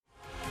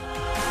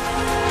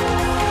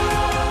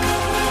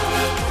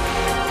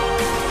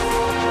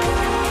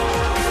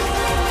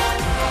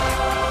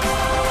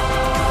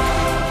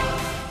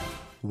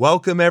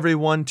Welcome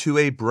everyone to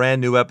a brand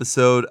new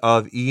episode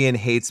of Ian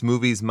Hates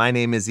Movies. My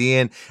name is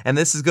Ian, and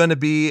this is going to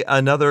be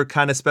another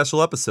kind of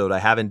special episode. I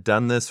haven't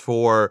done this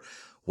for,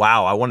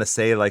 I want to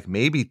say like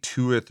maybe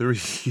 2 or 3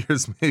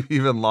 years, maybe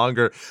even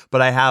longer,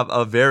 but I have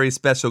a very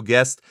special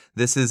guest.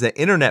 This is an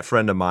internet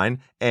friend of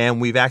mine, and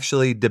we've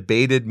actually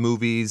debated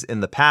movies in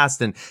the past,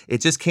 and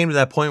it just came to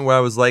that point where I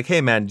was like,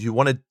 hey man, do you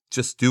want to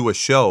just do a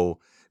show?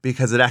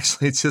 Because it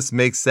actually just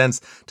makes sense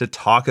to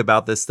talk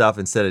about this stuff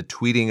instead of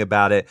tweeting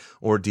about it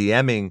or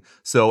DMing.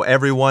 So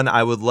everyone,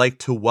 I would like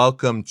to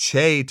welcome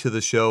Che to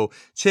the show.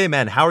 Che,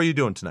 man, how are you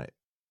doing tonight?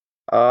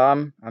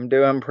 I'm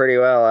doing pretty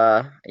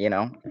well.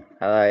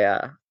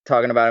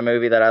 Talking about a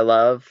movie that I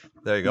love.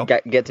 There you go.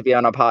 Get to be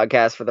on a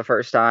podcast for the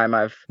first time.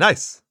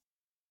 Nice.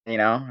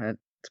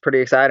 It's pretty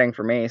exciting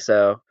for me.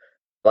 So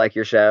I like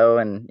your show,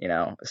 and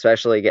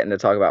especially getting to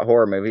talk about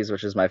horror movies,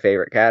 which is my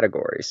favorite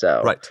category.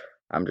 So right.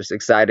 I'm just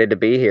excited to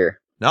be here.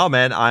 No,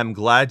 man, I'm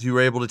glad you were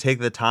able to take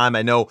the time.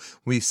 I know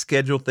we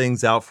scheduled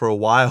things out for a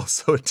while,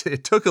 so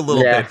it took a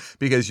little bit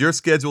because your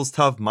schedule's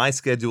tough, my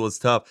schedule is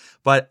tough,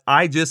 but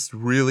I just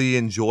really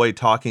enjoy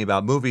talking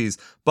about movies.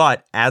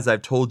 But as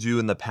I've told you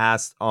in the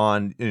past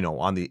on the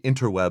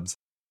interwebs,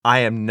 I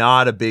am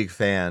not a big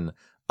fan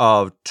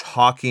of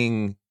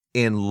talking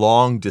in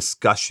long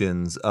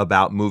discussions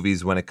about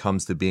movies when it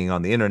comes to being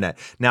on the internet.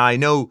 Now, I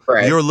know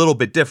you're a little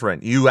bit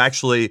different. You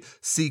actually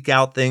seek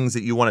out things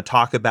that you want to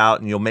talk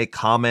about, and you'll make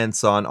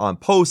comments on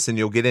posts, and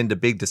you'll get into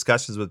big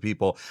discussions with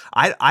people.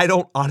 I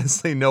don't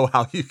honestly know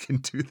how you can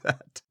do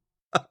that.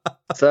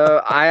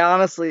 So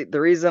the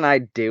reason I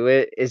do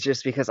it is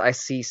just because I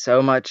see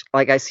so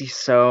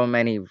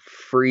many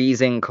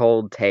freezing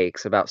cold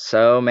takes about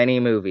so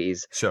many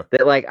movies. Sure.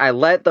 That I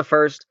let the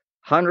first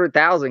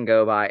 100,000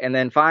 go by, and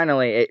then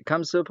finally it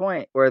comes to a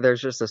point where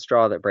there's just a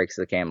straw that breaks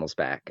the camel's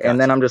back. Gotcha. And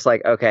then I'm just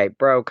like, okay,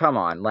 bro, come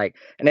on.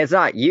 And it's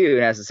not you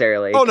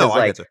necessarily. Oh no,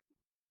 I get you.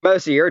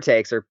 Most of your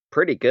takes are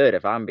pretty good,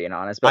 if I'm being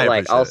honest, but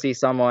I'll see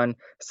someone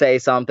say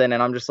something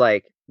and I'm just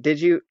like,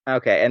 did you?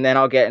 Okay. And then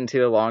I'll get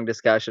into a long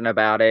discussion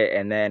about it,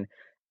 and then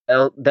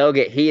they'll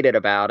get heated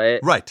about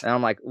it. Right. And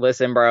I'm like,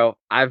 listen, bro,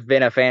 I've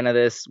been a fan of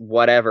this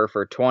whatever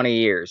for 20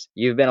 years.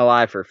 You've been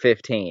alive for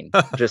 15.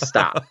 Just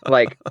stop.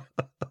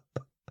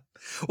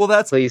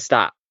 Well, please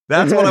stop.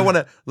 That's what I want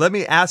to, let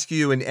me ask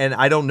you, and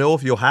I don't know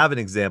if you'll have an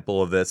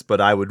example of this, but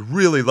I would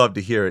really love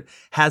to hear it.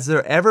 Has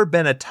there ever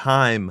been a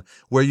time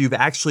where you've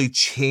actually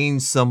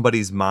changed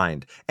somebody's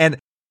mind? And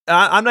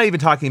I'm not even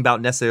talking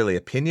about necessarily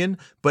opinion,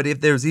 but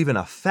if there's even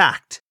a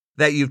fact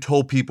that you've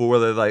told people where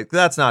they're like,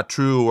 that's not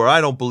true, or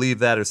I don't believe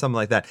that, or something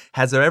like that.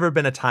 Has there ever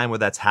been a time where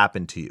that's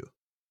happened to you?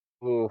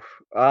 Oof.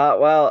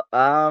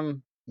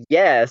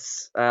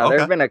 Yes. Okay.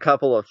 There've been a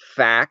couple of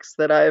facts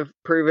that I've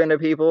proven to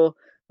people.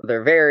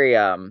 They're very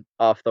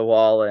off the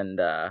wall and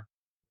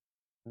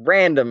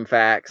random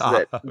facts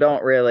that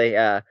don't really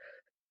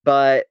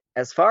but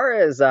as far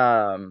as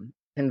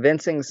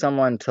convincing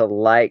someone to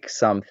like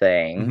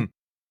something,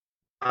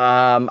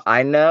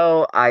 I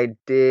know I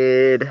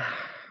did.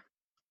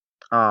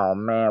 Oh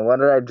man, what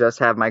did I just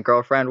have my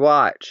girlfriend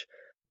watch?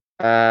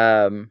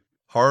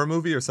 Horror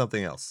movie or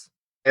something else?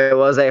 It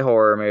was a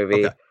horror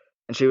movie. Okay.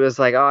 And she was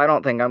like, "Oh, I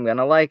don't think I'm going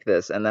to like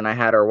this." And then I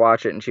had her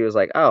watch it, and she was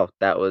like, "Oh,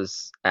 that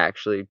was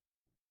actually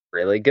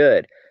really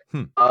good."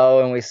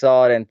 Oh, and we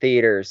saw it in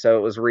theaters, so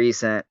it was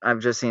recent. I've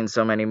just seen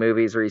so many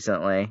movies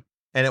recently.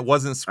 And it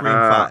wasn't Scream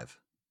 5?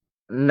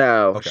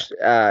 No. Okay.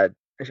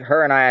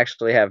 Her and I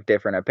actually have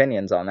different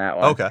opinions on that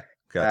one. Okay,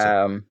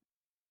 gotcha.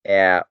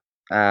 Yeah.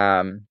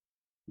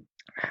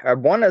 I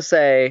want to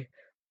say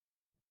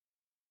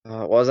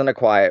it wasn't A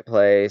Quiet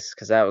Place,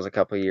 because that was a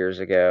couple years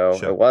ago.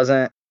 Sure. It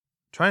wasn't.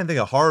 Trying to think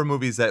of horror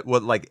movies that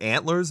like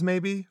Antlers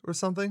maybe or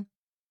something.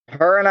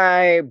 Her and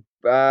I,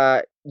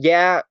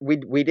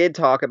 we did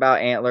talk about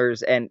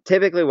Antlers, and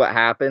typically what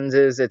happens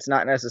is it's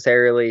not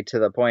necessarily to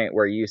the point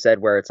where you said,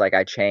 where it's like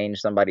I change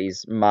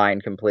somebody's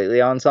mind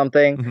completely on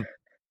something,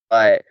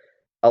 but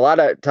a lot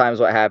of times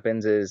what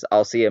happens is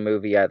I'll see a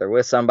movie either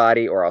with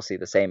somebody or I'll see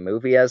the same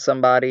movie as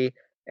somebody,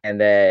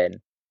 and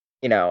then,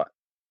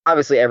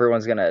 obviously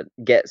everyone's gonna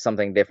get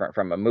something different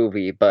from a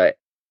movie, but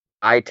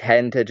I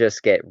tend to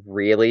just get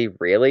really,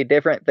 really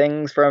different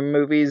things from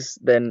movies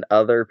than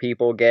other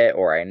people get,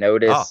 or I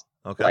notice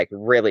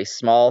really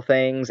small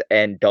things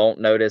and don't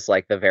notice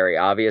the very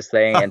obvious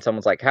thing. And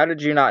someone's like, "How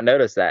did you not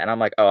notice that?" And I'm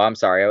like, "Oh, I'm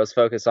sorry. I was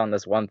focused on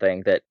this one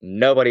thing that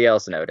nobody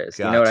else noticed."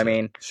 Gotcha. You know what I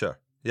mean? Sure.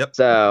 Yep.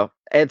 So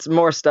it's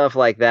more stuff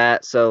like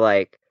that. So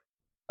when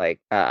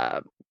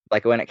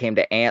it came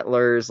to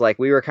Antlers,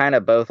 we were kind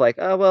of both like,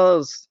 "Oh, well, it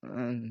was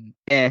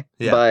eh."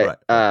 Yeah, but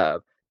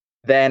right.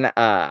 Then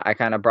I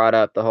kind of brought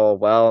up the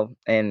whole,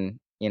 in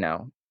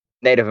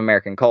Native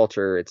American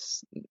culture,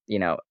 it's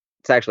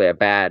actually a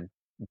bad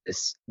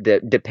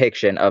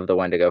depiction of the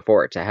Wendigo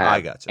for it to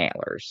have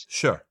antlers.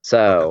 Sure.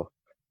 So,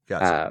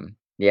 gotcha.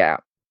 Yeah.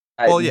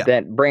 Well, yeah.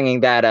 Then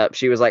bringing that up,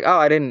 she was like, "Oh,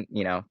 I didn't,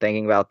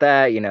 thinking about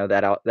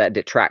that, that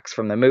detracts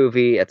from the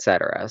movie,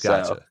 etc."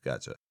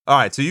 Gotcha. All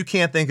right. So you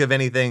can't think of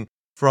anything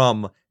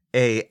from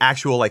a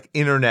actual like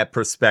internet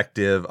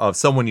perspective of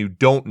someone you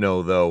don't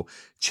know, though,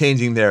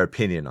 changing their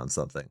opinion on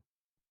something?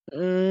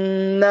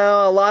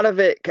 No, a lot of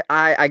it,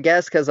 I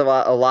guess, because of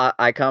a lot,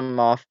 I come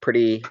off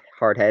pretty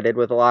hard headed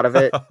with a lot of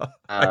it.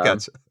 I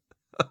gotcha.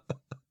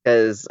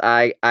 Because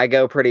I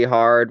go pretty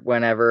hard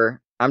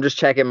whenever I'm just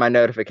checking my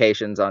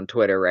notifications on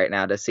Twitter right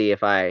now to see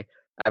if I've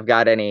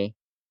got any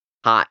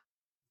hot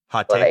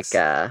takes.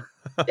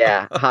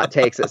 Hot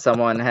takes that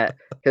someone had,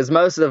 because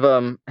most of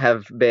them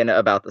have been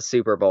about the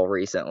Super Bowl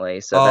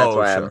recently. So that's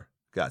why sure.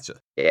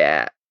 Gotcha.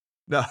 Yeah.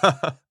 No.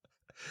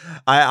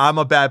 I'm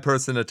a bad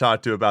person to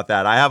talk to about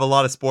that. I have a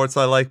lot of sports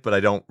I like, but I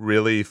don't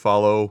really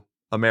follow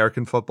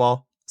American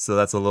football. So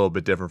that's a little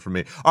bit different for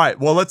me. All right.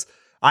 Well,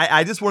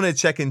 I just wanted to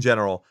check in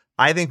general.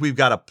 I think we've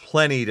got a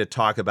plenty to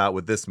talk about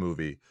with this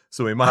movie.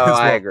 So we might as well.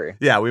 I agree.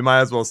 Yeah, we might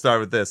as well start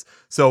with this.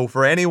 So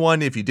for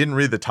anyone, if you didn't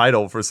read the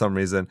title for some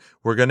reason,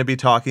 we're going to be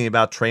talking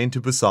about Train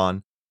to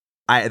Busan.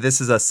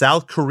 This is a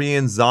South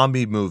Korean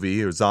zombie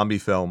movie or zombie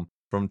film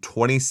from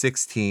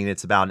 2016.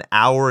 It's about an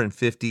hour and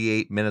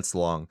 58 minutes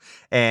long.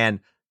 And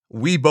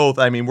we both,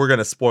 I mean, we're going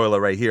to spoil it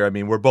right here. I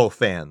mean, we're both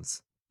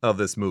fans of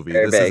this movie.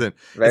 It's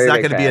not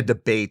going to be a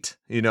debate,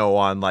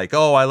 on like,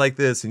 oh, I like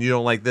this and you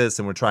don't like this,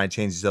 and we're trying to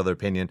change each other's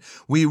opinion.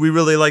 We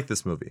really like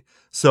this movie.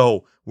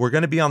 So we're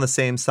going to be on the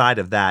same side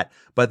of that.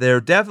 But there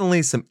are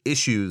definitely some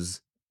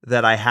issues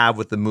that I have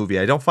with the movie.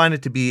 I don't find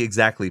it to be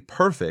exactly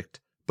perfect,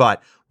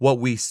 but what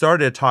we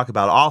started to talk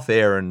about off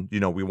air, and,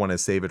 we want to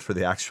save it for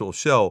the actual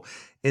show,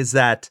 is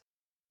that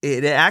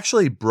it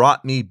actually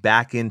brought me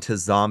back into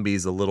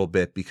zombies a little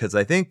bit, because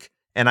I think,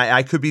 and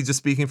I could be just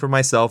speaking for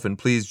myself, and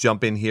please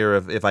jump in here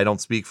if I don't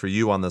speak for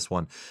you on this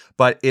one,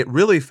 but it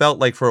really felt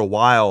like for a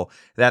while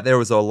that there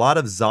was a lot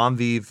of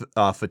zombie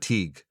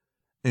fatigue,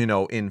 in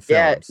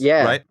films,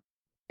 right?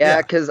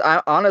 Yeah, because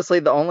I honestly,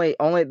 the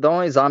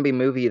only zombie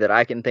movie that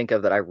I can think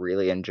of that I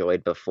really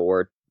enjoyed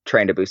before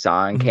Train to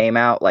Busan came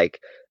out, like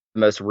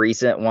the most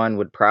recent one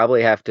would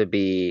probably have to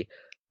be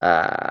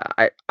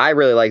I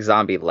really like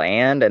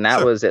Zombieland, and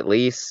that was at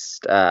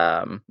least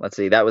let's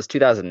see, that was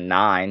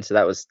 2009, so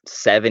that was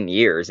 7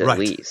 years at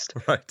least.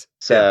 Right.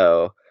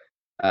 So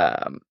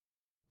I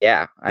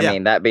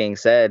mean, that being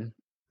said,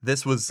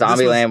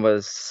 Zombieland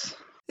was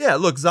yeah,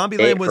 look,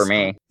 Zombieland was for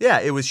me. Yeah,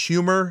 it was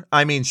humor.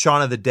 I mean,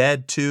 Shaun of the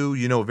Dead too,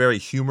 very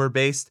humor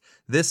based.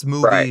 This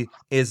movie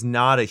is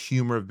not a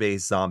humor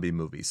based zombie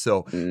movie.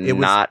 So it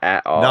was not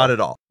at all. Not at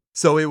all.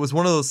 So it was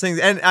one of those things,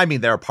 and I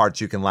mean, there are parts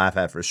you can laugh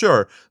at for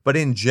sure, but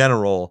in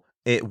general,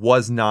 it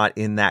was not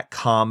in that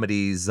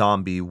comedy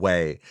zombie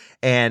way.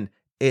 And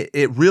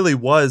it really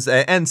was,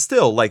 and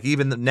still, like,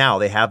 even now,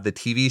 they have the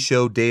TV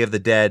show Day of the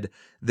Dead.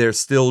 They're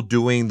still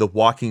doing The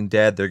Walking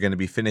Dead. They're going to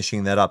be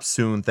finishing that up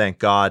soon, thank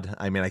God.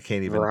 I mean, I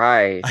can't even...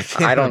 Right.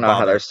 I don't know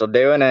how they're still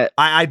doing it.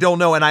 I don't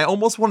know, and I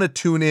almost want to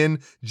tune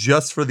in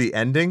just for the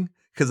ending,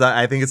 because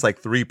I think it's like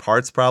 3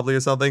 parts probably or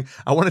something.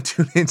 I want to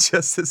tune in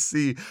just to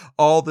see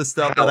all the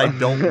stuff that I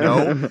don't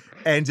know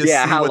and just see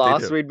how what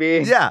lost they do. We'd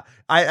be. Yeah,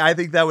 I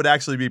think that would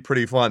actually be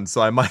pretty fun.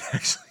 So I might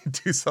actually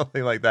do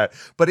something like that.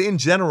 But in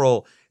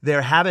general,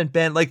 there haven't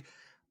been, like,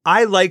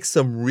 I like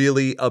some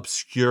really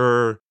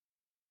obscure,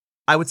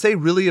 I would say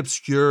really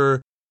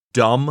obscure,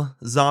 dumb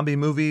zombie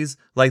movies,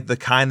 like the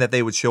kind that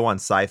they would show on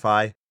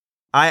Sci-Fi.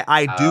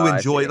 I do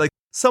enjoy, like,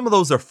 some of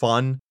those are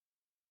fun.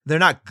 They're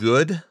not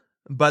good,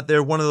 but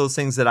they're one of those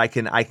things that I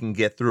can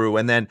get through.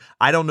 And then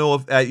I don't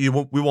know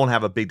if we won't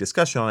have a big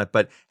discussion on it,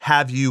 but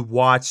have you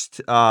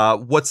watched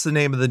what's the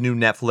name of the new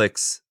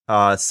Netflix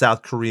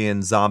South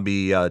Korean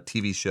zombie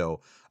TV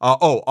show?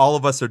 All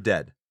of Us Are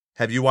Dead.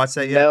 Have you watched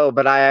that yet? No,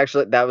 but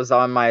that was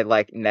on my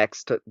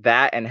next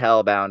that and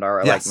Hellbound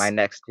are like my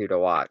next 2 to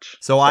watch.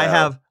 So I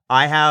have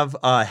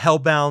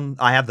Hellbound.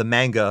 I have the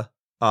manga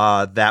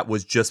that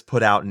was just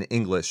put out in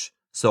English.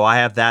 So I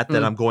have that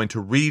I'm going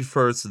to read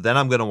first, then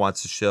I'm going to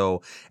watch the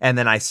show. And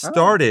then I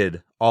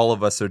started All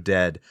of Us Are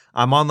Dead.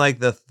 I'm on like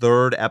the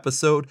 3rd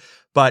episode,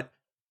 but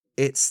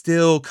it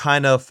still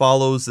kind of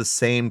follows the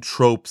same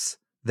tropes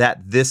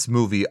that this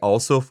movie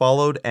also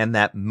followed and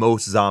that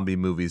most zombie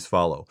movies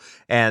follow.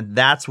 And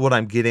that's what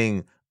I'm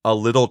getting a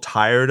little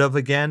tired of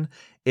again,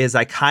 is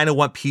I kind of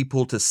want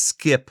people to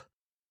skip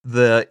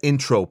the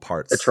intro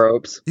parts, the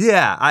tropes.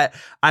 Yeah,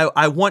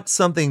 I want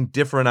something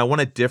different. I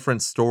want a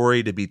different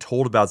story to be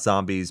told about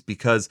zombies,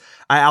 because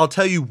I'll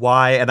tell you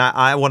why, and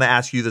I want to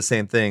ask you the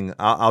same thing.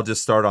 I'll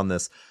just start on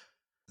this.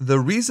 The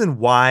reason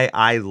why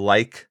I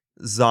like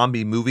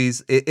zombie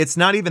movies, it's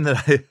not even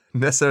that I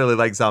necessarily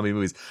like zombie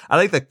movies. I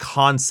like the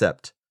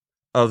concept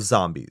of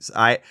zombies.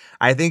 I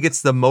think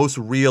it's the most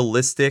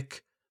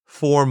realistic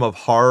form of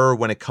horror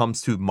when it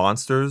comes to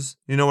monsters.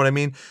 You know what I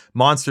mean?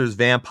 Monsters,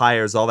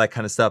 vampires, all that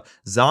kind of stuff.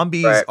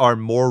 Zombies are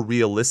more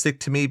realistic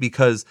to me,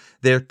 because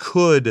there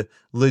could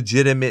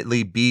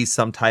legitimately be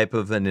some type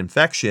of an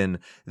infection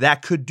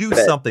that could do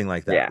something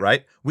like that,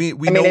 right? We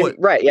know what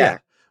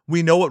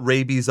we know what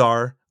rabies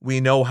are. We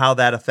know how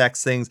that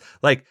affects things.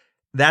 Like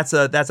that's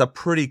a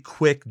pretty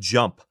quick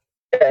jump.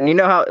 And you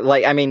know how,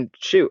 like, I mean,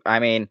 shoot, I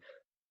mean,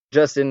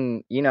 just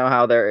in,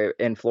 how there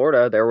in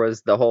Florida, there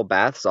was the whole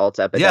bath salts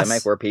epidemic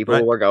Yes, where people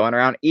right. were going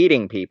around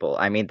eating people.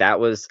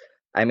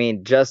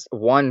 Just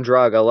one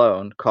drug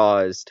alone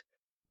caused,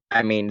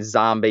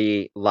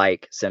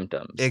 zombie-like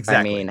symptoms.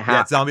 Exactly.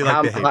 Yeah, it's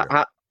zombie-like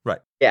behavior. Right.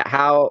 Yeah,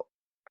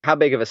 how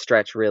big of a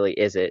stretch really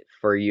is it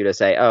for you to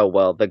say, oh,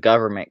 well, the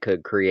government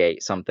could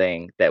create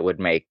something that would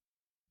make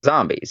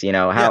zombies?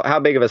 Yeah. How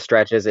big of a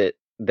stretch is it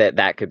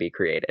that could be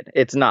created?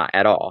 It's not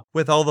at all.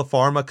 With all the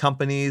pharma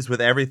companies, with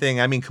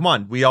everything. I mean, come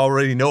on, we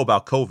already know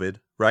about COVID,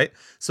 right?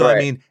 So, I Right.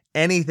 mean,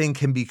 anything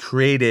can be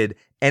created,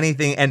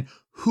 anything. And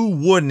who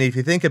wouldn't, if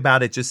you think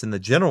about it just in the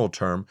general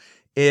term,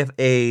 if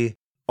a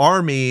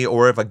army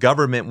or if a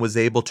government was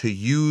able to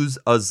use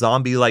a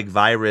zombie-like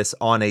virus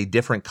on a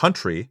different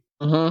country,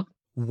 Mhm.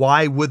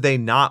 why would they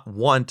not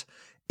want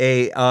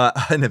a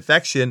an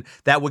infection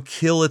that would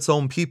kill its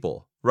own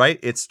people? Right?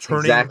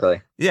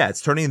 Exactly. It's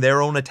turning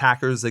their own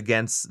attackers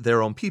against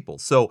their own people.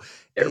 So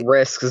It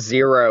risks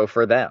 0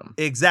 for them.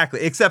 exactly,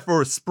 except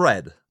for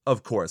spread,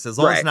 of course, as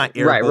long as it's Right. not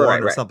Right, right,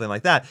 airborne or right. something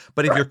like that.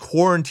 But if Right. you're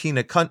quarantine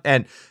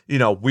and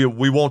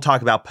we won't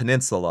talk about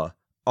Peninsula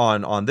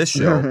on this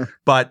show,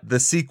 but the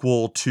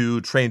sequel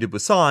to Train to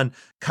Busan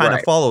kind of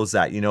Right. follows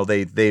that.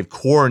 They've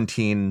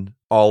quarantined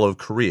all of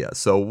Korea,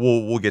 so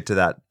we'll get to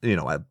that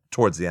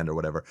towards the end or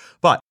whatever.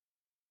 But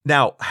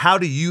now, how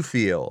do you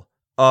feel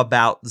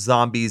about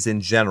zombies in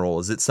general?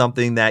 Is it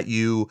something that do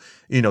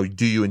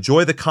you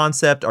enjoy the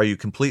concept? Are you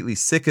completely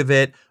sick of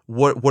it?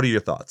 What are your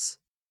thoughts?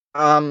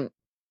 Um,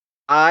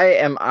 I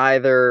am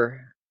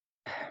either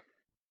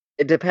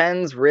it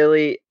depends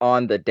really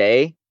on the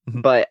day,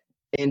 Mhm. but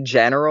in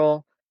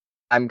general,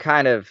 I'm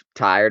kind of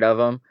tired of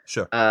them.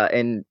 Sure.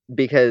 And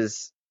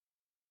because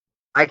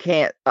I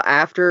can't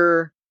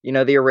after,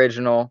 the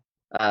original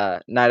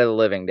Night of the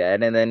Living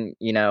Dead, and then,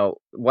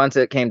 once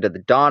it came to the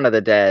Dawn of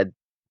the Dead,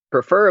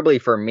 preferably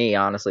for me,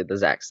 honestly, the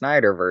Zack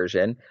Snyder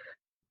version.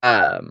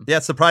 Um Yeah,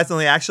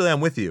 surprisingly, actually,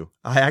 I'm with you.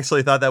 I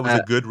actually thought that was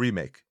a uh, good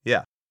remake.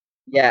 Yeah.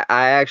 yeah,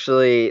 I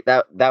actually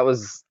that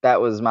was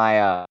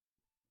my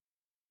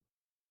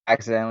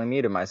accidentally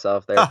muted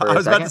myself there for I a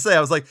was about to second. say,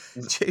 I was like,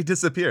 Z Jay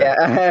disappeared.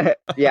 Yeah.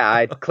 Yeah,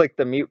 I clicked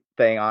the mute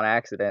thing on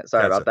accident.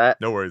 Sorry about Gotcha.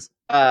 that. No worries.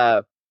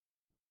 Uh,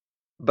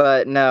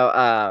 but no,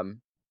 I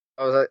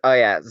was like, oh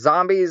yeah,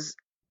 zombies.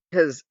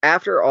 Because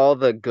after all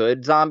the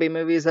good zombie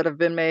movies that have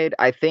been made,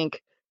 I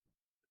think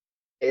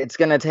it's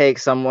gonna take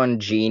someone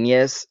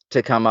genius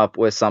to come up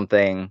with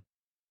something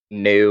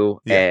new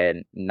Yeah.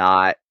 and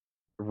not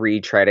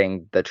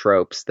retreading the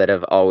tropes that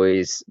have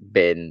always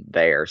been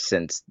there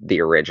since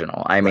the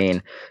original. I Right.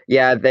 mean,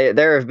 yeah,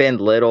 there have been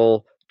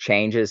little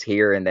changes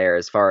here and there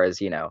as far as,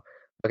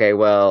 okay,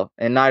 well,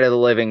 in Night of the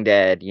Living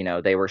Dead,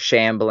 they were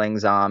shambling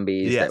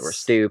zombies that were Yes.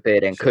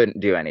 stupid and Sure. couldn't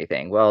do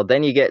anything. Well,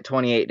 then you get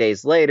 28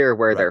 Days Later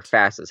where they're Right.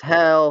 fast as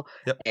hell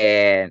Yep.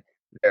 and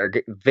they're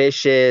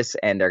vicious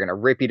and they're going to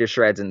rip you to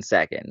shreds in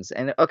seconds.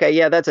 And okay,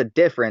 yeah, that's a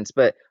difference,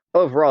 but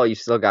overall you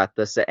still got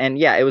this. And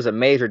yeah, it was a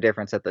major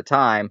difference at the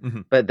time,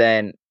 Hmm. but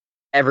then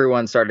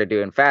everyone started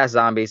doing fast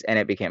zombies and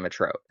it became a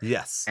trope.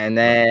 Yes. And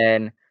Right.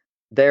 then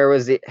there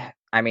was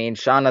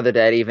Shaun of the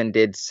Dead even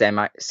did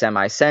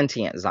semi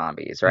sentient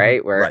zombies, Hmm.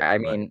 right? Where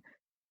Right. Right.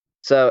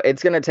 so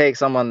it's gonna take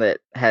someone that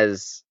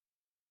has,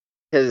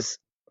 because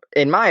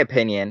in my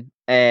opinion,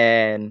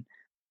 and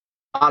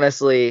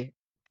honestly,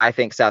 I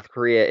think South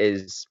Korea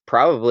is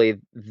probably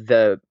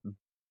the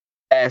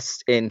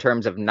best in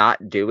terms of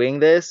not doing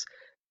this.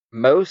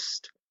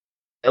 Most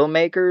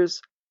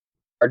filmmakers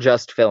are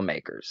just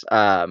filmmakers.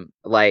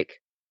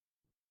 Like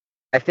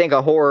I think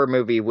a horror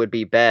movie would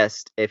be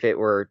best if it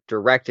were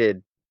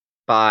directed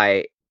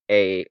by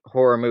a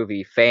horror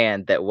movie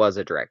fan that was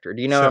a director.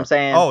 Do you know what I'm Sure.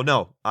 saying? Oh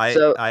no, I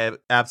So I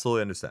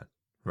absolutely understand.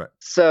 Right.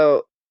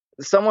 so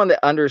someone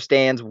that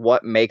understands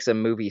what makes a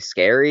movie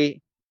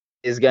scary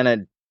is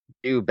gonna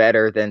do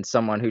better than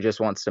someone who just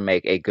wants to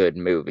make a good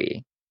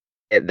movie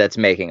that's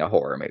making a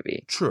horror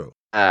movie. True.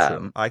 True.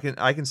 Um, I can see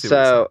what you're saying.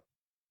 so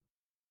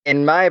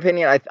in my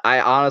opinion, I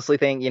honestly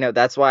think,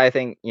 that's why I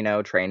think,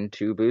 Train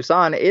to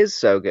Busan is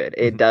so good.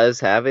 It Mhm. does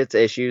have its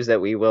issues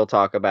that we will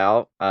talk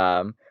about.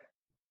 I'm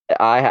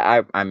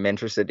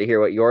interested to hear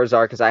what yours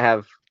are because I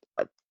have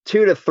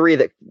 2 to 3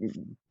 that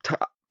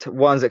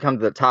ones that come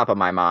to the top of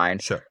my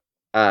mind. Sure.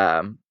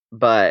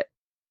 But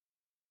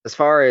as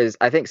far as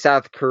I think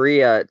South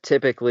Korea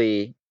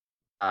typically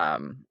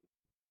um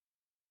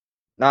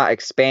not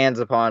expands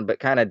upon, but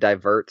kind of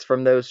diverts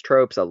from those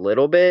tropes a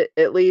little bit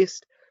at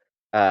least.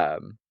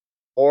 Um,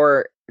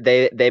 or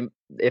they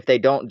if they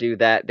don't do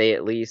that, they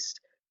at least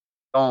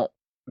don't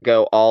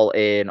go all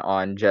in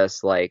on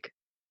just like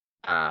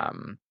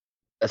um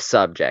a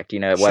subject,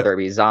 whether Sure. it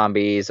be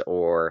zombies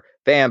or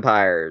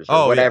vampires or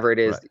Oh yeah. whatever it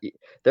is. Right.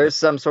 There's Yep.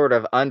 some sort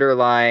of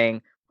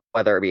underlying,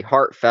 whether it be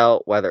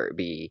heartfelt, whether it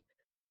be,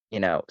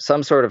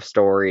 some sort of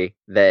story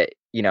that,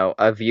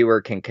 a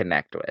viewer can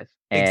connect with.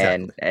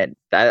 And Exactly.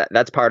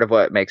 that's part of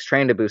what makes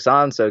Train to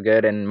Busan so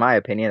good. And in my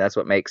opinion, that's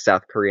what makes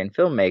South Korean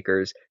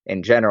filmmakers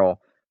in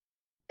general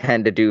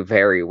tend to do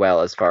very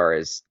well as far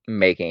as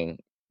making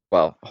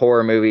well,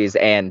 horror movies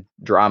and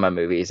drama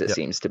movies, it Yep.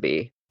 seems to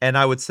be. And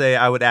I would say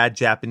I would add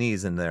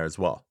Japanese in there as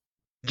well.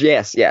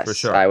 Yes, For yes,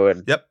 sure. I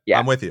would. Yep, Yeah.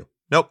 I'm with you.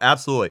 Nope,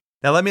 absolutely.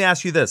 Now let me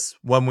ask you this: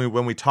 when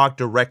we talk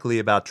directly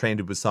about Train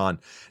to Busan,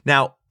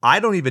 now I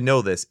don't even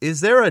know this.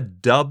 Is there a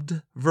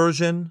dubbed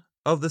version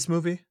of this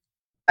movie?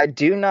 I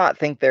do not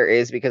think there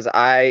is, because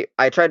I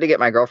tried to get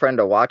my girlfriend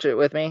to watch it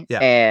with me, Yeah.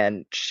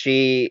 and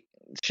she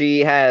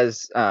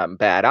has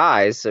bad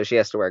eyes, so she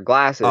has to wear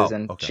glasses, Oh,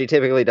 and okay. she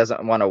typically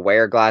doesn't want to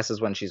wear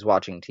glasses when she's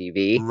watching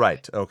TV.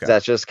 Right. Okay.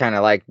 That's just kind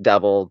of like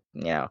double,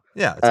 Yeah,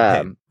 it's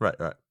a pain. Right.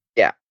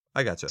 Yeah.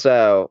 I gotcha.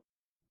 So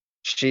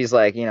she's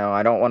like,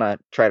 I don't want to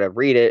try to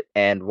read it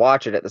and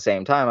watch it at the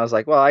same time. I was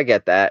like, well, I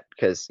get that,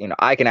 because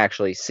I can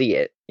actually see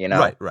it,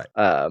 Right.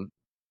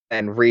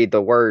 and read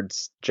the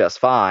words just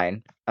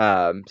fine.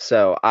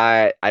 So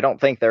I don't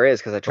think there is,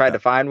 because I tried to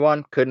find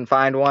one, couldn't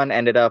find one,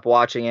 ended up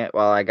watching it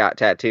while I got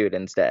tattooed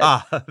instead.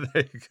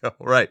 There you go.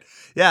 Right.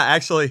 Yeah,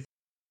 actually,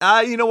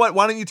 you know what?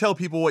 Why don't you tell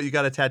people what you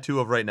got a tattoo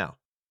of right now?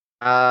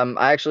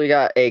 I actually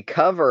got a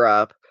cover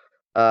up.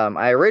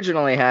 I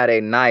originally had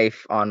a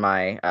knife on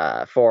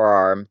my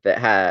forearm that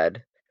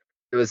had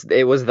it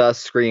was the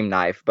Scream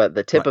knife, but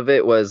the tip of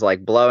it was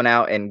like blown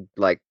out and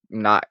like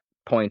not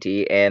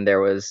pointy, and there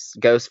was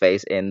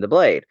Ghostface in the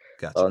blade.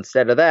 Gotcha. Well,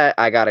 instead of that,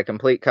 I got a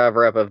complete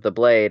cover up of the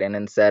blade, and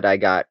instead I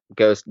got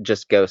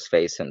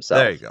Ghostface himself.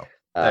 There you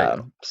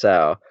go.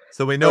 So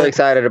we know. Really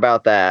excited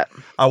about that.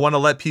 I want to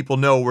let people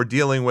know we're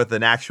dealing with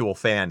an actual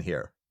fan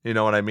here. You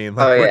know what I mean?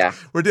 Like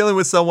we're dealing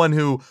with someone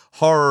who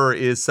horror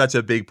is such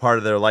a big part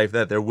of their life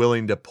that they're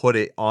willing to put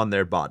it on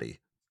their body.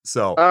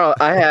 So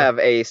I have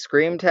a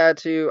Scream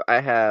tattoo. I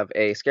have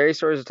a Scary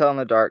Stories to Tell in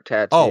the Dark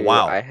tattoo. Oh,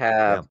 wow. I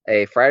have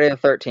a Friday the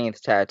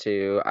 13th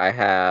tattoo. I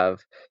have,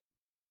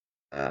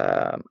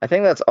 I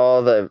think that's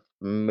all the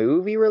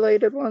movie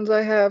related ones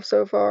I have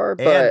so far,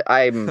 but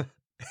I'm...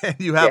 And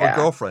you have a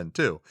girlfriend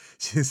too.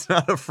 She's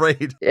not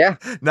afraid. Yeah.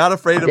 Not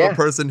afraid of a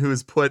person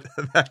who's put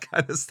that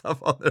kind of stuff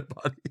on their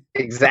body.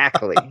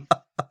 Exactly.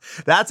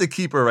 That's a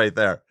keeper right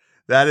there.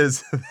 That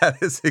is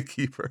a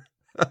keeper.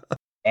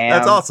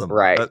 That's awesome.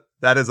 Right.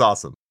 That is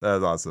awesome. That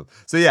is awesome.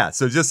 So yeah,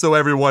 so just so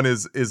everyone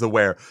is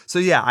aware. So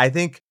yeah, I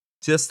think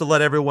just to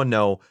let everyone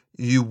know,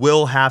 you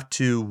will have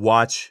to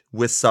watch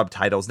with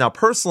subtitles. Now,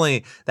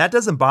 personally, that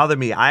doesn't bother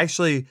me. I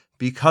actually,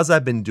 because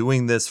I've been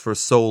doing this for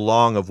so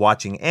long of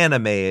watching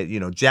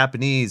anime,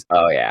 Japanese,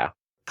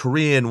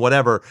 Korean,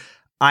 whatever,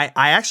 I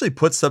actually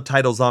put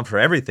subtitles on for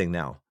everything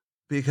now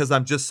because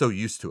I'm just so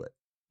used to it.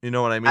 You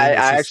know what I mean?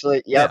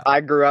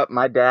 I grew up,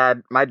 my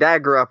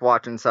dad grew up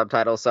watching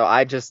subtitles, so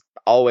I just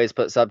always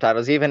put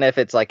subtitles, even if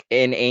it's like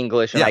in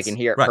English and I can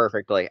hear it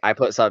perfectly. I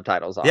put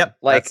subtitles on. Yep,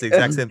 that's the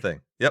exact same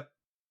thing. Yep.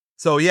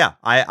 So yeah,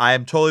 I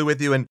am totally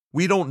with you. And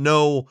we don't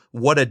know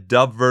what a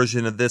dub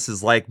version of this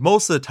is like.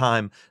 Most of the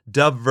time,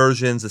 dub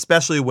versions,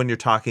 especially when you're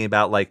talking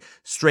about like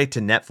straight to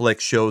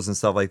Netflix shows and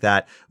stuff like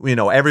that,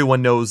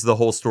 everyone knows the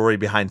whole story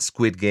behind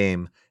Squid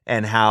Game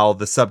and how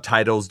the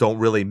subtitles don't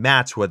really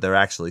match what they're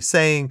actually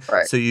saying.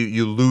 Right. So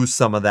you lose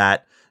some of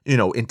that,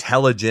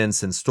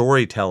 intelligence and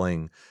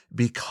storytelling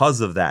because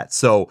of that.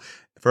 So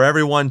for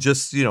everyone,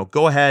 just,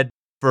 go ahead.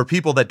 For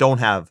people that don't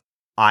have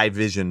eye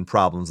vision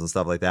problems and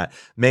stuff like that,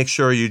 make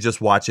sure you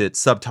just watch it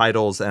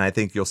subtitles, and I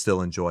think you'll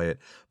still enjoy it.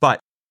 But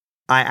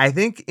I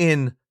think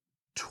in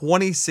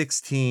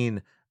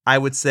 2016, I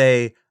would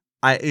say,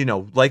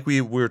 like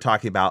we were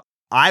talking about,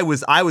 I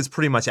was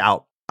pretty much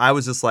out. I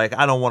was just like,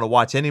 I don't want to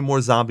watch any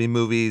more zombie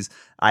movies.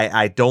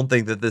 I don't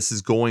think that this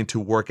is going to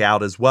work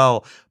out as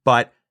well,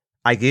 but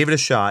I gave it a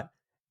shot,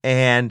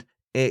 and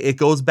it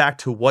goes back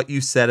to what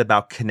you said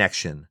about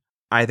connection.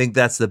 I think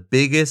that's the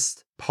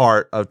biggest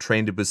part of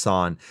Train to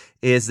Busan,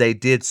 is they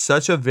did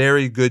such a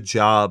very good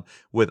job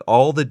with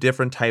all the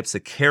different types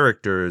of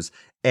characters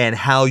and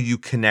how you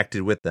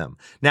connected with them.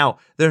 Now,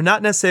 they're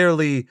not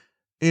necessarily,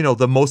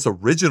 the most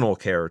original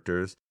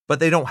characters, but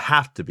they don't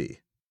have to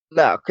be.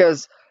 No,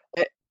 because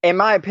in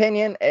my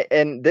opinion,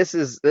 and this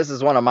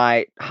is one of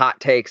my hot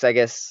takes, I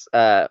guess,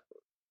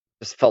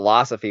 just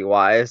philosophy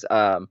wise,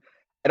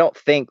 I don't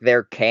think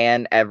there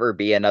can ever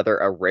be another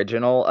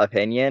original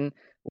opinion,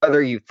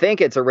 whether you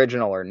think it's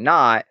original or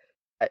not.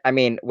 I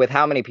mean, with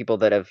how many people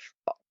that have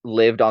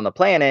lived on the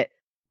planet,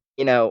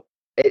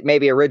 it may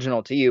be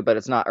original to you, but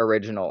it's not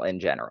original in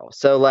general.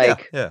 So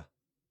like,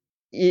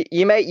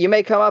 you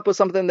may come up with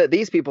something that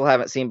these people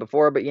haven't seen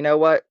before, but you know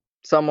what?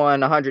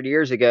 Someone 100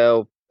 years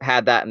ago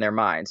had that in their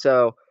mind.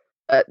 So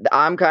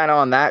I'm kind of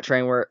on that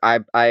train where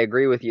I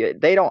agree with you.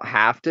 They don't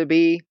have to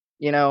be,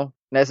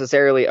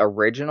 necessarily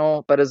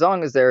original, but as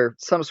long as they're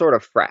some sort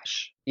of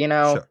fresh,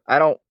 Sure. I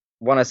don't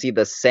want to see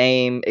the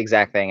same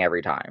exact thing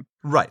every time.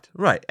 Right.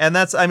 And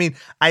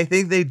I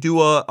think they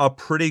do a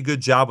pretty good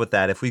job with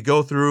that. If we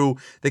go through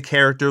the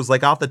characters,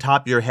 like off the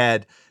top of your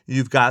head,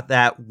 you've got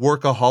that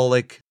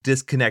workaholic,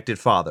 disconnected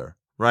father,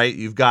 right?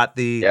 You've got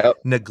the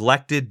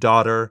neglected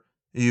daughter.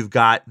 You've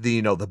got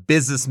the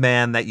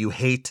businessman that you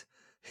hate,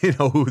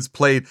 who's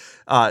played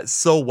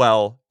so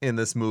well in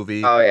this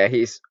movie. Oh yeah,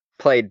 he's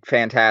played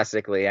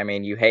fantastically. I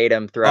mean, you hate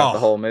him throughout the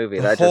whole movie.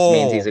 The that just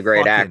means he's a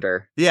great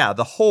actor. Yeah,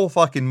 the whole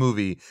fucking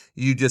movie,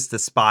 you just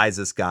despise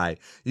this guy.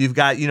 You've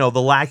got,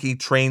 the lackey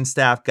train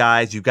staff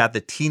guys. You've got the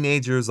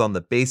teenagers on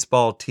the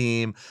baseball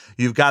team.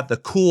 You've got the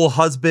cool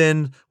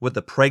husband with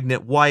the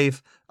pregnant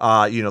wife.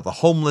 The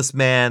homeless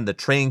man, the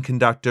train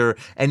conductor.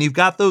 And you've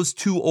got those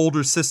two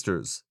older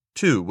sisters,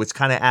 too, which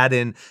kind of add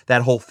in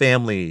that whole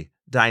family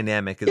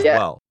dynamic as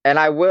well. And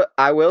I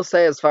will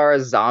say, as far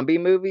as zombie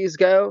movies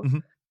go,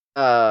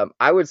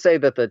 I would say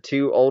that the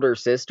two older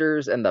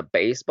sisters and the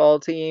baseball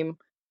team,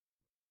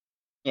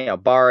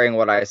 barring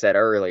what I said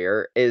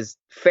earlier, is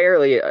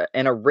fairly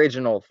an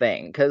original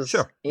thing. Because,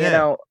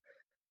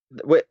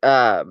 with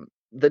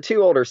the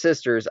two older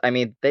sisters, I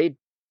mean, they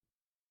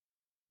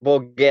will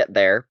get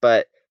there,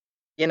 but,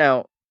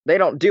 they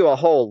don't do a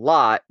whole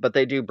lot, but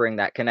they do bring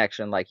that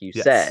connection, like you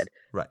said.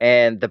 Right.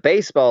 And the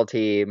baseball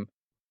team,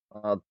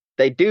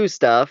 they do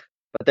stuff,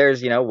 but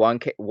there's,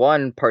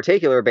 one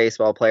particular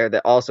baseball player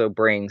that also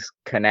brings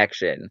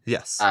connection.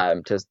 Yes.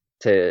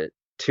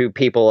 To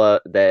people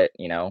that,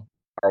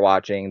 are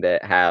watching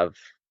that have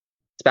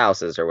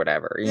spouses or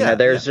whatever.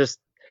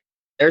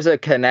 There's a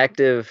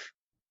connective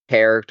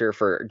character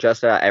for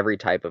just about every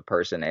type of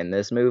person in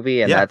this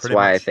movie. And that's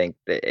why much. I think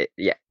that,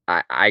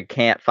 I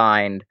can't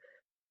find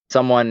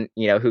someone,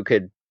 who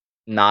could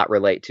not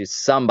relate to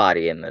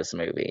somebody in this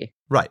movie.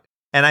 Right.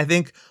 And I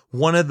think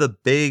one of the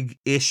big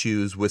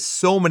issues with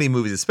so many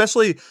movies,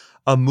 especially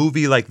a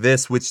movie like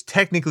this, which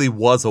technically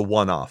was a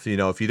one-off,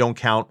 if you don't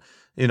count,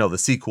 the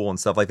sequel and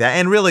stuff like that.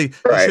 And really,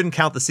 you shouldn't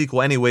count the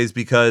sequel anyways,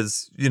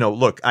 because,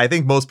 look, I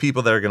think most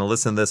people that are going to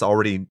listen to this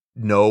already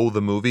know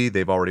the movie.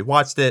 They've already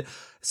watched it.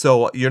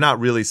 So you're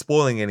not really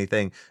spoiling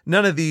anything.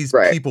 None of these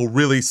people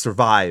really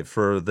survive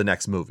for the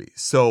next movie.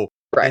 So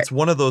it's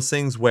one of those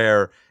things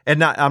where, I'm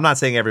not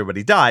saying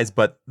everybody dies,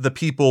 but the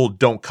people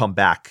don't come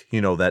back,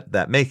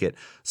 that make it.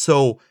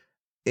 So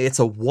it's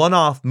a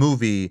one-off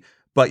movie,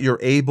 but you're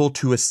able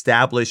to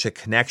establish a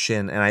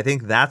connection. And I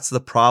think that's the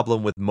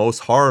problem with most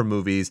horror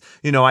movies.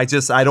 I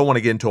don't want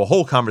to get into a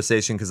whole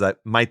conversation because I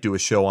might do a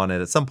show on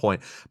it at some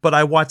point, but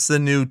I watched the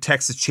new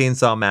Texas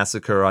Chainsaw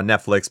Massacre on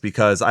Netflix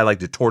because I like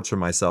to torture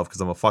myself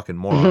because I'm a fucking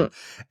moron.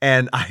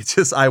 And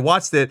I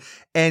watched it,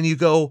 and you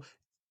go,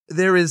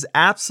 there is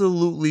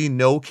absolutely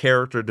no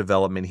character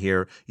development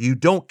here. You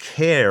don't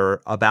care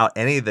about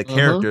any of the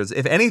characters.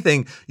 If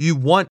anything,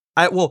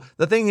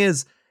 the thing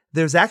is,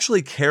 there's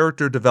actually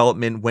character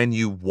development when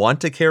you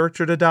want a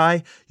character to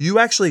die. You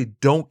actually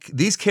don't.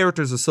 These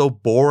characters are so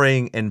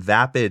boring and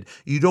vapid,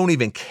 you don't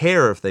even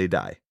care if they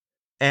die.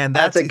 And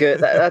that's a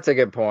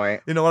good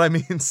point. You know what I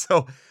mean?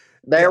 So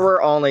there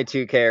were only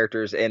two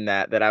characters in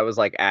that I was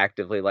like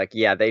actively like,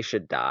 yeah, they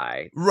should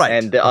die. Right.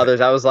 And the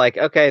others, I was like,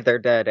 okay, they're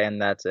dead,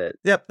 and that's it.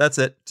 Yep, that's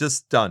it.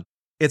 Just done.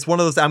 It's one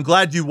of those, I'm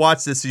glad you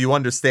watched this so you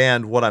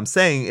understand what I'm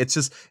saying.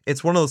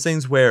 It's one of those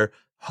things where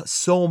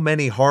so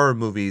many horror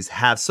movies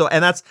have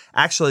and that's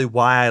actually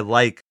why I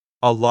like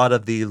a lot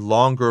of the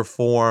longer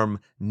form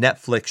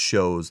Netflix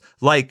shows,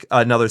 like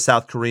another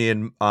South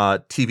Korean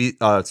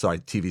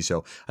TV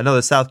show,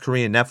 another South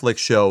Korean Netflix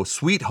show,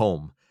 Sweet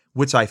Home,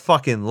 which I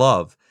fucking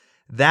love.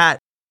 That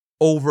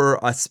over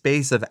a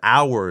space of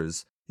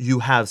hours, you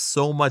have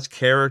so much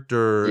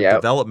character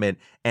development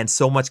and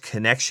so much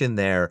connection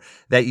there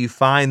that you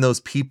find those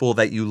people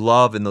that you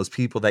love and those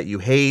people that you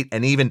hate.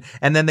 And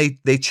then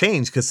they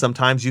change, because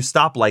sometimes you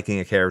stop liking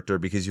a character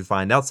because you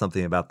find out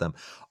something about them.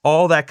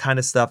 All that kind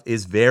of stuff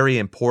is very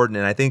important.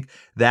 And I think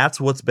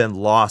that's what's been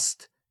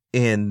lost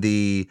in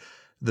the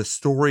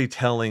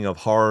storytelling of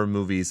horror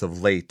movies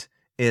of late,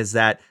 is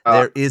that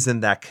there isn't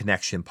that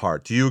connection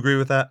part. Do you agree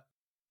with that?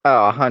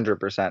 Oh,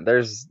 100%.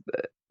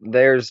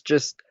 There's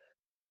just,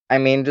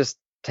 just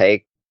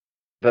take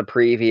the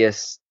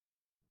previous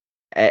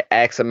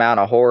X amount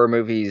of horror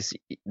movies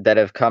that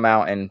have come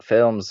out in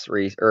films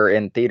or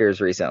in theaters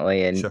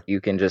recently, and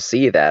you can just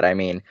see that.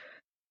 In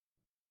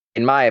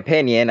my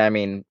opinion, I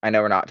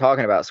know we're not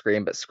talking about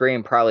Scream, but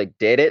Scream probably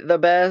did it the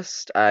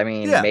best.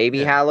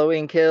 Maybe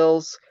Halloween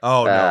Kills.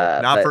 Oh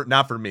no,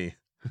 not for me.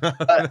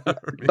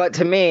 But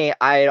to me,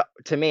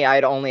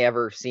 I'd only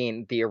ever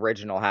seen the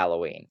original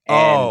Halloween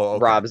and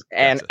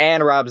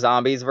Rob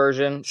Zombie's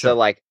version. So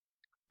like,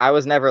 I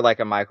was never like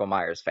a Michael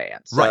Myers fan.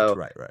 So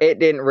right. It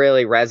didn't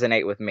really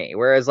resonate with me.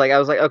 Whereas like, I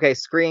was like, okay,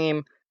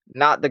 Scream,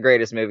 not the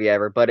greatest movie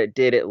ever, but it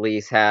did at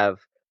least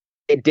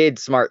it did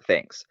smart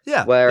things.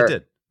 Yeah, where it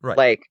did. Right.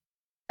 Like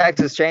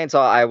Texas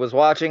Chainsaw, I was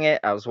watching it,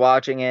 and I was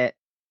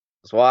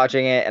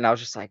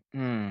just like,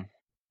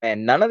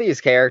 and none of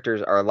these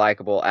characters are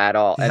likable at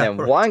all. And then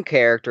one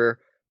character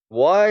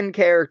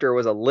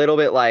was a little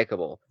bit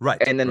likable.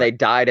 Right. And then they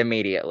died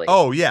immediately.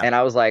 Oh, yeah. And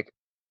I was like,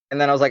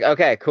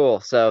 okay,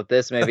 cool. So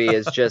this movie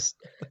is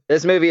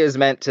this movie is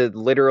meant to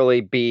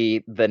literally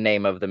be the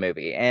name of the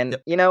movie. And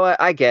you know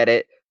what? I get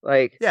it.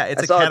 Like,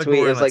 it's a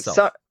category in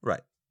itself. Right.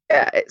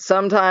 Yeah.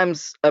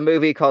 Sometimes a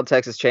movie called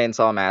Texas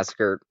Chainsaw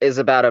Massacre is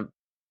about a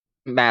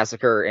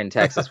massacre in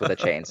Texas with a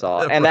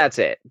chainsaw. And that's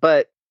it.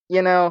 But,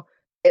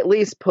 at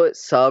least put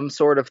some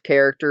sort of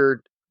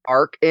character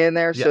arc in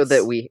there so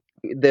that we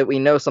that we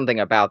know something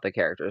about the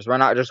characters. We're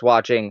not just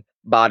watching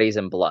bodies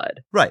and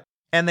blood. Right.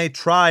 And they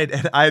tried,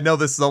 and I know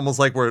this is almost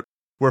like we're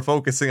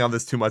focusing on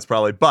this too much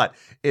probably, but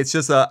it's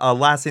just a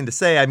last thing to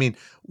say. I mean,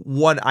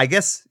 I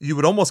guess you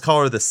would almost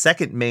call her the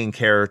second main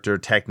character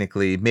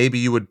technically. Maybe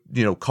you would,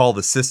 call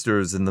the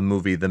sisters in the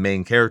movie the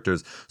main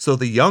characters. So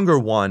the younger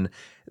one,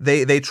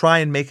 they try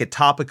and make it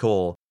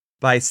topical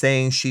by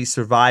saying she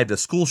survived a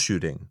school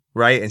shooting,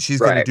 right? And she's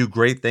going to do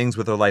great things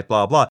with her life,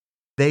 blah, blah.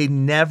 They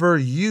never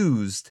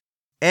used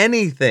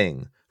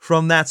anything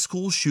from that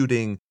school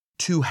shooting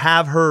to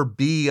have her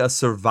be a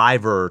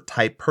survivor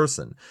type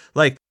person.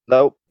 Like,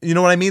 nope. You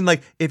know what I mean?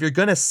 Like, if you're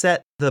going to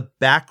set the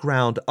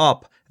background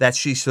up that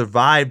she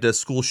survived a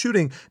school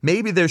shooting,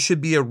 maybe there should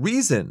be a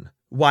reason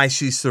why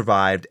she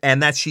survived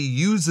and that she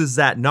uses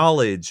that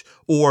knowledge,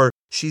 or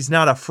she's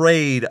not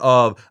afraid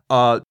of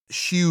a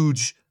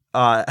huge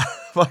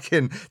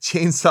fucking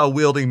chainsaw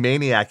wielding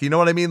maniac. You know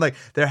what I mean? Like,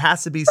 there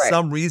has to be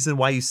some reason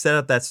why you set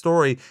up that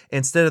story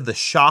instead of the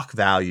shock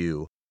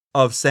value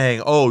of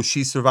saying, oh,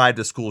 she survived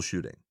a school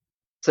shooting.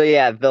 So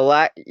yeah,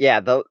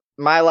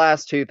 my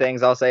last two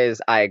things I'll say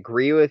is I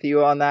agree with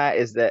you on that,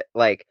 is that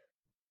like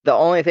the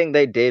only thing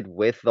they did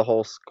with the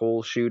whole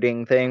school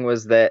shooting thing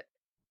was that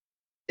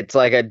it's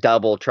like a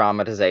double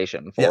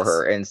traumatization for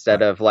her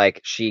instead of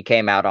like she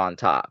came out on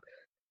top.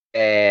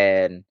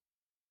 And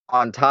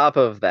on top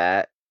of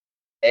that,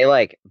 they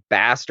like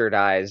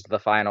bastardized the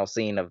final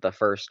scene of the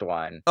first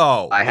one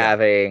by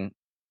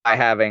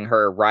having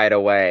her ride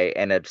away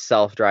in a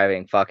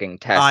self-driving fucking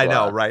Tesla. I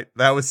know, right?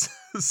 That was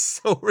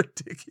so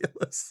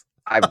ridiculous.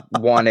 I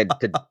wanted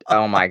to.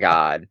 Oh my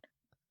god!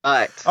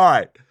 But all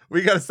right,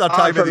 we got to stop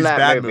talking about these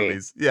bad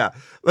movies. Yeah,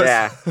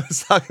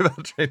 let's talk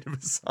about Train to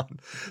Busan.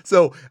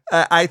 So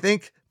I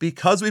think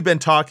because we've been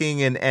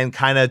talking and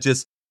kind of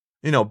just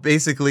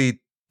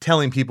basically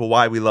telling people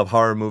why we love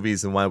horror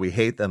movies and why we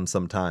hate them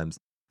sometimes.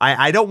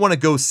 I don't want to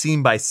go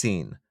scene by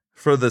scene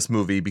for this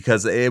movie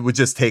because it would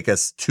just take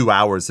us 2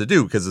 hours to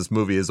do, because this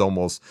movie is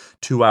almost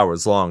 2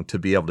 hours long to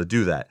be able to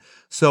do that.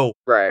 So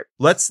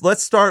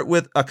let's start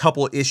with a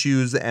couple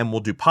issues and we'll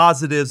do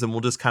positives and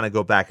we'll just kind of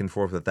go back and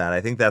forth with that.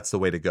 I think that's the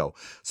way to go.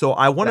 So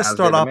I want to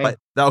start off by,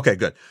 okay,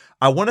 good.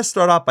 I want to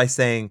start off by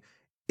saying,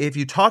 if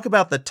you talk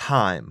about the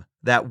time,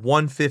 that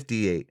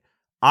 1:58,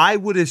 I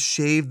would have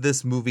shaved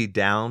this movie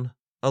down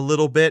a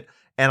little bit,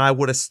 and I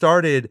would have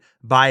started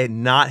by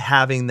not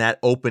having that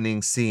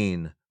opening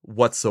scene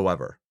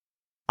whatsoever.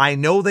 I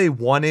know they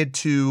wanted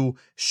to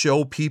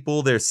show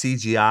people their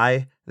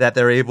CGI, that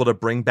they're able to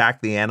bring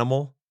back the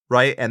animal,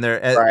 right? And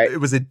it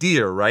was a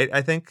deer, right?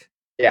 I think.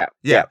 Yeah.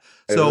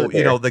 So,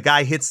 the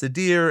guy hits the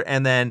deer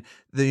and then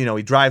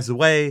he drives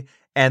away,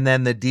 and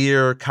then the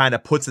deer kind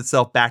of puts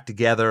itself back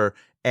together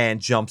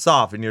and jumps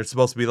off. And you're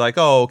supposed to be like,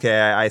 oh, okay,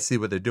 I see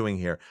what they're doing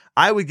here.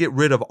 I would get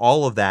rid of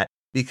all of that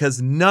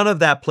because none of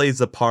that plays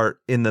a part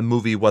in the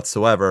movie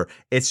whatsoever.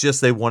 It's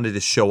just they wanted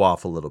to show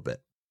off a little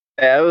bit.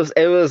 Yeah,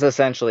 it was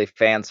essentially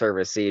fan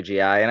service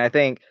CGI, and I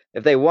think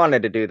if they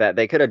wanted to do that,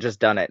 they could have just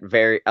done it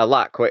a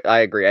lot quick. I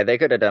agree. They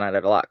could have done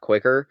it a lot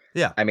quicker.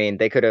 Yeah. I mean,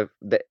 they could have,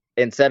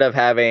 instead of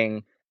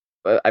having,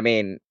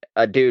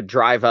 a dude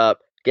drive up,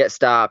 get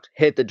stopped,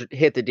 hit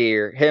the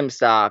deer, him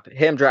stop,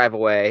 him drive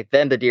away,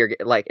 then the deer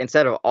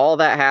instead of all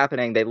that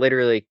happening, they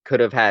literally could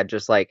have had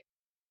just like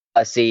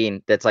a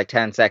scene that's like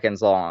 10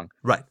 seconds long,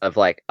 right? Of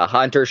like a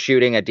hunter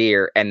shooting a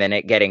deer and then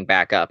it getting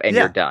back up and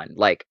you're done.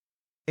 Like.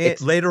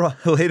 Later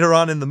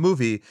on in the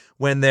movie,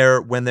 when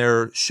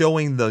they're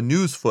showing the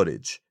news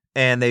footage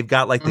and they've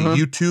got like the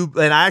YouTube,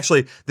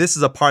 and this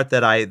is a part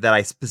that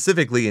I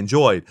specifically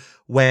enjoyed,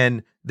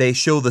 when they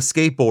show the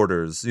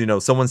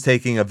skateboarders. Someone's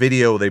taking a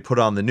video they put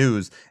on the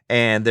news,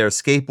 and they're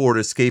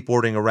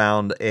skateboarding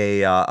around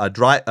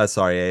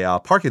a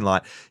parking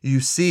lot. You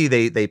see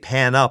they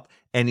pan up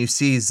and you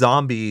see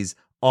zombies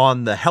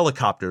on the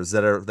helicopters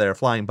that are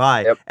flying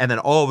by. Yep. And then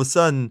all of a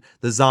sudden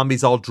the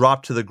zombies all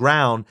drop to the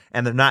ground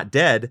and they're not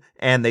dead,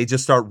 and they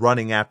just start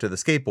running after the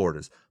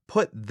skateboarders.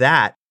 Put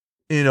that,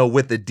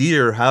 with the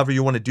deer, however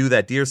you want to do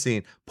that deer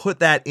scene, put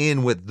that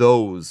in with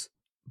those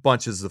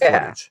bunches of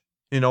footage.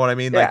 You know what I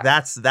mean? Like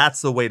that's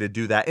the way to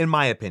do that, in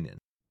my opinion.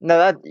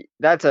 No,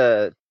 that's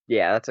a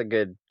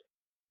good,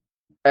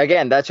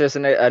 again, that's just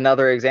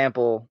another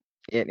example,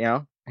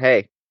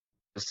 hey,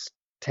 just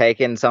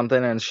taking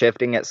something and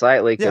shifting it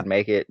slightly could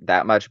make it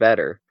that much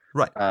better.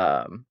 Right.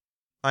 The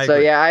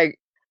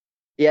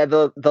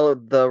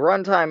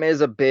runtime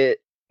is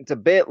it's a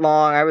bit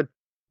long.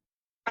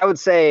 I would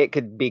say it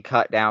could be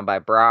cut down by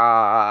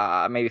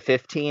maybe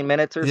 15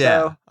 minutes or so.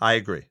 Yeah, I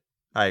agree.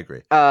 I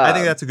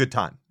think that's a good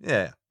time.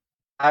 Yeah.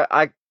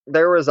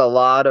 There was a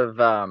lot of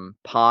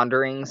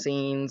pondering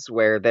scenes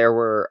where there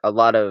were a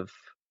lot of,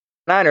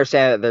 and I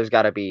understand that there's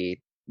got to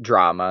be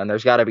drama and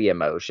there's got to be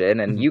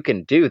emotion, and you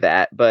can do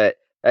that, but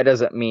that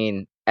doesn't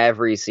mean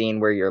every scene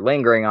where you're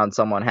lingering on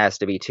someone has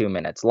to be 2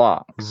 minutes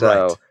long.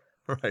 So,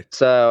 right.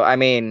 So, I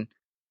mean,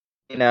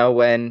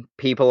 when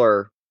people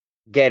are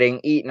getting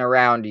eaten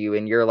around you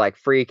and you're like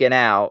freaking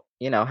out,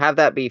 have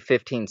that be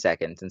 15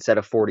 seconds instead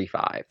of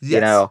 45,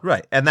 Yes,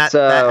 right. And that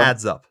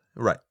adds up.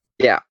 Right.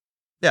 Yeah.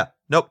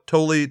 Nope,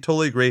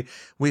 totally agree.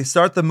 We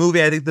start the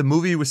movie. I think the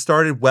movie was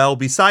started well.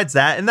 Besides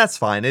that, and that's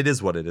fine. It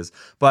is what it is.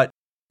 But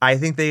I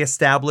think they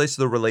established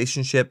the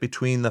relationship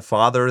between the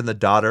father and the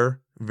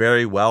daughter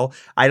very well.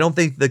 I don't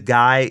think the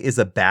guy is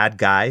a bad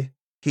guy.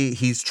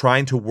 He's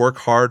trying to work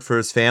hard for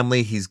his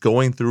family. He's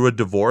going through a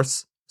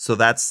divorce. So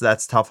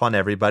that's tough on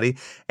everybody.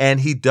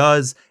 And he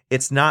does,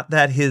 it's not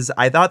that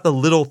I thought the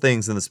little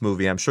things in this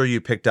movie, I'm sure you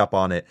picked up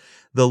on it.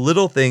 The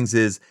little things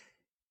is,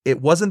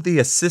 it wasn't the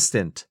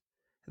assistant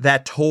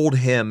that told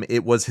him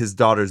it was his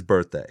daughter's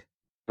birthday.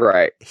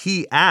 Right.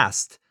 He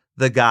asked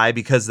the guy,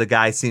 because the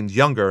guy seemed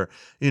younger,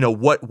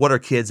 what are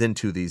kids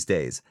into these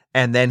days?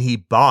 And then he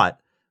bought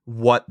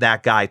what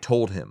that guy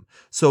told him.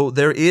 So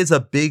there is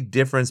a big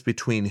difference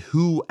between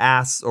who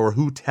asks or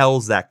who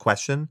tells that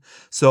question,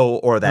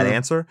 or that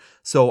answer.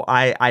 So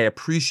I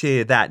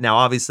appreciated that. Now,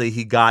 obviously,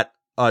 he got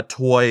a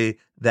toy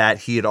that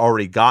he had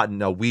already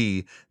gotten, a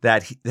Wii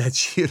that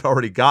she had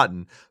already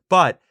gotten,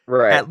 but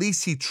at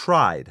least he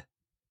tried.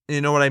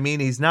 You know what I mean?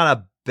 He's not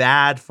a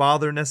bad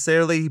father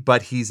necessarily,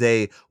 but he's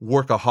a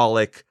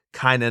workaholic,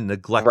 kind of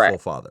neglectful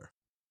father.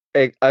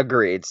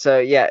 Agreed. So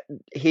yeah,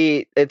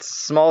 it's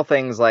small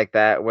things like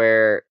that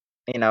where,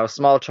 a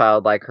small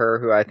child like her,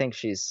 who I think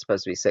she's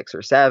supposed to be 6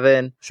 or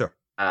 7. Sure.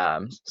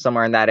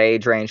 Somewhere in that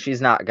age range,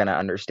 she's not going to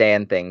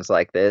understand things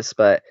like this,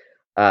 but,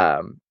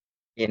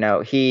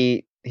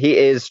 he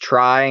is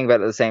trying,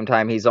 but at the same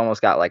time, he's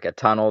almost got like a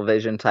tunnel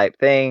vision type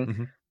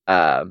thing,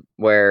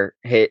 where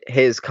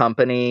his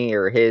company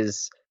or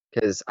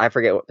because I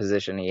forget what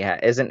position he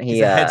had. Isn't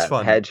he a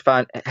hedge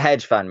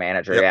fund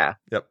manager? Yep. Yeah.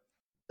 Yep.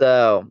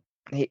 So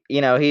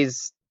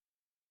he's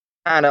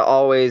kind of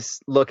always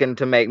looking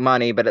to make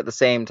money, but at the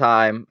same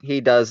time,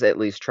 he does at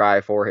least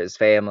try for his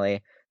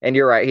family. And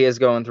you're right, he is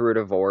going through a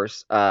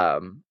divorce.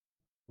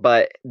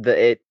 But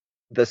the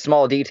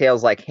small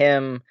details like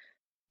him,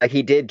 like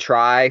he did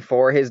try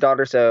for his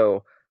daughter,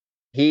 so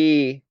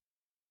he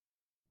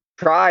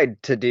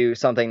tried to do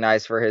something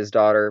nice for his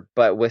daughter,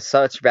 but with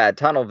such bad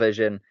tunnel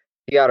vision,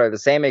 he got her the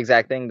same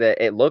exact thing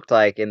that it looked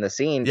like in the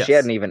scene. Yes. She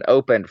hadn't even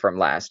opened from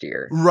last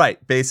year.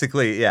 Right.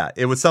 Basically, yeah.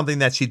 It was something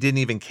that she didn't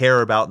even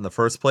care about in the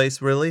first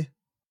place, really.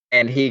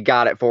 And he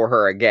got it for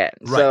her again.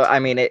 Right. So, I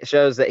mean, it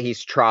shows that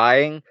he's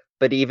trying,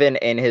 but even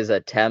in his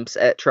attempts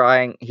at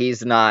trying,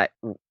 he's not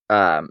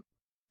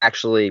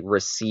actually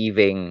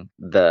receiving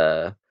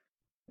the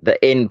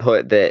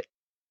input that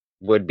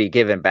would be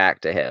given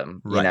back to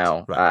him.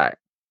 Right. Right.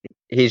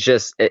 He's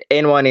just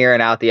in one ear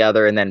and out the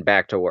other, and then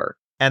back to work.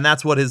 And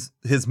that's what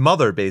his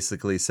mother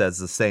basically says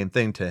the same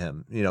thing to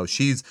him.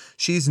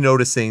 She's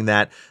noticing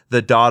that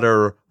the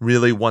daughter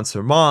really wants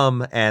her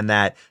mom and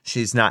that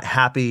she's not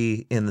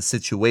happy in the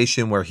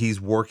situation where he's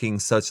working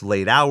such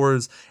late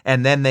hours.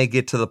 And then they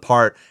get to the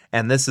part,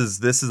 and this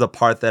is a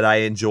part that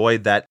I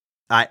enjoyed, that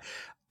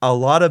a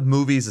lot of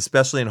movies,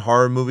 especially in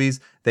horror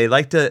movies, they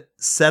like to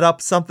set up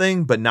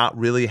something but not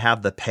really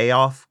have the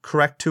payoff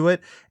correct to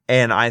it.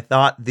 And I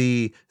thought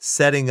the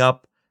setting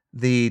up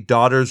the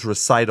daughter's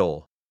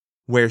recital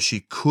where she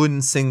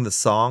couldn't sing the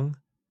song,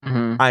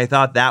 I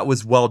thought that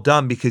was well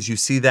done, because you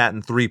see that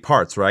in 3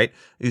 parts, right?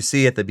 You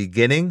see at the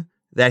beginning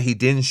that he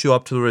didn't show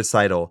up to the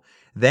recital.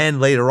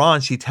 Then later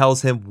on, she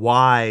tells him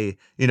why,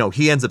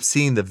 he ends up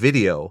seeing the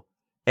video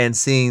and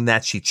seeing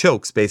that she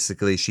chokes.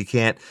 Basically, she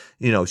can't,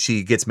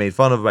 she gets made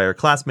fun of by her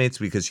classmates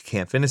because she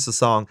can't finish the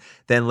song.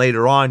 Then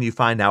later on, you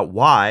find out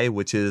why,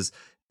 which is,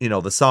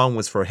 the song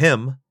was for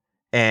him.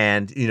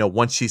 And,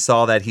 once she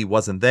saw that he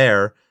wasn't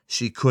there,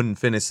 she couldn't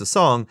finish the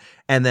song.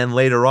 And then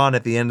later on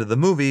at the end of the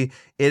movie,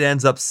 it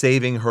ends up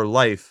saving her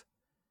life.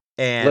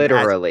 And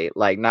literally,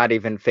 like not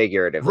even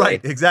figuratively.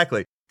 Right,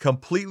 exactly.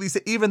 Completely.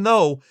 Even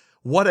though,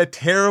 what a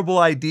terrible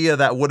idea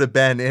that would have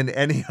been in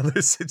any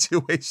other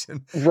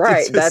situation.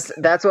 Right.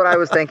 That's what I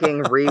was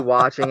thinking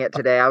rewatching it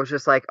today. I was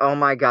just like, oh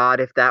my God,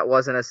 if that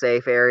wasn't a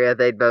safe area,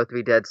 they'd both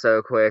be dead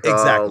so quick.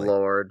 Exactly. Oh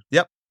Lord.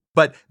 Yep.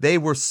 But they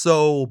were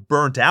so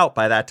burnt out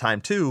by that time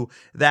too,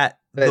 that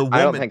the woman,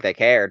 I don't think they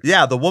cared.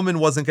 Yeah, the woman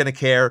wasn't going to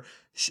care.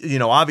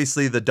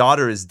 Obviously the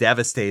daughter is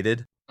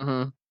devastated,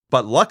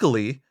 but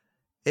luckily,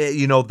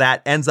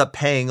 that ends up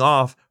paying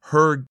off.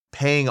 Her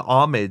paying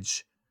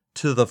homage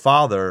to the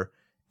father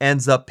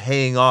ends up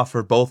paying off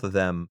for both of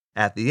them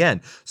at the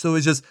end. So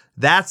it's just,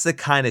 that's the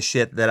kind of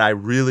shit that I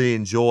really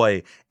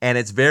enjoy. And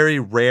it's very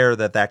rare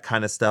that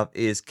kind of stuff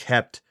is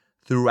kept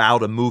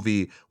throughout a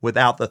movie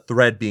without the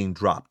thread being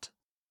dropped.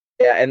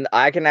 Yeah, and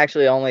I can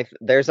actually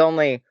there's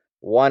only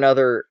one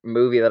other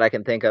movie that I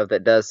can think of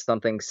that does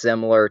something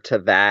similar to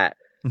that,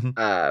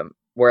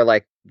 where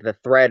like the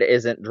thread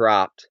isn't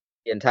dropped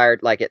the entire,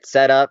 like it's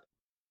set up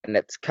and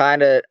it's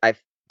kind of, I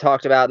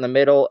talked about in the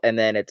middle, and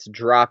then it's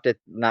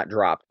not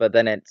dropped, but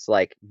then it's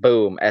like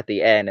boom at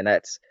the end. And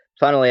that's,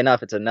 funnily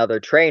enough, it's another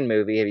train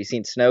movie. Have you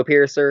seen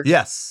Snowpiercer?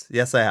 Yes,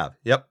 I have.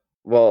 Yep.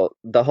 Well,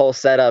 the whole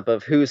setup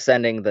of who's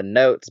sending the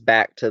notes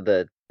back to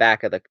the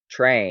back of the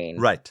train,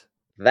 right?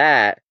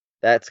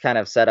 That's kind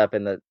of set up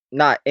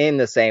not in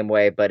the same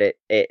way, but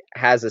it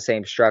has the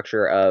same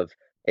structure of,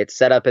 it's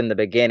set up in the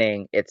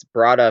beginning, it's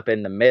brought up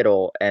in the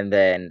middle, and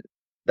then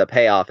the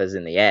payoff is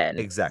in the end.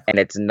 Exactly.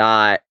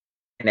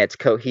 And it's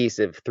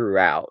cohesive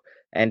throughout.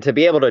 And to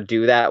be able to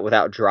do that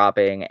without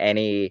dropping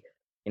any,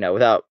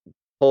 without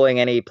pulling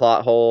any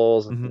plot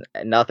holes,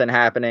 nothing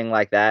happening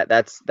like that,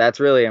 that's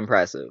really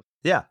impressive.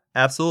 Yeah,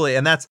 absolutely.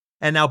 And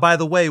now, by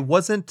the way,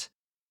 wasn't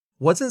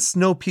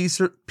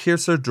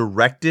Snowpiercer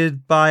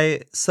directed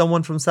by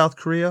someone from South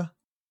Korea?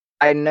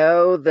 I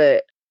know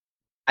that.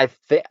 I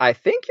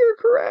think you're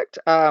correct.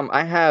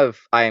 I have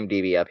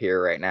IMDb up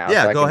here right now.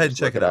 Yeah, so go ahead and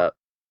check it out.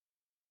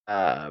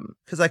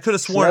 Because I could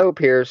have sworn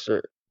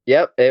Snowpiercer.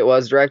 Yep, it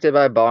was directed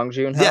by Bong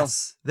Joon-ho.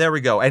 Yes, there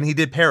we go. And he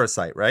did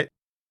Parasite, right?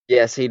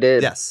 Yes, he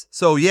did. Yes.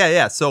 So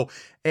yeah. So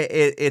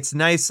it's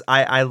nice.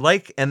 I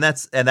like, and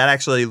that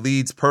actually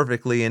leads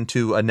perfectly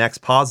into a next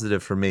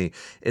positive for me,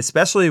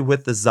 especially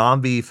with the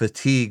zombie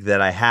fatigue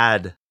that I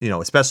had,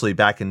 especially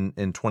back in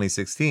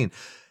 2016.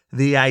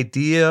 The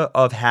idea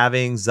of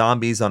having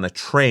zombies on a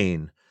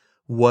train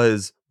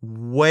was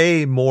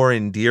way more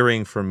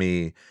endearing for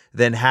me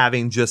than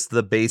having just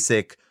the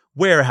basic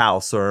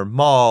warehouse or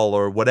mall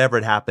or whatever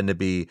it happened to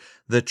be.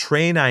 The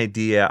train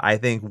idea, I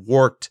think,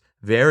 worked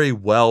very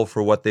well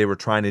for what they were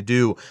trying to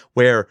do,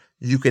 where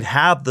you could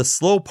have the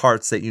slow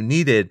parts that you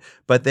needed,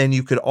 but then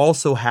you could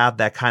also have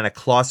that kind of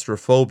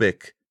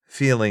claustrophobic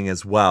feeling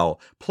as well.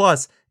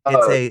 Plus,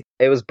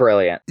 it was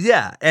brilliant.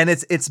 Yeah, and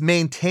it's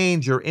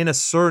maintained. You're in a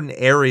certain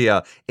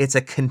area. It's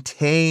a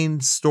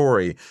contained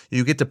story.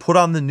 You get to put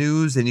on the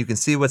news and you can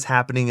see what's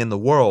happening in the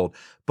world,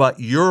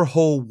 but your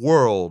whole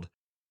world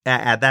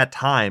at that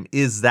time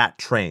is that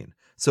train.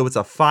 So it's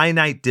a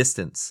finite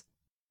distance.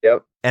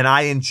 Yep. And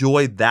I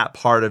enjoyed that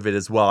part of it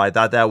as well. I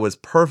thought that was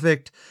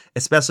perfect,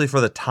 especially for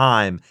the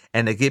time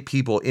and to get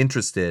people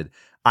interested.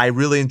 I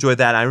really enjoyed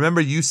that. I remember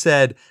you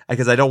said,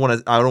 because I don't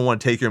want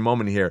to take your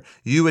moment here.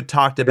 You had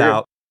talked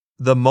about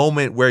the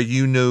moment where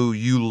you knew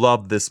you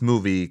loved this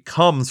movie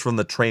comes from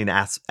the train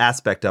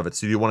aspect of it.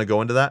 So do you want to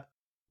go into that?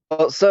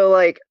 Well, so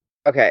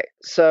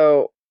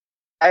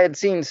I had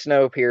seen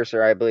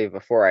Snowpiercer, I believe,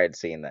 before I had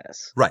seen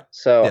this. Right.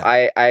 So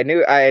yeah. I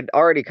knew I had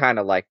already kind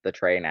of liked the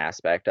train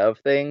aspect of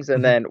things.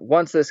 And then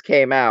once this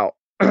came out,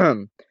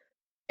 once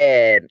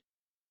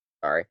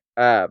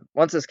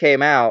this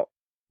came out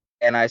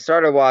and I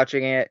started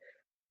watching it,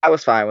 I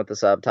was fine with the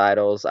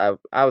subtitles. I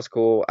was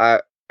cool.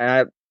 I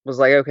was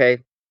like,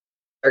 okay,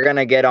 they're going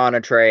to get on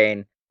a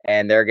train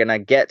and they're going to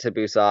get to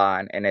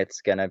Busan and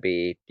it's going to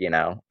be,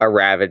 a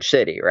ravaged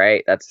city,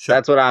 right?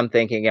 That's what I'm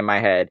thinking in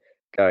my head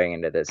going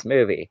into this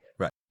movie.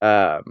 Right.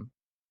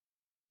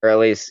 Or at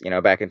least,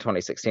 back in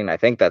 2016, I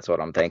think that's what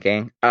I'm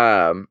thinking.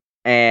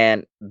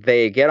 And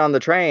they get on the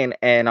train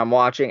and I'm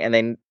watching and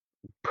they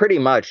pretty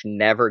much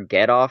never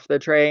get off the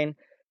train.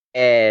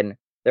 And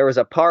there was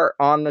a part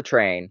on the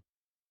train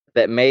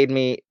that made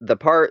me, the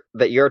part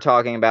that you're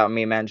talking about,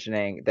 me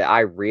mentioning that I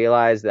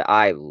realized that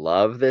I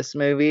love this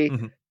movie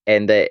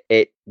and that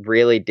it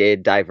really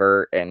did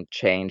divert and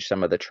change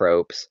some of the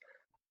tropes,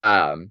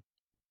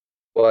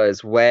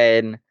 was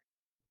when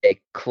they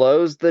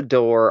closed the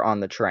door on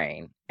the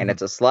train, and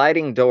it's a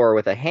sliding door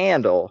with a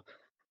handle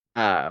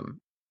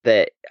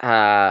that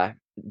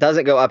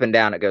doesn't go up and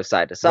down, it goes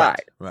side to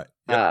side. Right.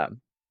 Yep.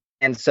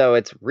 And so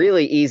it's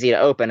really easy to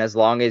open as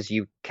long as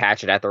you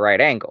catch it at the right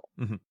angle.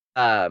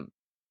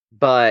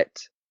 But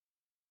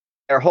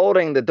they're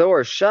holding the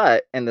door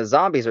shut and the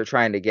zombies are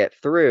trying to get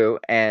through,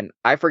 and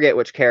I forget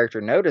which character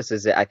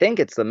notices it. I think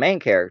it's the main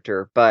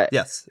character, but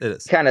yes, it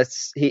is. Kind of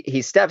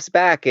he steps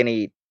back and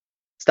he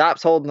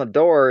stops holding the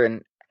door,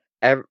 and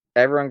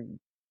everyone,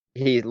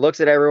 he looks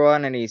at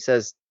everyone and he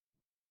says,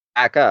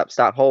 back up,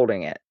 stop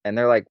holding it. And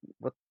they're like,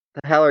 what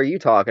the hell are you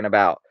talking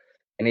about?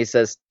 And he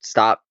says,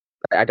 stop.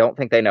 I don't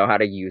think they know how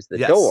to use the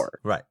door.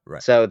 Right.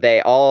 So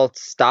they all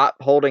stop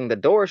holding the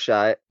door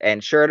shut,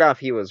 and sure enough,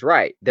 he was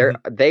right.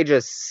 They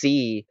just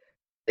see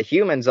the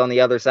humans on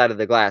the other side of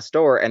the glass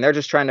door, and they're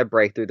just trying to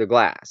break through the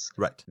glass.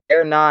 Right.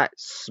 They're not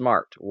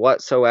smart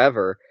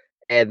whatsoever.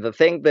 And the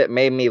thing that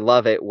made me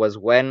love it was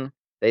when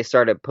they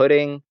started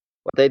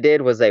what they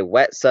did was they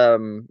wet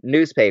some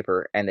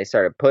newspaper and they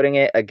started putting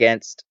it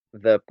against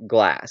the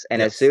glass.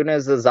 And as soon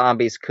as the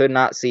zombies could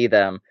not see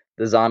them,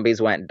 the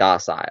zombies went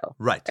docile.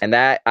 Right. And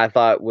that, I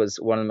thought, was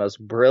one of the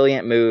most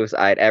brilliant moves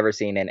I'd ever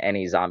seen in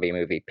any zombie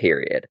movie,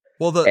 period.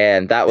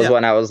 And that was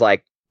when I was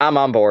like, I'm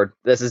on board.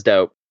 This is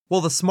dope. Well,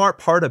 the smart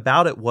part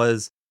about it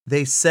was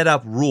they set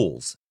up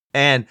rules.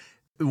 And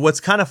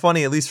what's kind of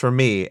funny, at least for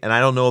me, and I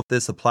don't know if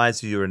this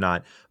applies to you or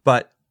not,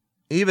 but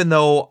even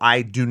though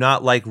I do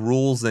not like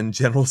rules in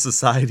general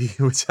society,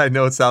 which I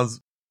know it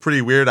sounds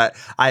pretty weird,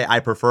 I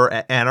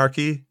prefer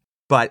anarchy.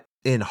 But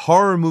in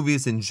horror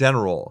movies in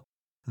general,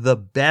 the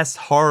best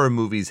horror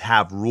movies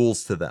have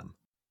rules to them.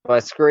 Well,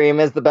 Scream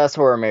is the best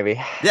horror movie.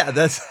 Yeah,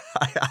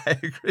 I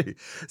agree.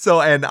 So,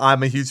 and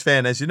I'm a huge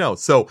fan, as you know.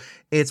 So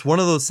it's one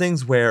of those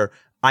things where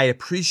I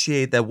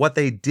appreciate that what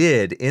they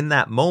did in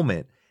that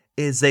moment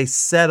is they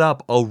set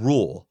up a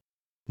rule.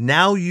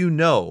 Now you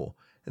know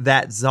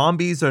that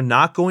zombies are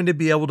not going to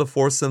be able to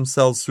force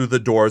themselves through the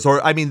doors.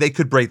 Or, I mean, they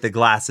could break the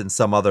glass in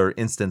some other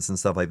instance and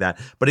stuff like that.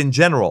 But in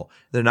general,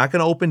 they're not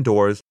going to open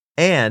doors.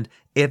 And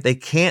if they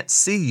can't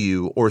see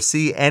you or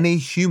see any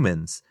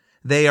humans,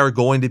 they are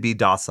going to be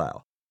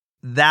docile.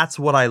 That's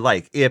what I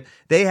like. If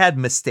they had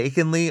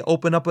mistakenly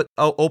opened up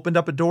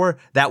a door,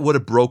 that would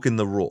have broken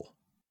the rule.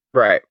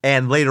 Right.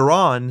 And later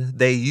on,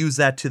 they use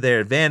that to their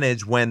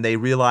advantage when they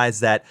realize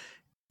that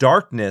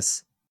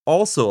darkness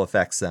also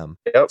affects them.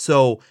 Yep.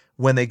 So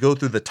when they go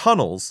through the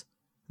tunnels,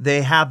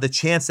 they have the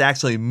chance to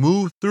actually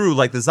move through.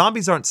 Like, the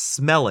zombies aren't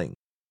smelling.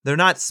 They're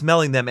not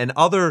smelling them. And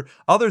other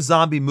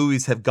zombie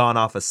movies have gone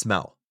off a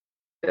smell.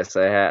 Yes,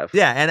 they have.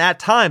 Yeah, and at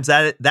times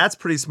that's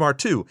pretty smart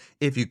too.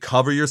 If you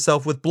cover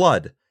yourself with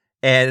blood,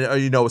 and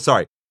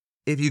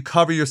if you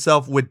cover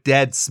yourself with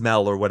dead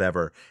smell or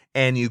whatever,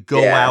 and you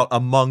go out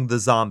among the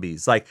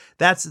zombies, like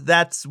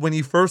that's when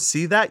you first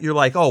see that, you're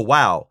like, oh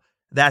wow,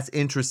 that's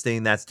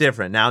interesting, that's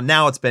different.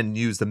 Now it's been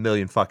used a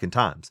million fucking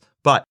times,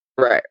 but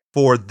right.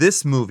 For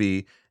this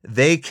movie,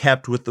 they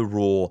kept with the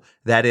rule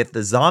that if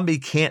the zombie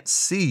can't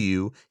see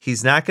you,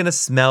 he's not going to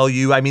smell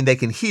you. I mean, they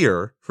can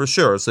hear for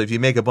sure. So if you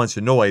make a bunch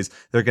of noise,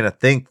 they're going to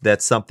think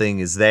that something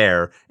is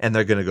there and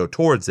they're going to go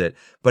towards it.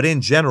 But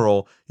in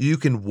general, you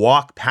can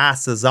walk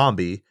past a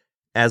zombie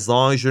as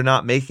long as you're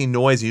not making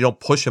noise and you don't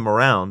push them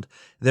around.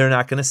 They're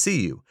not going to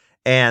see you.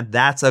 And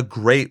that's a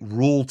great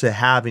rule to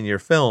have in your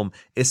film,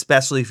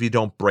 especially if you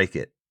don't break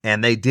it.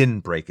 And they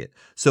didn't break it.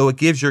 So it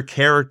gives your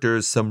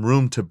characters some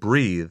room to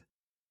breathe.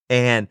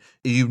 And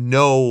you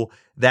know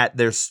that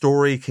their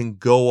story can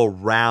go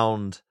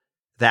around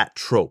that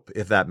trope,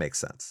 if that makes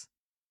sense.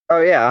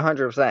 Oh, yeah,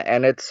 100%.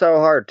 And it's so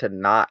hard to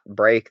not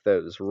break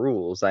those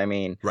rules. I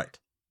mean, right.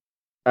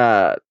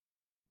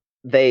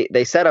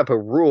 They set up a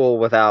rule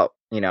without,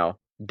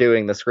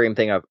 doing the Scream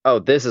thing of, oh,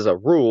 this is a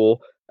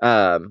rule,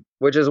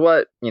 which is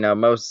what,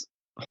 most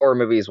horror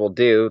movies will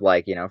do.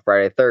 Like,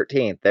 Friday the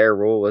 13th, their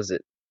rule was,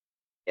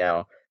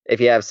 if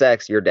you have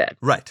sex, you're dead.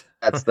 Right.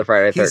 That's the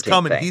Friday the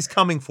 13th thing. He's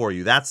coming for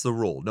you. That's the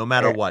rule, no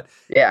matter what.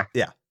 Yeah.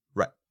 Yeah.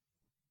 Right.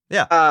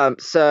 Yeah.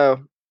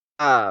 So,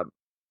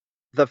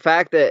 the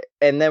fact that,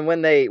 and then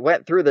when they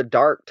went through the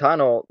dark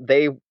tunnel,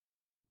 they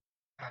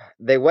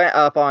went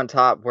up on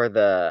top where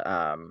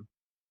the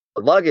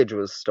luggage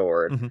was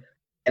stored, mm-hmm.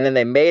 and then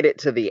they made it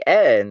to the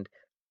end,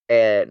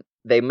 and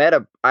they met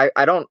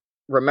I don't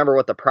remember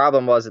what the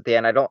problem was at the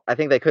end. I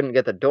think they couldn't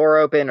get the door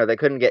open, or they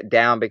couldn't get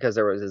down because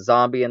there was a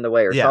zombie in the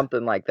way, or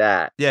something like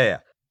that. Yeah.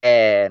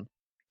 And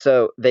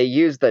so they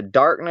used the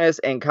darkness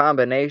in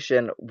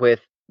combination with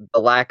the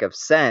lack of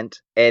scent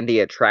and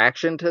the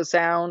attraction to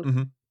sound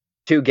mm-hmm.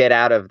 to get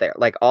out of there.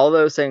 Like, all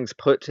those things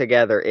put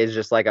together is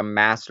just like a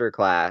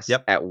masterclass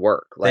at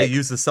work. Like, they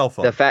use the cell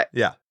phone. The fact,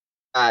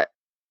 that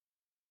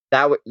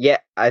would,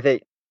 I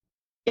think,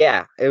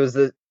 it was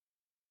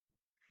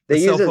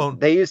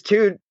they used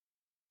two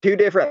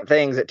different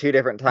things at two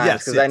different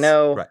times. Because I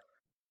know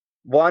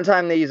one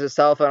time they used a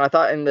cell phone. I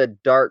thought in the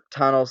dark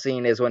tunnel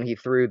scene is when he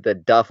threw the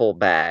duffel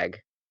bag.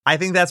 I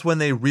think that's when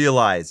they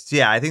realized.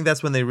 Yeah, I think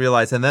that's when they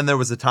realized. And then there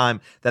was a time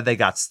that they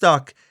got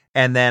stuck.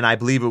 And then I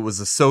believe it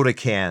was a soda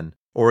can.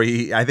 Or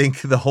I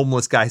think the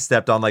homeless guy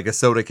stepped on like a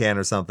soda can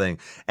or something.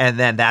 And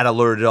then that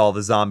alerted all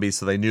the zombies.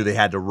 So they knew they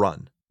had to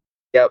run.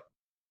 Yep.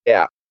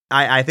 Yeah.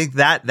 I think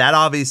that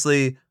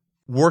obviously,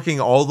 working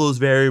all those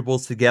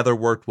variables together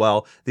worked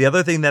well. The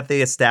other thing that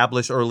they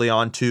established early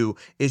on too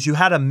is you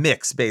had a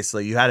mix,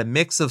 basically. You had a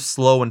mix of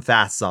slow and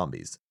fast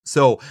zombies.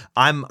 So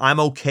I'm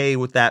okay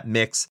with that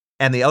mix.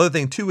 And the other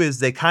thing too is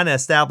they kind of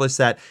established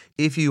that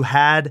if you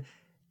had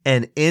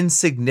an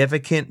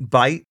insignificant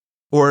bite,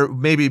 or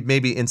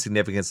maybe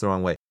insignificance the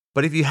wrong way,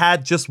 but if you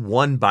had just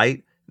one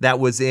bite that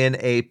was in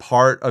a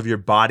part of your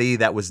body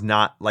that was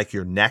not like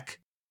your neck,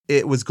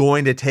 it was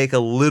going to take a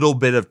little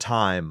bit of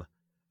time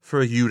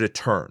for you to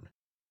turn.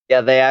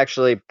 Yeah, they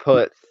actually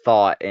put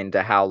thought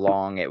into how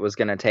long it was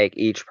going to take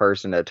each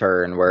person to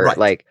turn. Where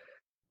like,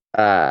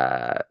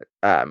 Mr.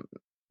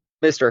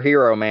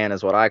 Hero Man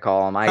is what I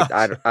call him.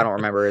 I don't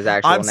remember his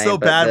actual name. I'm so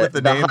bad with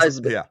the names.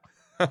 Husband,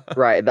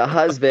 right, the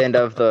husband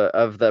of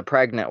the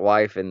pregnant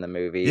wife in the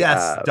movie.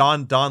 Yes,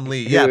 Don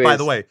Lee. Yeah, by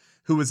the way,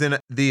 who was in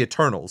the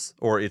Eternals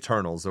or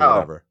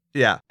whatever.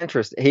 Yeah,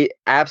 interesting. He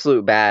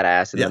absolute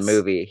badass in the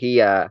movie.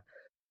 He, I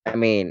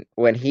mean,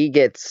 when he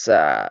gets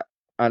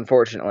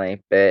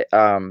unfortunately bit,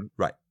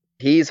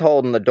 he's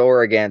holding the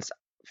door against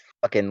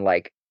fucking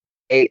like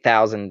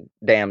 8,000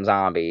 damn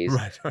zombies,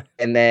 right,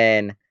 and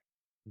then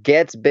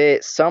gets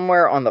bit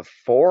somewhere on the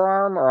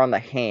forearm or on the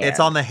hand. It's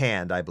on the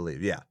hand, I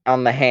believe. Yeah,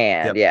 on the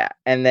hand. Yeah,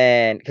 and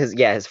then because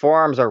his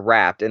forearms are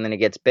wrapped, and then he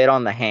gets bit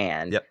on the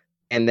hand. Yep,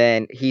 and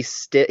then he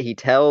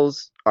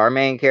tells our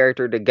main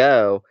character to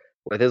go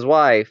with his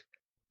wife,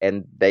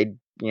 and they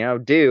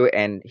do,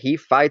 and he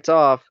fights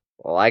off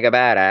like a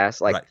badass,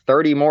 like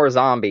 30 more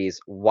zombies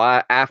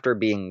after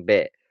being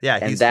bit. Yeah,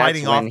 and he's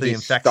fighting off the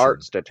infection.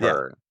 Starts to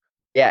turn.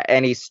 Yeah,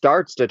 and he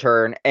starts to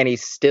turn, and he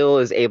still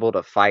is able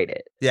to fight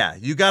it. Yeah,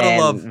 you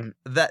gotta love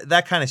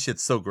that kind of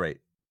shit's so great.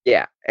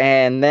 Yeah,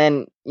 and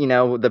then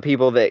the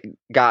people that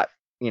got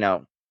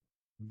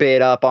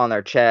bit up on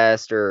their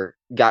chest or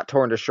got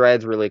torn to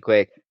shreds really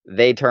quick,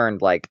 they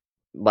turned like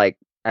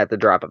at the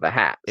drop of a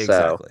hat.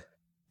 Exactly. So,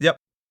 yep.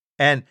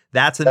 And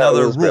that's That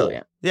another was rule.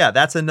 brilliant. Yeah,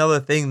 that's another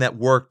thing that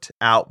worked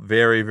out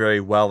very, very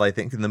well, I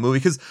think, in the movie.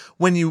 Because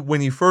when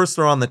you first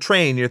are on the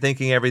train, you're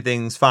thinking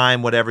everything's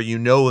fine, whatever. You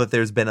know that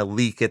there's been a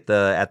leak at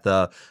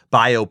the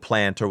bio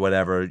plant or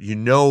whatever. You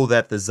know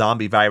that the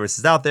zombie virus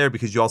is out there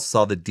because you also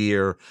saw the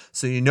deer,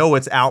 so you know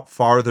it's out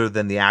farther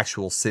than the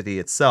actual city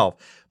itself.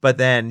 But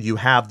then you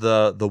have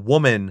the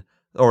woman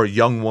or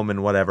young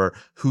woman, whatever,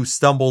 who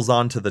stumbles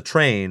onto the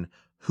train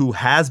who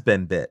has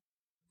been bit,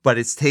 but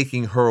it's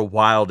taking her a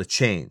while to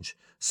change.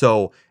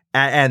 So,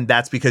 and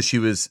that's because she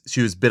was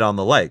bit on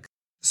the leg.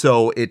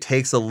 So it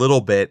takes a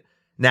little bit.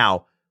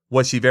 Now,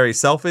 was she very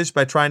selfish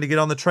by trying to get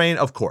on the train?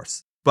 Of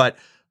course. But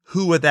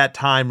who at that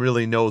time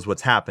really knows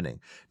what's happening?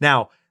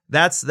 Now,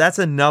 that's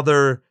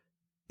another,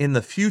 in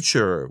the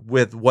future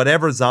with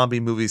whatever zombie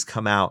movies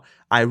come out,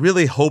 I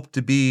really hope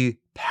to be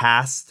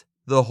past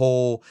the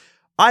whole,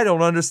 I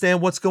don't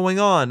understand what's going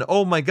on.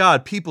 Oh my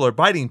God, people are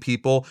biting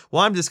people.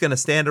 Well, I'm just going to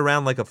stand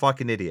around like a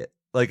fucking idiot.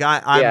 Like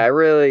I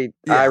really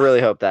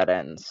hope that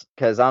ends,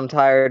 because I'm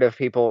tired of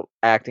people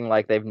acting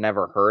like they've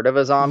never heard of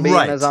a zombie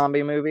in a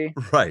zombie movie.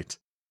 Right.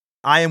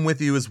 I am with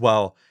you as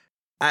well.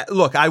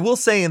 Look, I will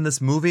say in this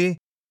movie,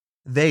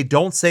 they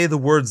don't say the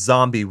word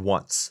zombie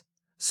once.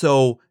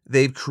 So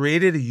they've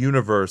created a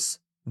universe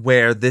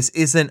where this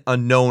isn't a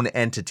known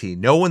entity.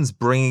 No one's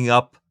bringing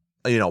up,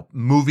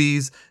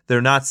 movies.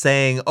 They're not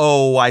saying,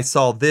 oh, I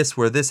saw this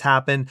where this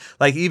happened.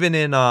 Like even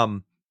in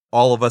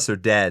All of Us Are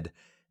Dead,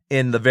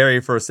 in the very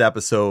first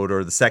episode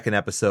or the second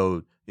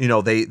episode,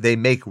 they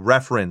make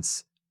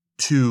reference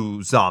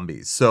to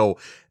zombies. So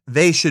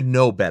they should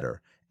know better.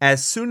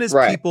 As soon as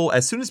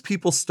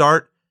people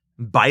start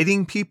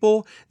biting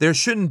people, there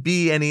shouldn't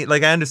be any,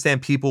 like, I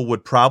understand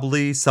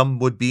some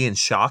would be in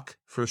shock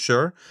for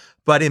sure.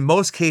 But in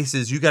most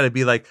cases, you got to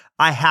be like,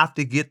 I have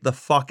to get the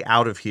fuck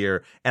out of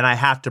here and I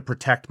have to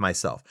protect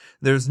myself.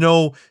 There's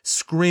no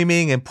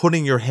screaming and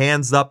putting your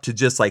hands up to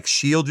just like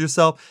shield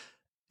yourself.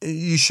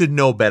 You should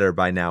know better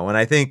by now. And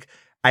I think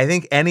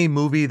any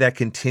movie that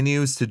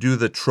continues to do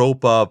the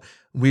trope of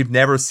we've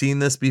never seen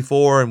this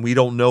before and we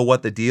don't know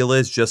what the deal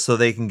is just so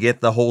they can get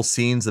the whole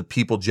scenes of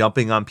people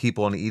jumping on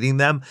people and eating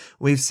them.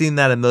 We've seen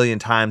that a million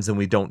times and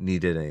we don't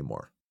need it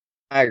anymore.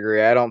 I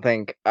agree. I don't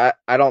think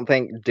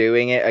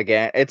doing it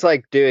again, it's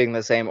like doing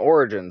the same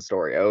origin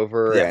story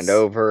over and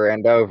over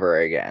and over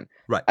again.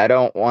 Right. I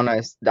don't want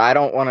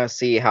to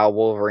see how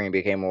Wolverine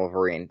became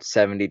Wolverine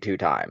 72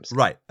 times.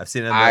 Right. I've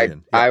seen it a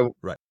million.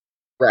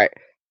 Right.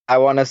 I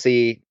want to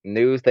see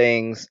new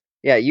things.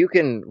 Yeah, you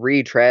can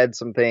retread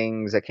some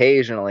things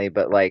occasionally,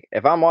 but like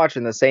if I'm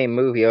watching the same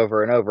movie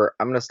over and over,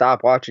 I'm going to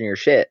stop watching your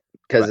shit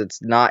because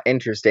it's not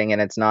interesting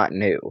and it's not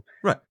new.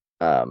 Right.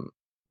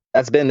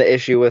 That's been the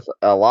issue with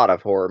a lot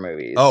of horror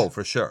movies. Oh,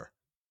 for sure.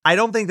 I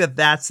don't think that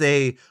that's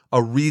a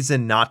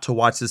reason not to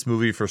watch this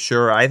movie for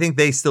sure. I think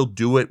they still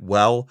do it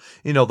well.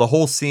 The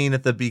whole scene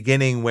at the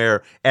beginning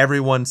where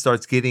everyone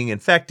starts getting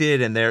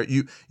infected and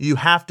you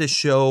have to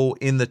show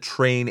in the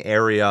train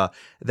area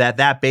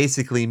that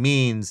basically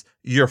means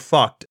you're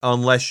fucked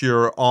unless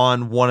you're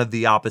on one of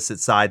the opposite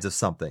sides of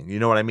something. You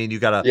know what I mean? You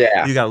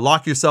gotta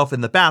lock yourself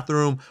in the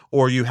bathroom,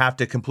 or you have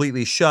to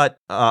completely shut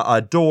a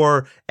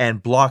door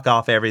and block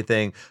off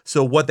everything.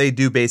 So what they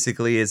do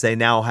basically is they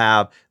now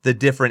have the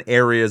different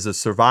areas of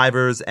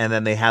survivors, and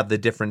then they have the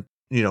different,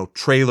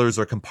 trailers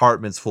or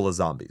compartments full of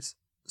zombies.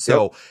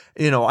 So,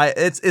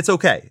 it's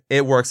okay.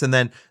 It works. And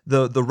then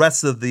the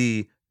rest of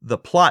the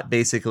plot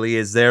basically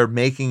is they're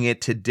making it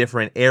to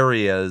different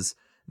areas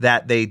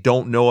that they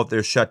don't know if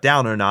they're shut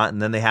down or not. And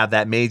then they have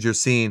that major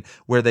scene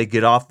where they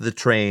get off the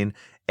train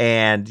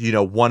and,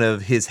 one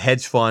of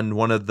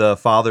the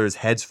father's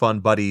hedge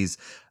fund buddies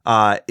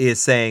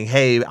is saying,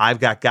 hey, I've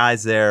got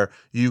guys there.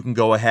 You can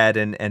go ahead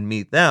and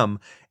meet them.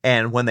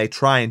 And when they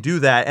try and do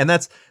that, and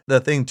that's the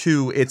thing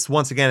too, it's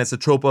a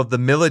trope of the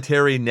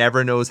military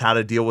never knows how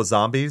to deal with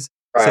zombies.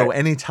 Right. So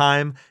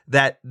anytime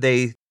that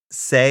they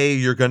say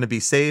you're going to be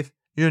safe,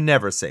 you're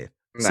never safe.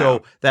 No.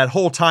 So that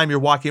whole time you're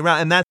walking around,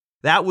 and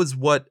that was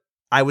what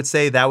I would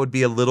say that would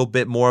be a little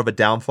bit more of a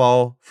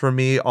downfall for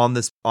me on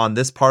this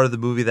part of the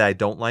movie that I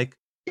don't like.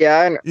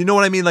 Yeah. You know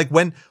what I mean? Like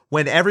when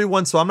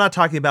everyone, so I'm not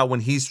talking about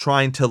when he's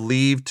trying to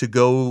leave to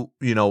go,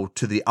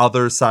 to the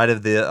other side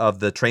of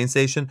the train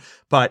station,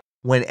 but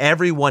when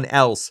everyone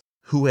else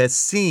who has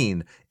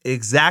seen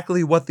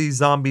exactly what these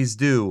zombies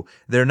do,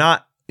 they're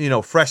not,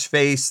 fresh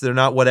face, they're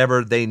not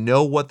whatever, they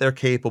know what they're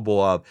capable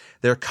of.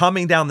 They're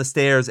coming down the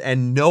stairs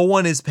and no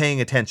one is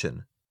paying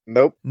attention.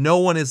 Nope. No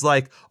one is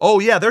like, oh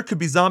yeah, there could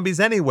be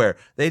zombies anywhere.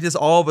 They just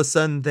all of a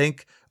sudden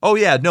think, oh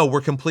yeah, no, we're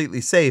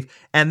completely safe.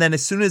 And then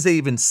as soon as they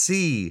even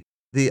see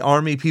the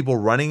army people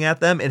running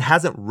at them, it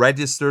hasn't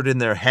registered in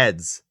their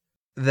heads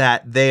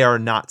that they are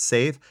not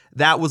safe.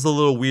 That was a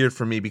little weird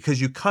for me because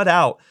you cut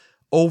out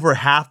over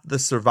half the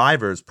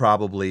survivors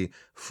probably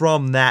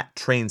from that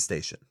train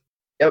station.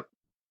 Yep.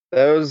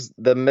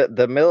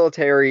 The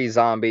military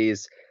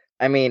zombies.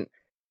 I mean,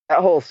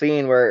 that whole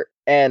scene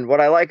and what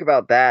I like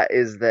about that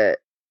is that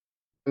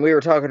we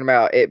were talking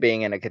about it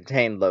being in a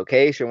contained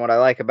location. What I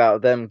like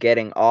about them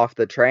getting off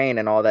the train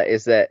and all that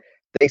is that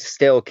they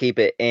still keep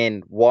it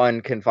in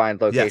one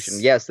confined location.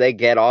 Yes. Yes, they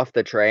get off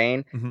the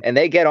train and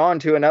they get on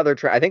to another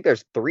train. I think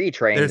there's 3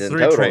 trains There's in 3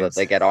 total that trains.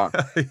 they get on.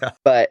 Yeah.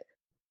 But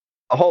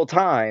the whole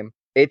time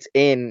it's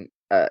in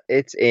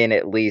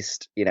at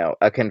least,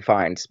 a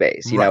confined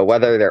space. Right.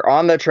 Whether they're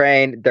on the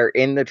train, they're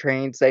in the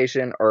train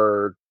station,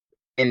 or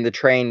in the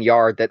train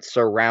yard that's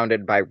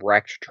surrounded by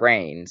wrecked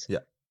trains. Yeah.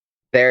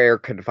 They're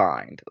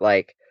confined.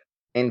 Like,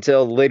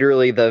 until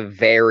literally the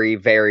very,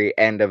 very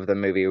end of the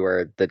movie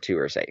where the 2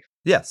 are safe.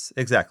 Yes,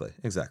 exactly.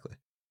 Exactly.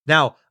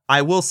 Now,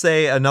 I will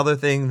say another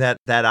thing that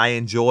I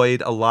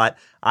enjoyed a lot.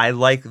 I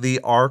like the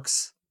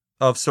arcs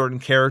of certain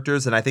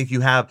characters, and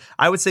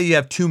I would say you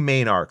have 2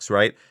 main arcs,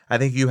 right? I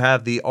think you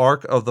have the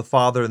arc of the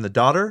father and the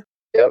daughter,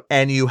 Yep.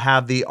 and you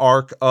have the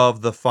arc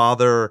of the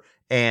father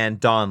and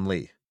Don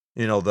Lee,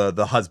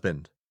 the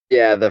husband.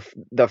 Yeah,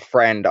 the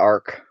friend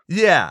arc.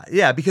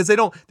 Yeah, because they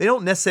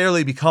don't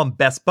necessarily become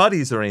best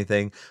buddies or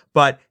anything,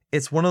 but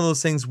it's one of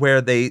those things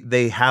where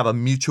they have a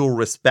mutual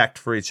respect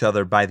for each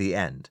other by the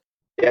end.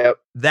 Yep.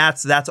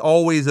 That's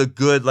always a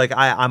good, like,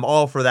 I'm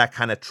all for that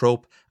kind of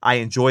trope. I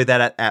enjoy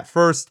that at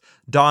first.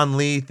 Don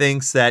Lee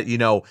thinks that,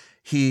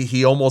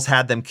 he almost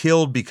had them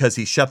killed because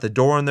he shut the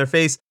door in their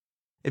face.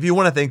 If you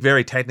want to think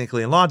very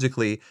technically and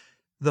logically,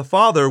 the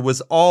father was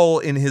all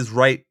in his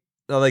right.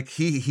 Like,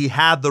 he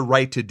had the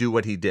right to do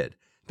what he did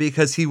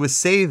because he was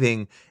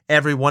saving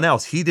everyone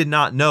else. He did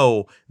not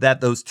know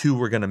that those 2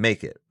 were going to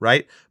make it,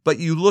 right? But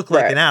you look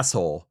like an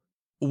asshole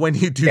when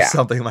you do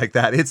something like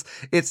that.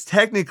 It's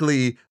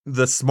technically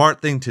the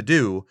smart thing to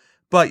do,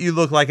 but you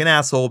look like an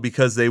asshole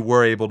because they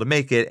were able to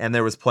make it and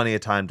there was plenty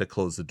of time to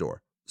close the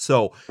door.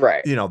 So,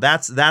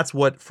 that's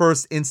what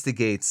first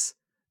instigates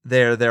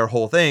their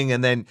whole thing.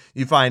 And then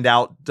you find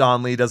out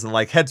Don Lee doesn't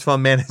like hedge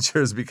fund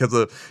managers because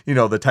of,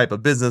 the type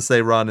of business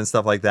they run and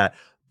stuff like that.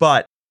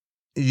 But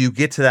you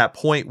get to that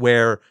point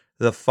where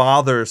the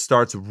father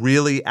starts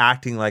really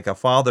acting like a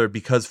father,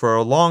 because for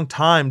a long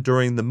time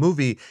during the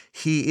movie,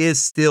 he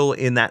is still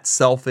in that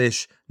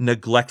selfish,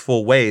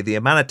 neglectful way. The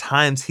amount of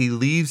times he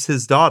leaves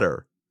his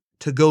daughter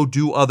to go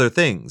do other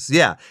things.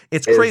 Yeah,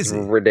 it's crazy.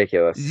 It's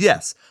ridiculous.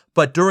 Yes.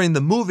 But during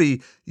the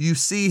movie, you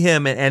see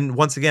him, and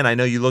once again, I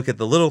know you look at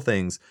the little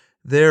things.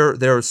 There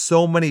are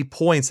so many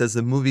points as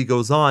the movie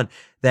goes on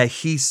that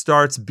he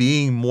starts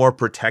being more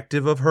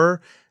protective of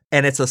her,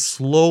 and it's a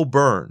slow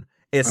burn.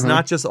 It's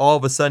not just all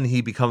of a sudden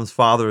he becomes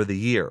father of the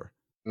year.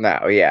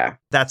 No, yeah.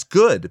 That's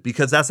good,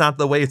 because that's not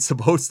the way it's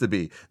supposed to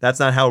be. That's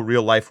not how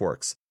real life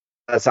works.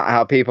 That's not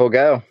how people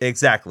go.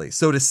 Exactly.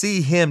 So to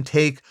see him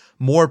take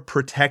more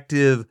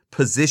protective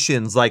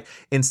positions, like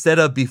instead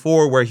of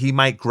before where he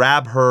might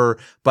grab her,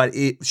 but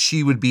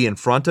she would be in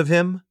front of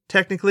him,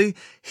 technically,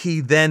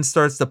 he then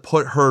starts to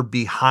put her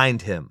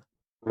behind him.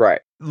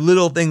 Right.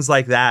 Little things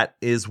like that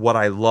is what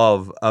I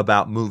love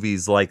about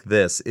movies like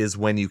this, is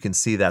when you can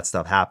see that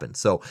stuff happen.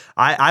 So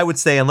I would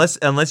say, unless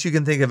you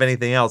can think of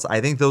anything else,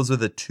 I think those are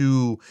the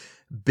 2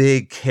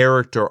 big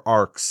character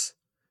arcs,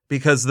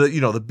 because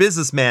the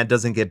businessman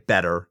doesn't get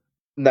better.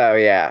 No,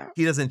 yeah.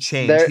 He doesn't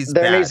change.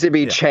 There needs to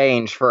be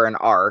change for an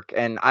arc,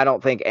 and I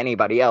don't think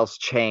anybody else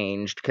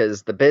changed,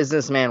 because the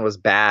businessman was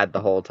bad the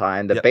whole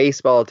time. The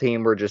baseball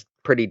team were just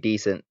pretty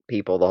decent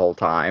people the whole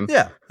time.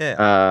 Yeah.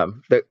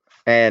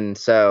 And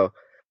so,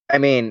 I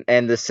mean,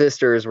 and the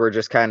sisters were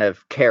just kind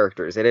of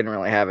characters. They didn't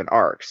really have an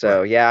arc.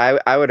 So, yeah,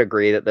 I would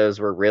agree that those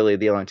were really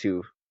the only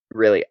 2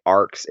 really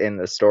arcs in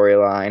the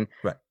storyline.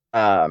 Right.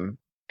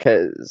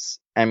 Because,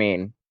 I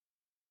mean,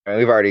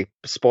 we've already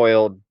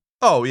spoiled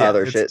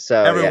other shit.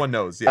 So everyone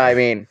knows. Yeah. I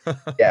mean,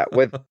 yeah,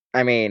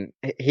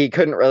 he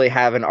couldn't really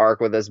have an arc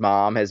with his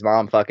mom. His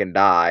mom fucking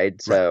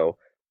died. So,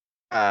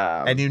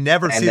 and you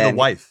never see the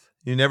wife.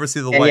 You never see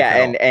the wife.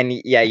 Yeah, and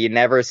you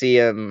never see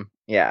him.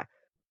 Yeah,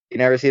 you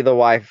never see the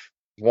wife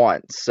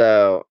once.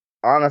 So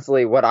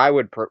honestly, what I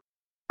would,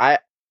 I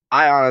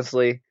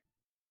honestly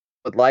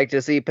would like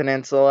to see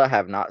Peninsula.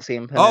 Have not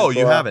seen Peninsula. Oh,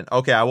 you haven't?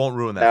 Okay, I won't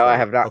ruin that. No, I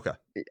have not. Okay.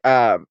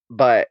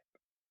 But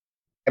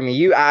I mean,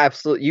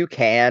 you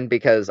can,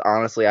 because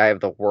honestly, I have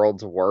the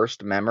world's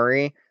worst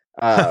memory.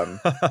 And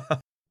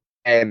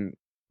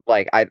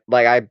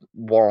I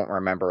won't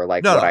remember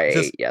what I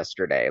ate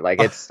yesterday.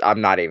 Like, I'm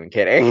not even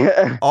kidding.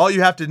 All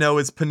you have to know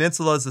is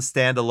Peninsula is a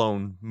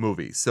standalone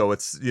movie, so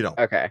it's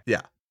okay.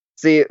 Yeah.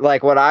 See,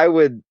 like what I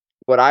would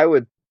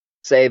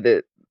say,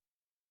 that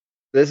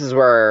this is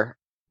where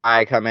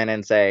I come in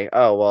and say,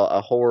 oh well,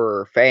 a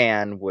horror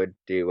fan would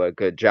do a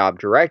good job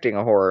directing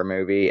a horror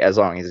movie as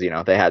long as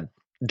they had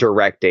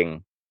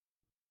directing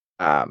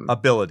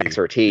ability,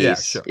 expertise. Yeah,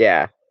 sure.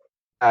 Yeah.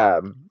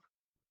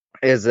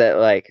 Is that,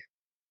 like,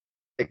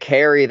 to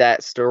carry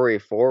that story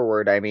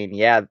forward? I mean,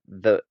 yeah,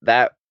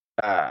 that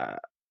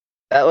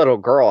little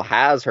girl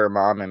has her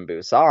mom in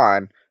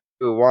Busan,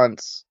 who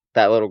wants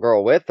that little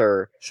girl with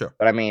her. Sure.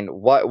 But I mean,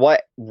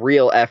 what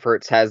real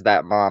efforts has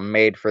that mom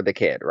made for the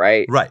kid,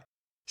 right? Right.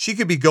 She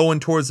could be going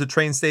towards the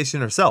train station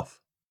herself.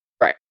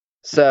 Right.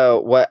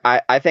 So what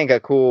I think a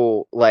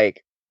cool,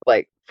 like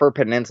for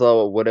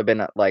Peninsula, would have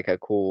been like a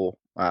cool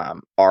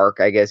arc,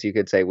 I guess you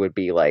could say, would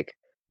be like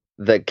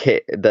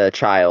the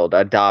child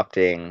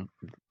adopting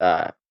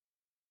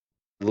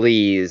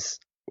Lee's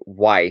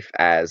wife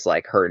as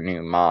like her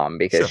new mom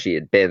because Sure. she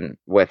had been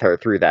with her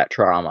through that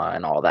trauma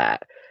and all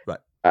that. Right.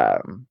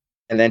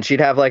 And then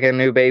she'd have like a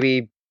new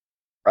baby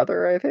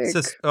brother, I think.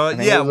 I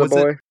think yeah, it was a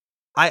boy.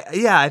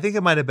 I think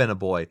it might have been a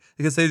boy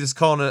because they were just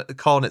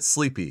calling it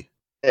Sleepy.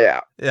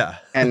 Yeah. Yeah.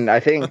 And I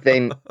think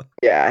they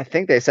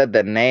said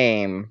the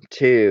name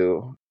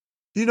too.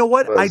 You know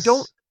what?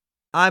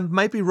 I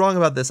might be wrong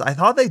about this. I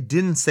thought they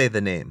didn't say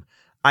the name.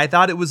 I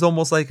thought it was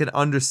almost like an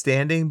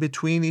understanding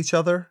between each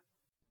other.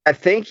 I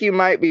think you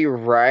might be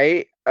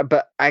right,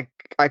 but I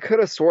could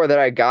have swore that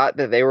I got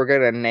that they were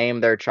going to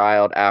name their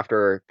child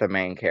after the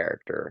main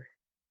character.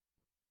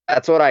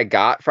 That's what I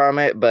got from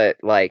it, but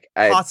like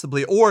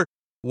possibly, or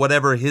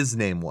whatever his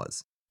name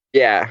was.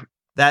 Yeah.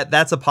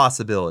 That's a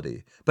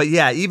possibility. But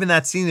yeah, even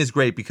that scene is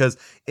great because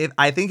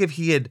I think if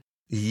he had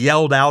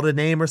yelled out a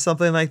name or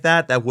something like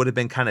that, that would have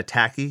been kind of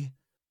tacky.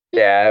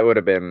 Yeah, it would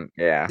have been,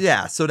 yeah.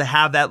 Yeah, so to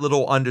have that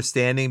little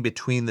understanding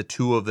between the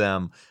two of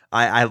them,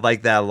 I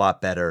like that a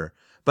lot better.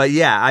 But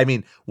yeah, I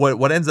mean,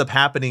 what ends up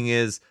happening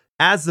is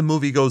as the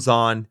movie goes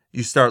on,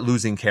 you start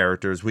losing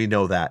characters. We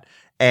know that.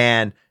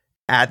 And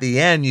at the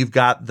end, you've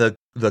got the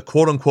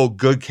quote unquote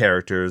good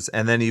characters,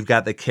 and then you've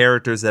got the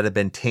characters that have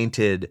been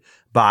tainted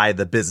by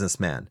the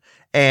businessman.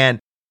 And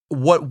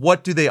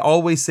what do they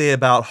always say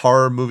about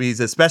horror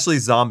movies, especially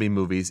zombie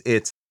movies?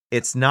 It's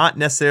not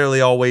necessarily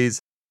always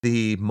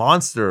the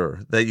monster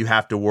that you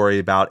have to worry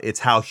about.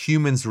 It's how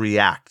humans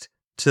react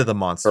to the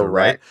monster,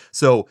 right?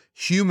 So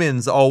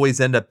humans always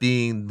end up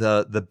being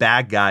the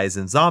bad guys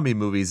in zombie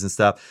movies and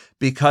stuff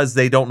because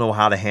they don't know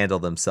how to handle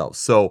themselves.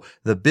 So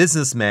the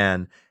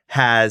businessman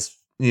has,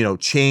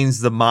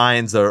 changed the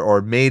minds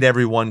or made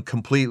everyone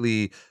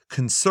completely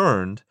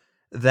concerned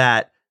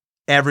that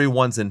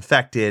everyone's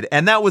infected.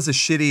 And that was a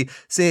shitty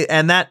scene.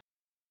 And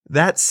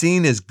that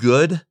scene is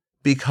good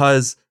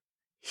because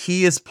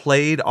he is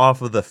played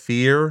off of the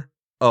fear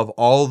of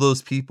all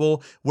those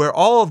people, where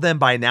all of them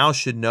by now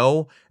should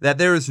know that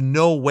there is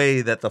no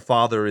way that the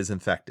father is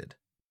infected.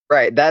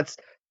 Right. That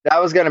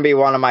was going to be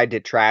one of my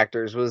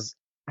detractors, was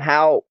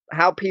how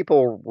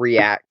people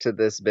react to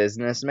this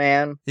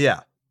businessman. Yeah.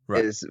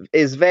 Right.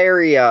 Is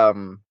very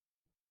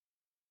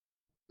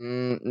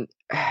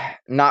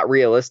not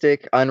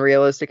realistic,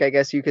 unrealistic, I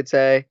guess you could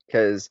say,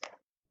 because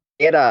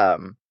it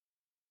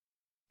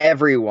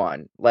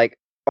everyone like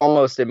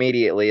almost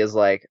immediately is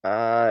like,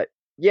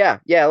 yeah,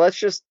 let's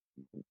just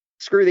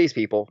screw these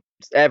people.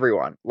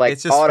 Everyone, like,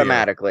 it's just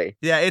automatically.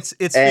 Fear. Yeah, it's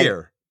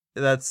fear.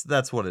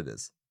 That's what it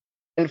is.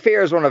 And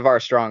fear is one of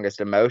our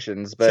strongest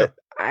emotions, but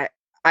sure.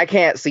 I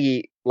can't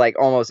see like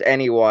almost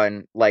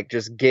anyone like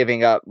just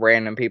giving up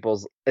random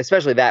people's,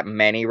 especially that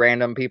many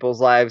random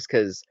people's lives,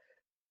 because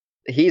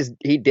he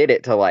did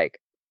it to like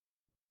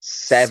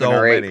 7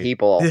 or 8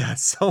 people. Yeah,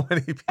 so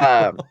many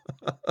people.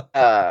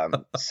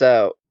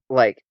 So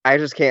like, I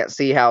just can't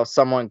see how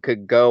someone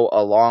could go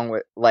along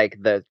with like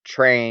the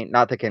train,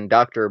 not the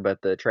conductor,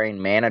 but the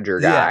train manager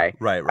guy.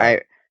 Yeah,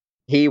 right.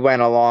 He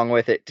went along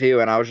with it too.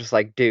 And I was just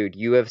like, dude,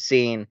 you have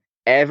seen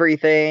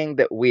everything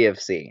that we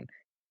have seen.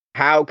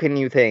 How can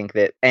you think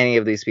that any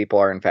of these people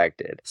are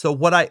infected? So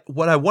what I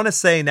want to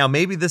say now,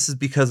 maybe this is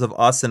because of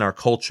us and our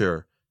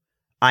culture.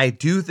 I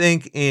do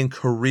think in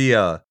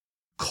Korea,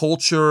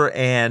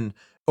 in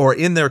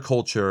their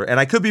culture, and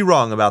I could be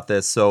wrong about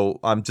this, so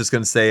I'm just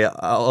going to say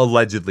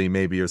allegedly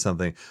maybe or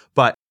something,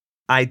 but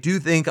I do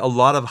think a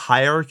lot of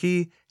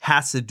hierarchy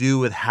has to do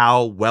with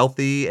how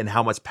wealthy and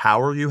how much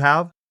power you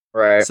have.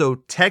 Right. So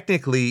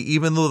technically,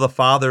 even though the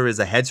father is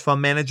a hedge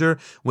fund manager,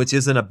 which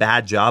isn't a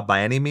bad job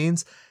by any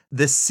means,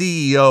 the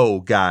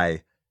CEO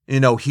guy,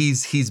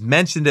 he's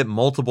mentioned it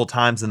multiple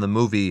times in the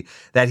movie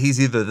that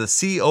he's either the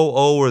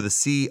COO or the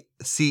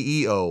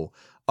CEO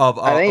of.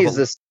 I think he's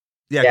this.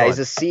 Yeah, he's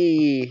a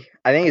C.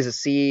 I think he's a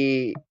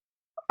C.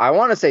 I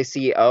want to say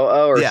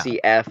COO or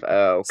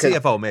CFO.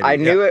 CFO, maybe. I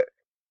knew it.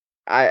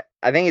 I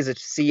think he's a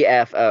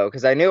CFO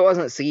because I knew it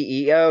wasn't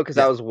CEO because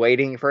I was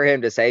waiting for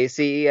him to say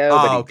CEO,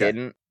 but he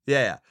didn't.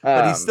 Yeah.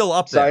 But he's still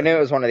up there. So I knew it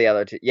was one of the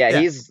other two. Yeah.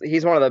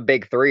 He's one of the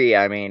big 3.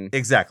 I mean,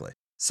 exactly.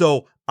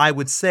 So I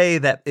would say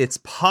that it's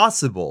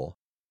possible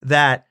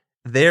that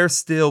they're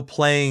still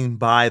playing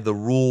by the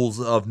rules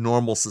of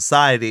normal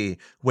society,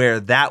 where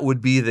that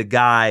would be the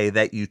guy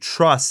that you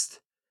trust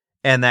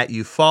and that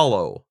you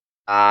follow.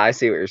 I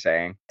see what you're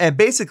saying. And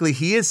basically,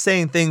 he is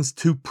saying things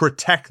to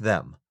protect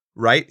them,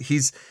 right?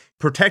 He's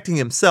protecting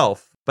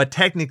himself, but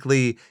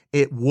technically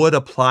it would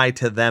apply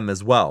to them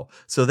as well.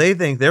 So they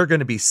think they're going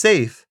to be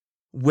safe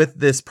with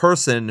this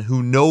person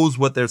who knows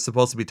what they're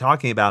supposed to be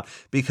talking about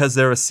because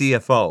they're a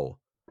CFO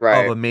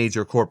of a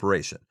major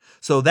corporation.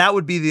 So that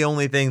would be the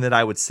only thing that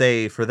I would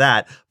say for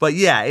that. But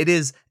yeah,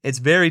 it's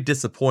very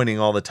disappointing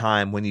all the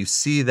time when you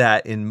see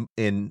that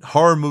in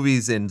horror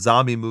movies, in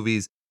zombie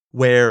movies,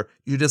 where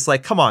you're just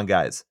like, come on,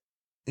 guys.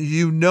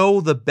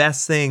 The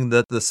best thing,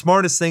 the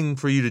smartest thing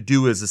for you to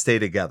do is to stay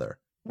together.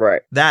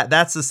 Right.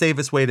 That's the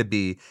safest way to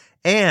be.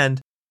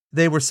 And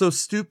they were so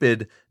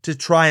stupid to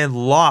try and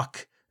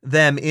lock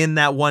them in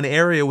that one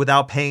area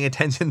without paying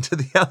attention to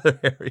the other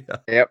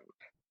area. Yep.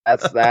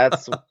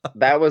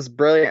 That was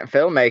brilliant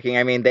filmmaking.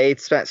 I mean, they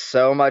spent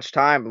so much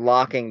time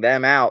locking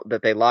them out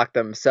that they locked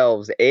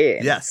themselves in.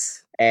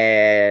 Yes.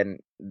 And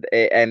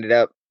it ended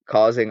up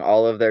causing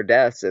all of their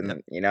deaths.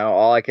 And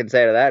all I can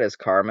say to that is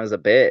karma's a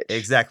bitch.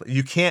 Exactly.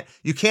 You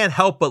can't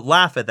help but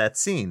laugh at that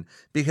scene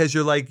because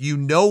you're like,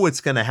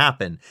 it's going to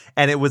happen.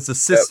 And it was the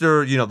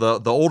sister,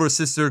 the older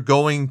sister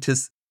going to,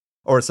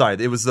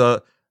 it was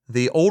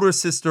the older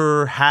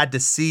sister had to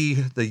see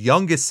the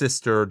youngest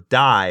sister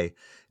die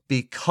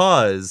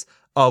because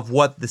of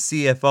what the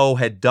CFO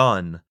had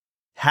done,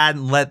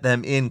 hadn't let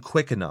them in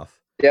quick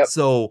enough. Yep.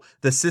 So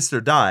the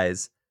sister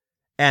dies.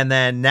 And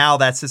then now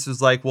that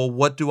sister's like, well,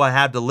 what do I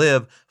have to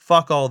live?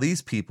 Fuck all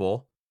these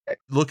people.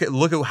 Look at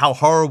how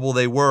horrible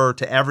they were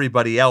to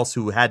everybody else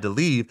who had to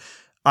leave.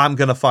 I'm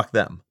going to fuck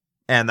them.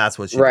 And that's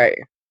what she did.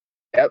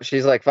 Yep.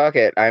 She's like, fuck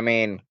it. I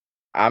mean,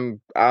 I'm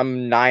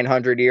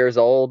 900 years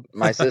old.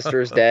 My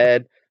sister's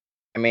dead.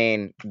 I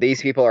mean,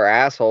 these people are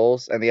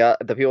assholes, and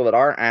the people that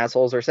aren't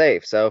assholes are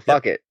safe. So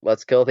fuck it.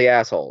 Let's kill the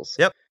assholes.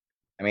 Yep.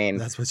 I mean,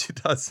 that's what she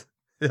does.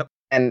 Yep.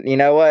 And you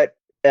know what?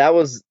 That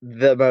was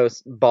the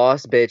most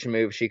boss bitch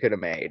move she could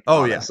have made.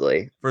 Oh,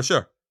 honestly. Yeah. For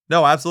sure.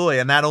 No, absolutely.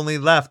 And that only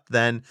left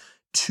then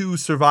 2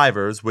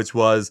 survivors, which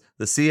was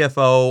the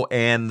CFO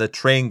and the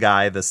train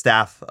guy, the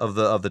staff of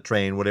the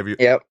train, whatever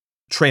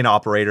train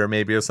operator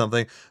maybe or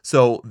something.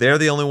 So they're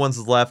the only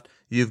ones left.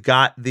 You've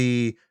got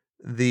the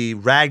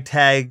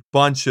ragtag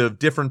bunch of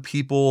different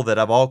people that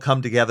have all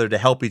come together to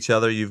help each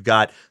other. You've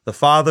got the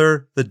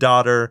father, the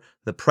daughter,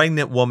 the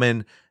pregnant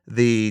woman,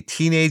 the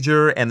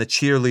teenager, and the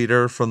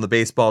cheerleader from the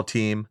baseball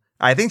team.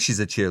 I think she's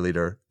a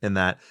cheerleader in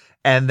that.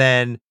 And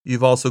then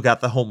you've also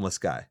got the homeless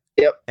guy.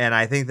 Yep. And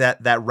I think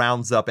that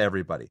rounds up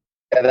everybody.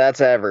 Yeah,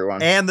 that's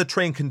everyone. And the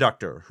train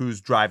conductor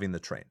who's driving the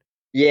train.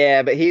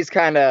 Yeah, but he's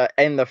kind of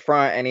in the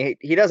front, and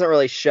he doesn't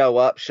really show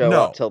up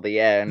till the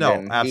end. No,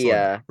 and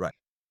absolutely. Right.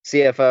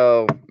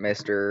 CFO,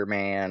 Mr.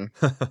 Man,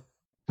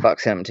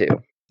 fucks him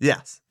too.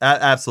 Yes,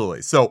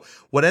 absolutely. So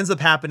what ends up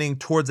happening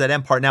towards that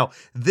end part, now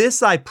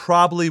this I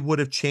probably would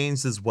have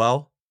changed as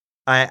well.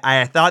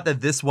 I thought that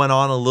this went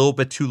on a little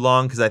bit too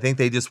long because I think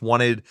they just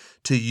wanted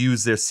to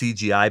use their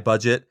CGI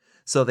budget.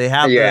 So they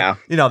have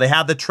they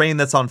have the train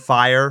that's on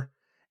fire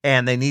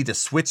and they need to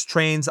switch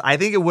trains. I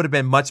think it would have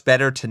been much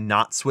better to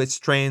not switch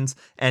trains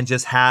and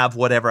just have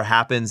whatever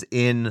happens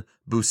in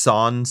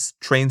Busan's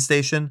train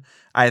station.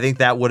 I think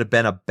that would have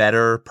been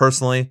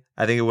personally,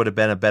 I think it would have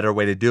been a better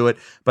way to do it.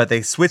 But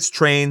they switched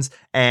trains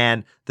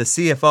and the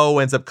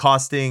CFO ends up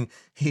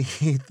he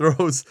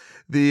throws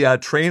the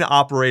train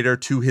operator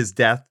to his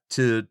death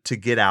to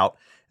get out.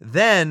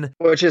 Then,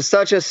 which is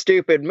such a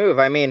stupid move.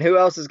 I mean, who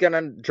else is going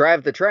to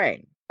drive the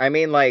train? I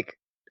mean, like,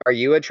 are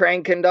you a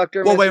train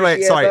conductor? Well, Mr. wait,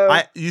 CFO?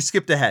 sorry. You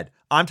skipped ahead.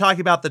 I'm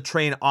talking about the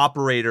train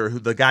operator,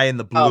 the guy in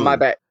the blue. Oh, my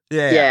bad.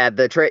 Yeah,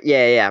 the train.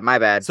 Yeah, my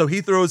bad. So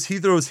he throws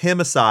him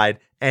aside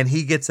and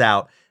he gets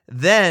out.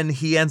 Then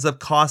he ends up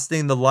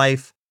costing the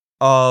life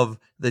of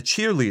the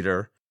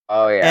cheerleader.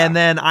 Oh, yeah. And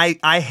then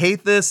I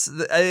hate this.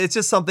 It's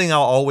just something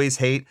I'll always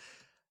hate.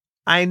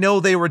 I know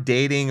they were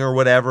dating or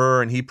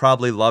whatever, and he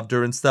probably loved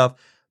her and stuff,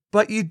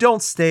 but you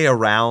don't stay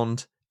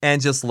around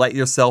and just let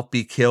yourself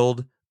be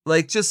killed.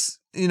 Like, just,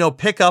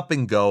 pick up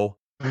and go.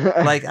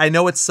 Like, I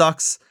know it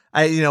sucks.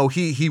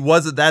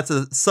 That's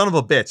a son of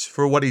a bitch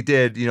for what he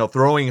did,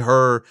 throwing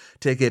her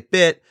to get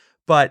bit,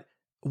 but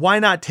why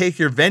not take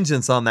your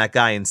vengeance on that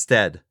guy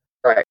instead?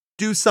 Right.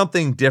 Do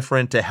something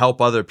different to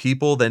help other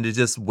people than to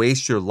just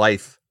waste your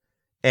life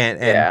and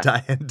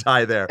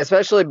die there.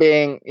 Especially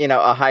being,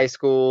 a high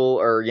school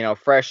or,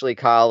 freshly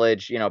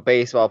college,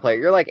 baseball player.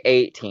 You're like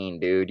 18,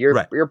 dude. You're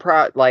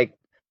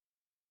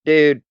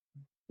dude,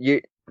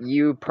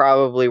 you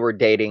probably were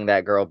dating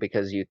that girl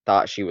because you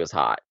thought she was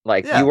hot.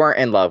 Like, you weren't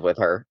in love with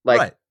her.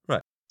 Like,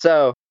 right.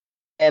 So,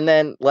 and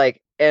then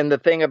and the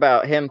thing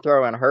about him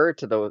throwing her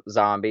to the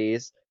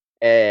zombies,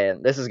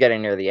 and this is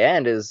getting near the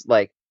end, is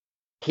like,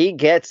 he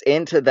gets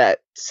into that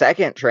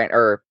second train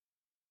or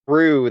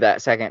through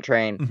that second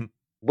train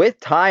with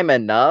time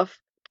enough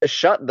to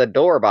shut the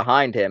door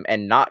behind him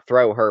and not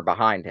throw her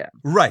behind him.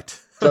 Right.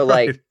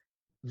 So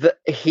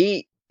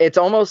it's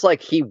almost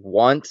like he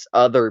wants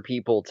other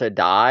people to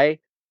die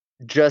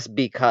just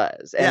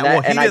because. And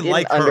I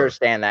didn't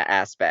understand that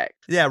aspect.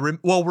 Yeah.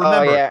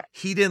 Remember,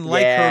 he didn't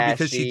like her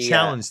because she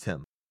challenged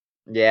him.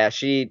 Yeah,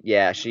 she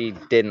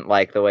didn't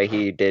like the way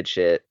he did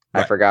shit.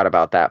 Right. I forgot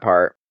about that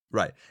part.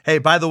 Right. Hey,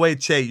 by the way,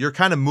 Che, you're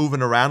kind of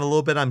moving around a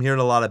little bit. I'm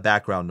hearing a lot of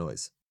background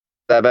noise. Is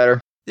that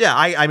better? Yeah,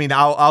 I mean,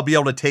 I'll be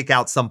able to take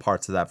out some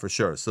parts of that for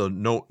sure. So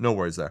no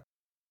worries there.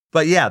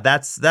 But yeah,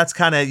 that's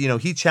kind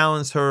of, he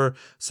challenged her.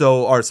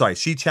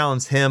 She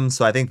challenged him.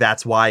 So I think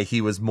that's why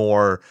he was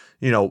more,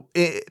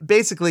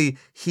 basically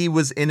he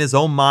was in his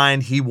own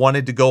mind. He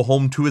wanted to go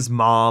home to his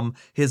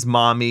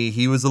mommy.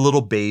 He was a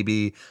little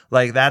baby.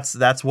 Like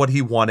that's what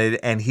he wanted.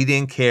 And he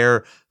didn't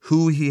care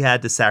who he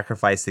had to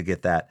sacrifice to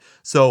get that.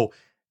 So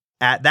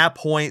at that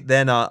point,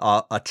 then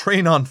a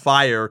train on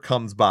fire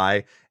comes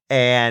by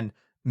and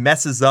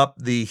messes up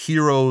the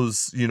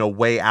hero's,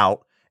 way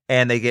out,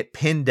 and they get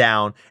pinned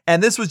down.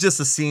 And this was just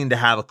a scene to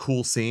have a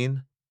cool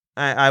scene,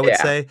 I would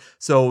say.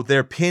 So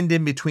they're pinned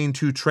in between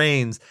two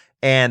trains,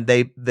 and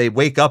they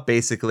wake up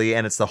basically,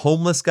 and it's the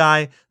homeless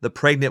guy, the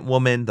pregnant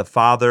woman, the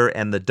father,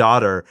 and the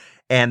daughter,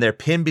 and they're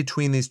pinned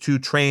between these two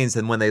trains.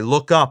 And when they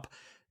look up,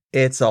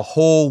 it's a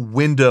whole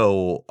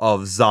window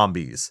of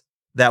zombies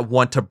that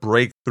want to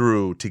break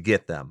through to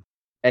get them.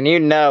 And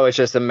it's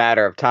just a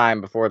matter of time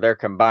before their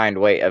combined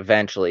weight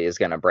eventually is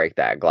going to break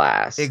that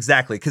glass.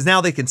 Exactly, because now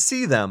they can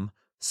see them,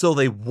 so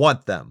they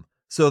want them.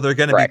 So they're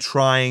going to be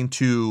trying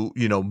to,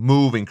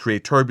 move and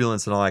create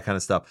turbulence and all that kind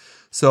of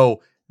stuff.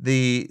 So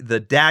the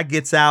dad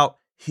gets out,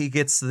 he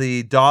gets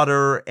the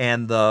daughter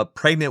and the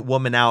pregnant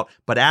woman out,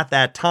 but at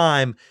that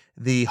time,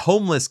 the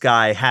homeless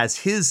guy has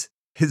his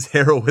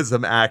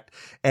heroism act,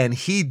 and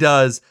he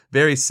does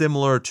very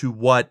similar to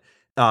what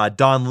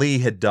Don Lee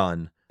had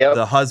done. Yep.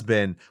 The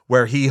husband,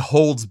 where he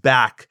holds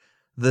back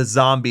the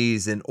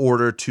zombies in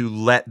order to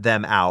let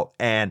them out.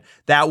 And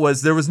there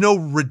was no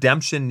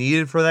redemption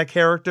needed for that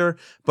character,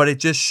 but it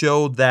just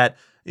showed that,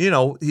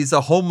 he's a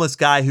homeless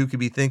guy who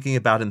could be thinking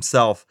about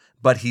himself,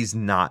 but he's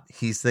not.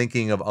 He's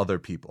thinking of other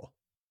people.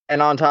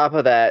 And on top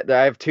of that,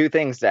 I have two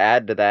things to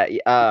add to that.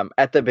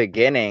 At the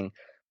beginning,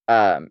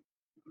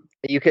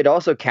 you could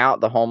also count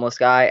the homeless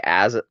guy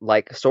as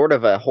like sort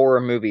of a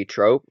horror movie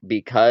trope,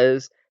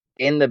 because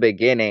in the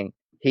beginning,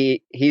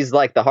 he's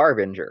like the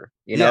harbinger.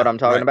 You know what I'm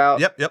talking about?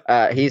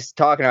 Yep. He's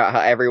talking about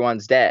how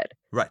everyone's dead.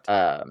 Right.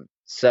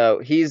 So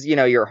he's,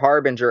 your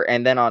harbinger.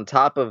 And then on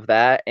top of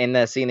that, in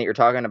the scene that you're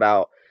talking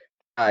about,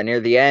 near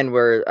the end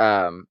where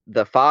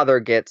the father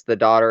gets the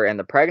daughter and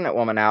the pregnant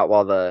woman out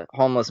while the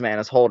homeless man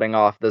is holding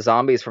off the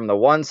zombies from the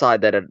one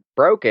side that had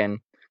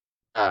broken,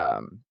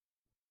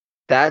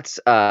 that's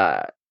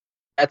kind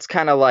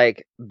of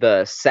like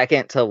the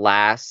second to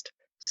last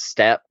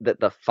step that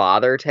the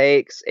father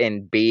takes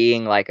in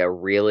being like a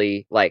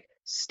really like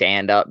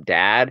stand-up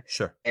dad.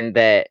 Sure. And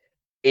that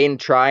in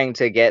trying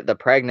to get the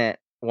pregnant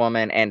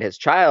woman and his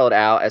child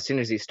out, as soon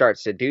as he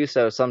starts to do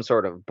so, some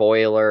sort of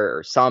boiler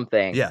or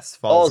something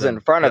falls in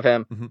front of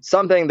him,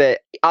 something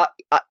that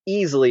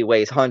easily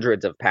weighs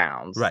hundreds of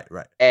pounds. Right.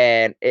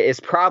 And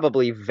is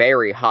probably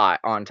very hot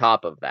on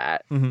top of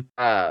that.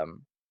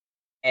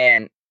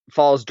 And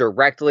falls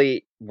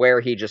directly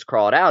where he just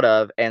crawled out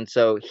of. And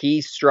so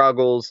he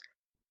struggles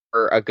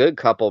for a good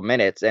couple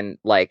minutes, and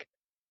like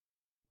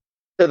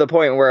to the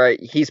point where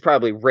he's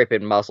probably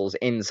ripping muscles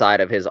inside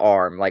of his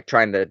arm, like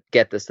trying to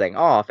get this thing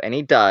off. And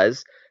he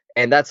does.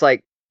 And that's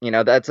like,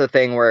 that's a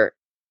thing where,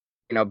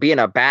 being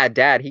a bad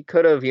dad, he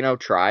could have,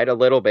 tried a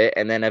little bit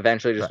and then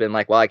eventually just been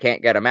like, well, I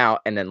can't get him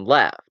out, and then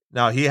left.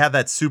 Now he had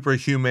that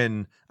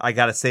superhuman, I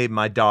got to save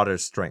my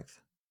daughter's strength.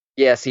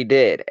 Yes, he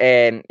did.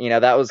 And,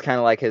 that was kind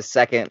of like his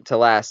second to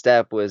last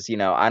step was,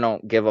 I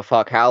don't give a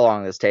fuck how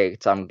long this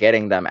takes. I'm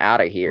getting them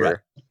out of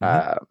here.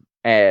 Right.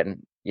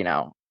 And,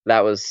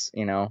 that was,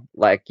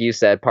 like you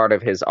said, part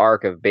of his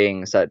arc of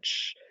being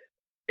such,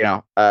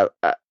 not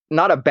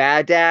a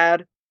bad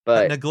dad,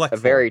 but a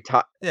very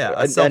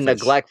a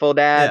neglectful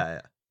dad.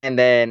 Yeah. And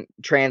then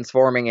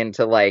transforming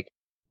into like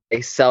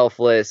a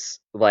selfless,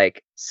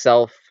 like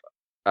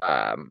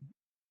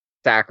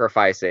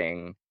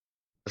sacrificing,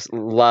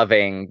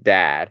 loving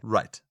dad.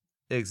 Right.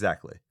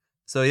 Exactly.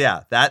 So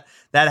yeah, that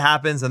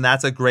happens, and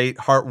that's a great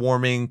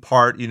heartwarming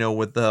part,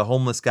 with the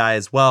homeless guy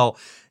as well.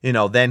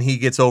 Then he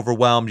gets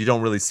overwhelmed. You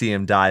don't really see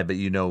him die, but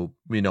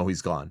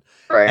he's gone.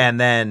 Right. And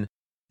then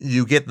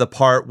you get the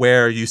part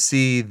where you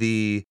see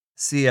the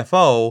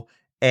CFO,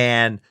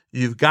 and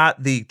you've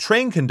got the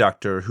train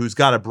conductor who's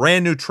got a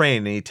brand new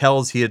train,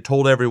 and he had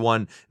told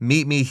everyone,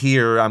 meet me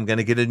here. I'm going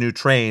to get a new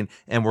train,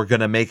 and we're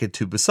going to make it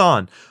to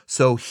Busan.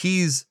 So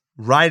he's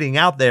riding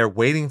out there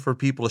waiting for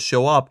people to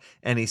show up,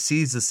 and he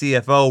sees the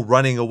CFO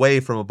running away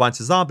from a bunch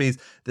of zombies.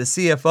 The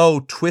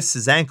CFO twists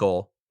his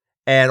ankle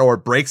or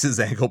breaks his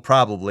ankle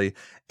probably,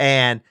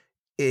 and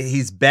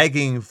he's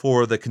begging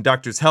for the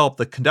conductor's help.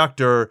 The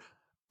conductor,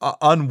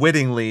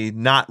 unwittingly,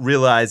 not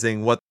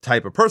realizing what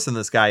type of person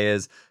this guy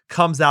is,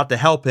 comes out to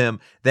help him,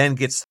 then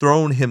gets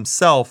thrown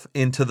himself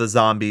into the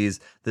zombies.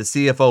 The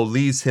CFO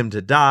leaves him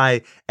to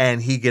die,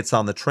 and he gets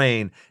on the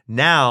train.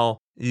 Now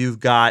you've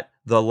got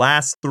the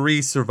last three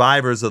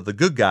survivors of the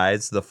good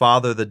guys, the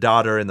father, the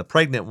daughter, and the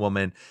pregnant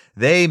woman.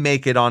 They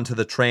make it onto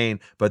the train,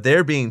 but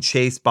they're being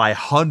chased by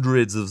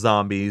hundreds of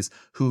zombies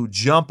who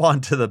jump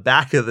onto the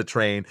back of the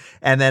train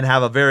and then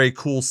have a very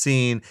cool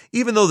scene.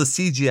 Even though the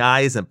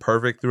CGI isn't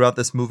perfect throughout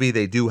this movie,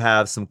 they do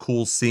have some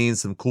cool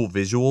scenes, some cool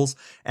visuals.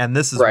 And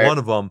this is one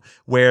of them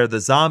where the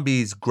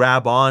zombies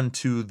grab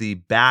onto the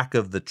back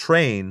of the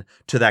train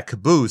to that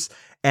caboose,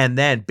 and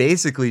then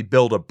basically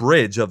build a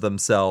bridge of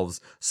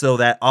themselves so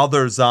that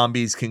other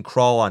zombies can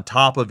crawl on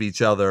top of each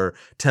other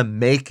to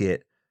make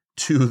it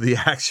to the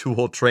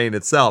actual train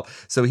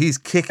itself. So he's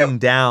kicking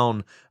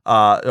down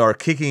or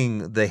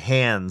kicking the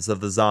hands of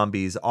the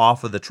zombies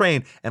off of the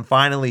train, and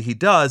finally he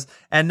does.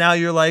 And now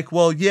you're like,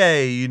 well,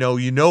 yay, you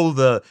know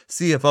the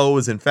CFO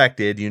is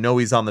infected,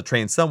 he's on the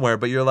train somewhere,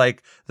 but you're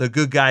like, the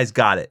good guys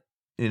got it.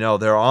 You know,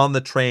 they're on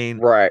the train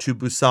Right. to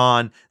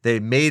Busan. They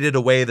made it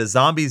away. The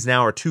zombies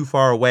now are too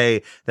far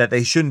away that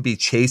they shouldn't be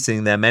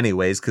chasing them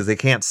anyways because they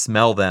can't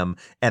smell them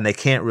and they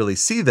can't really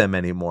see them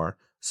anymore.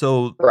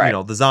 So, Right.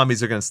 the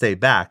zombies are going to stay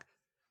back.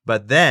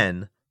 But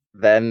then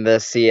the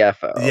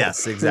CFO.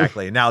 Yes,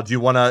 exactly. Now, would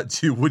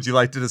you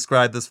like to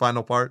describe this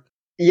final part?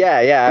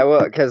 Yeah, I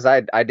will, because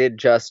I did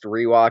just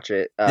rewatch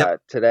it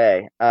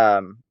today,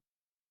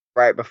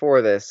 right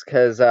before this,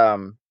 because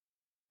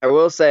I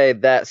will say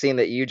that scene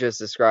that you just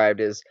described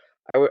is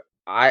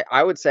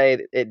I would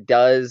say it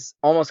does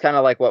almost kind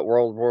of like what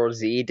World War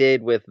Z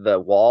did with the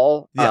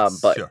wall,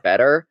 Yes, but sure.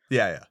 better.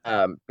 Yeah.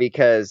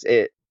 Because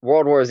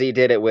World War Z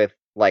did it with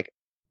like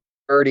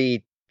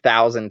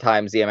 30,000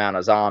 times the amount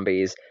of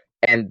zombies,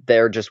 and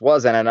there just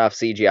wasn't enough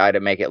CGI to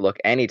make it look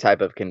any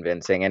type of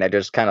convincing, and it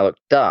just kind of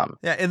looked dumb.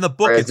 Yeah, in the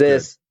book Whereas it's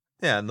this,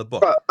 good. Yeah, in the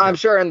book. I'm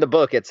sure in the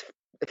book it's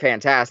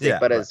fantastic, Yeah,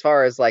 but right. as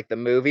far as like the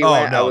movie Oh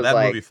went, I no, was that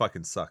like, movie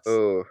fucking sucks.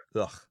 ooh.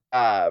 Ugh.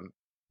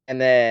 And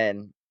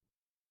then,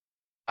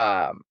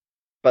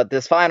 but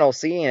this final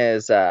scene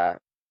is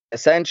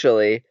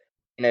essentially,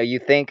 you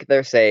think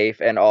they're safe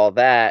and all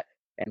that,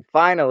 and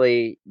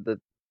finally the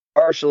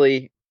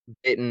partially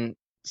bitten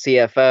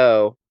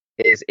CFO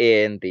is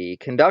in the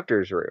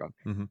conductor's room.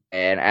 Mm-hmm.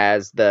 And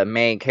as the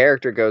main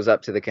character goes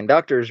up to the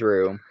conductor's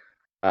room,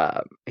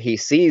 he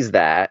sees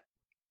that,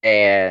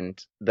 and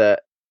the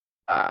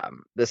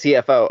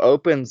CFO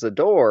opens the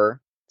door,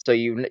 so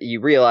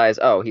you realize,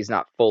 oh, he's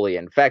not fully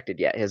infected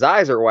yet. His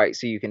eyes are white,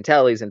 so you can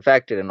tell he's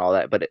infected and all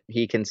that, but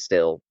he can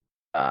still,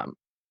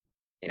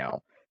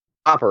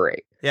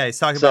 operate. Yeah, he's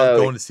talking about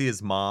going to see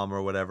his mom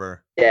or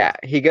whatever. Yeah,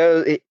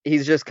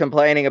 he's just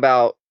complaining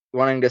about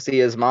wanting to see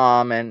his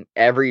mom, and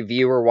every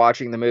viewer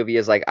watching the movie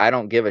is like, I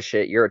don't give a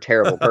shit, you're a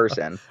terrible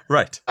person.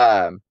 Right.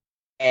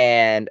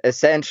 And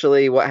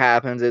essentially what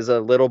happens is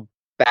a little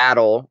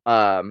battle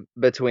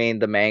between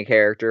the main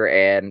character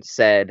and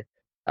said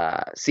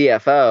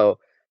CFO,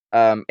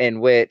 in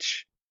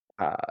which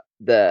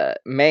the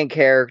main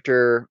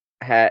character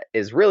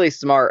is really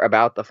smart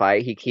about the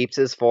fight. He keeps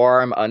his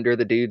forearm under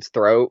the dude's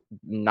throat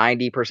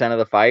 90% of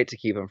the fight to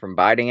keep him from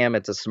biting him.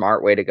 It's a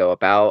smart way to go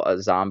about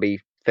a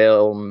zombie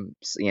film,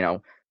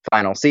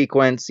 final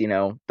sequence.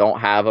 Don't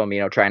have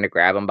him, trying to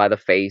grab him by the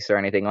face or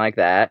anything like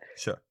that.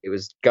 Sure. It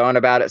was going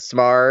about it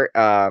smart.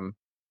 Then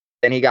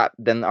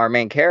our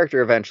main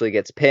character eventually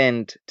gets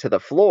pinned to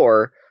the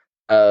floor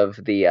of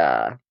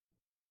the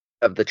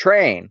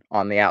train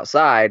on the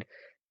outside,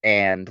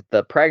 and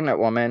the pregnant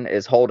woman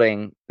is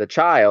holding the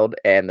child,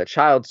 and the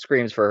child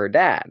screams for her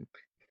dad.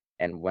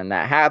 And when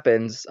that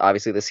happens,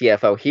 obviously the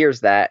CFO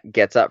hears that,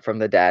 gets up from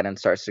the dad, and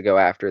starts to go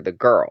after the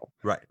girl.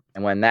 Right.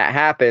 And when that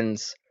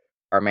happens,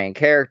 our main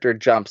character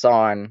jumps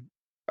on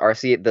the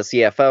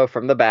CFO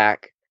from the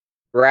back,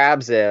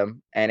 grabs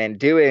him, and in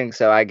doing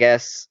so, I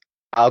guess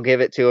I'll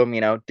give it to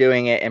him,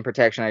 doing it in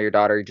protection of your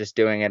daughter, just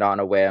doing it on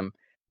a whim.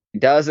 He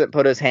doesn't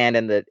put his hand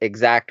in the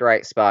exact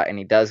right spot, and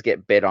he does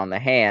get bit on the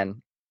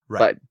hand. Right.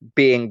 But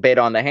being bit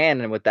on the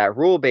hand, and with that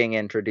rule being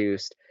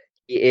introduced,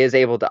 he is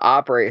able to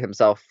operate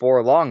himself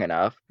for long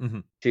enough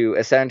to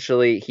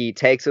essentially, he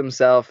takes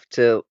himself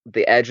to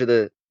the edge of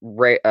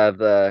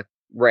the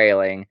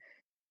railing.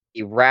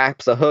 He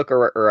wraps a hook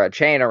or a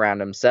chain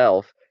around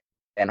himself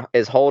and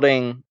is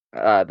holding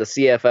the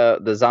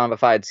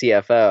zombified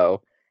CFO,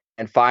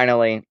 and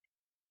finally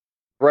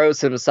throws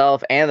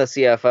himself and the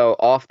CFO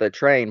off the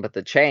train, but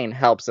the chain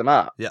helps him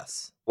up.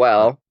 Yes.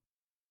 Well, right.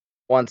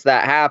 Once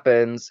that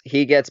happens,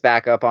 he gets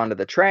back up onto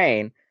the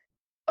train,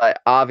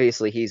 but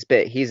obviously he's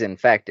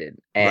infected,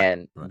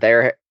 and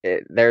right.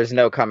 There's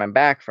no coming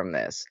back from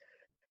this.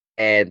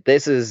 And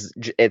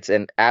it's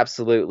an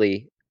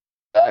absolutely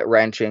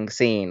gut-wrenching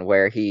scene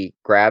where he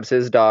grabs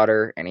his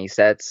daughter, and he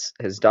sets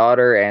his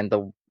daughter and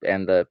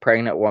the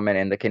pregnant woman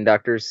in the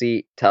conductor's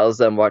seat, tells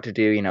them what to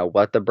do,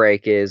 what the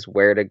break is,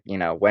 where to,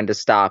 when to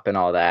stop and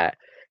all that.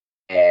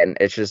 And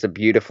it's just a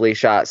beautifully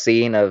shot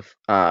scene of,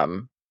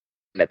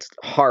 it's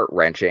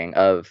heart-wrenching,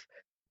 of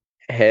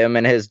him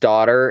and his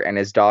daughter, and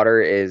his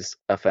daughter is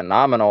a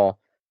phenomenal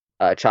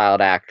child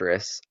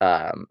actress,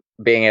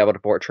 being able to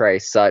portray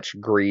such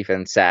grief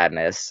and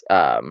sadness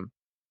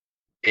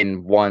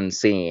in one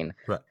scene.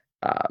 Right.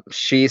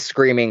 She's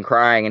screaming,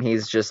 crying, and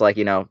he's just like,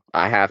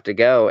 I have to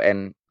go.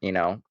 And,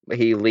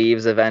 he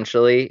leaves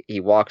eventually. He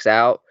walks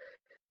out,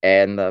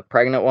 and the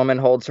pregnant woman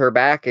holds her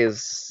back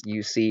as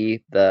you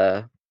see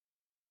the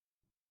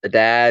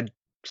dad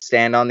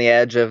stand on the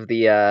edge of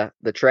the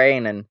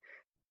train. And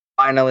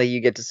finally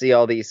you get to see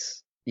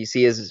you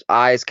see his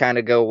eyes kind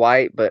of go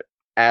white, but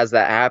as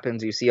that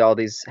happens, you see all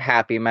these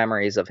happy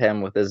memories of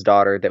him with his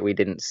daughter that we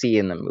didn't see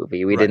in the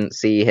movie. We didn't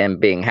see him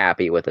being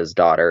happy with his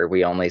daughter.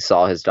 We only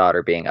saw his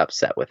daughter being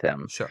upset with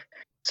him. Sure.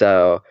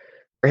 So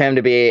for him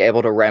to be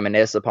able to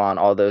reminisce upon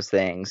all those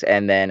things,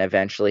 and then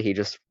eventually he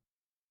just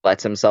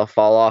lets himself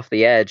fall off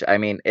the edge. I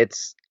mean,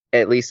 it's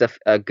at least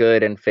a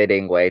good and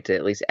fitting way to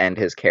at least end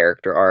his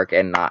character arc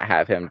and not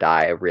have him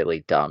die a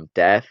really dumb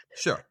death.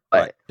 Sure.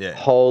 But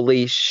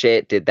holy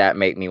shit, did that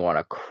make me want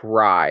to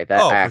cry.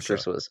 That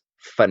actress was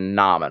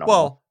phenomenal.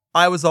 Well,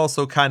 I was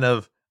also kind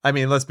of, I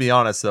mean, let's be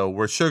honest though,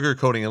 we're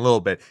sugarcoating a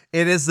little bit.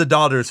 It is the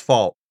daughter's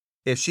fault.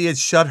 If she had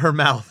shut her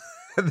mouth,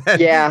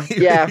 then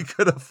he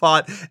could have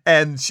fought,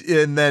 and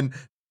then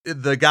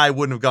the guy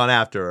wouldn't have gone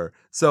after her.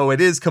 So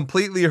it is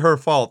completely her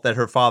fault that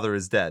her father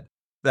is dead.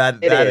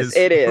 That is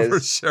for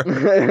sure.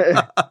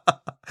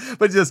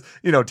 But just,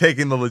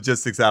 taking the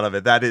logistics out of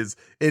it,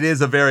 it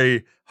is a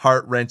very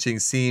heart-wrenching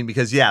scene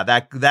because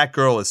that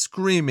girl is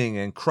screaming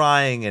and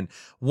crying and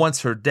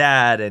wants her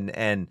dad,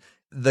 and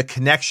the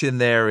connection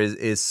there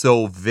is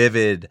so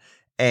vivid,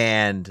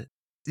 and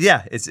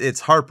it's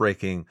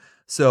heartbreaking.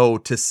 So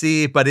to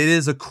see, but it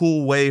is a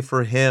cool way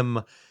for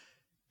him.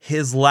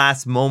 His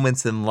last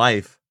moments in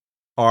life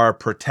are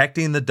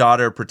protecting the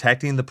daughter,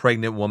 protecting the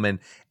pregnant woman,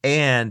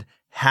 and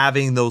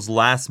having those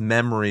last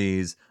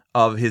memories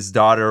of his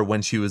daughter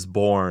when she was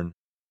born.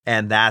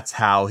 And that's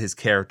how his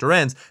character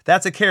ends.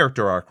 That's a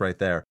character arc right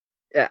there.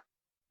 Yeah.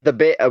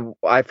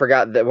 I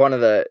forgot that one of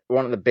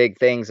the big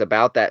things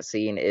about that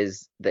scene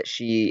is that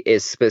she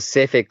is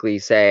specifically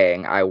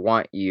saying, I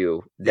want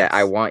you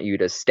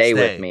to stay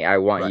with me. I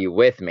want you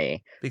with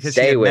me. Because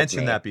she had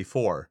mentioned that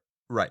before.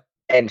 Right.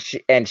 And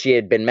she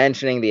had been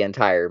mentioning the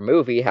entire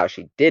movie how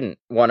she didn't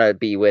want to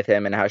be with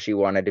him and how she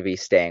wanted to be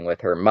staying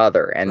with her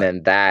mother. And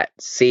then that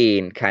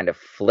scene kind of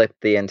flipped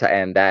the entire,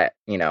 and that,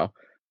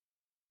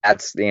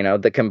 that's,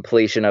 the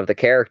completion of the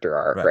character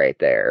arc right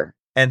there.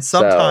 And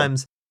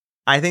sometimes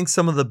I think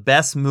some of the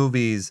best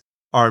movies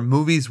are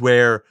movies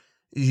where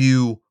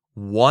you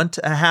want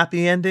a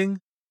happy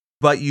ending,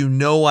 but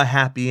a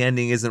happy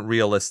ending isn't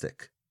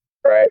realistic.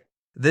 Right.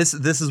 This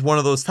is one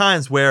of those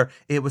times where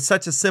it was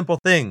such a simple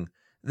thing.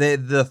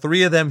 The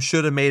three of them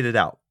should have made it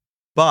out,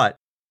 but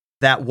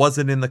that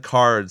wasn't in the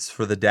cards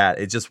for the dad.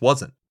 It just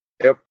wasn't.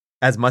 Yep.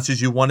 As much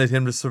as you wanted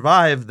him to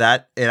survive,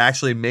 that it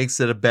actually makes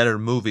it a better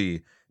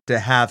movie to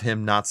have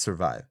him not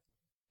survive.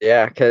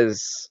 Yeah,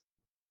 because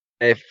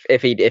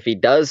if he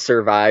does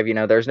survive,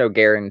 there's no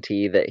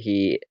guarantee that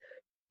he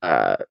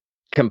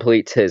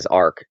completes his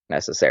arc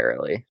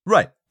necessarily.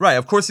 Right.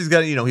 Of course, he's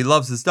got, he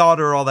loves his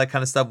daughter, all that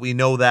kind of stuff. We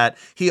know that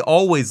he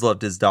always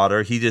loved his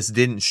daughter. He just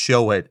didn't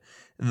show it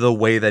the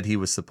way that he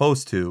was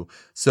supposed to.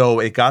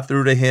 So it got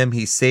through to him.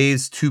 He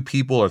saves 2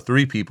 people or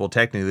 3 people,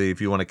 technically, if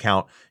you want to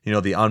count,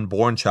 the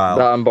unborn child.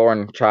 The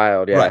unborn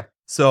child, yeah. Right.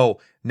 So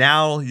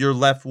now you're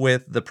left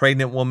with the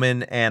pregnant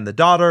woman and the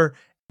daughter.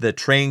 The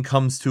train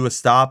comes to a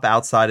stop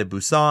outside of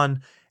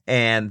Busan,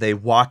 and they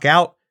walk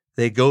out.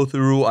 They go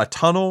through a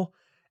tunnel,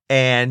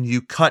 and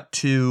you cut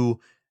to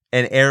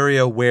an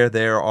area where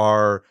there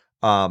are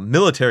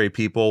military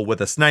people with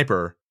a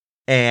sniper,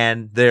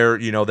 and they're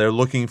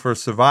looking for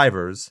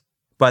survivors.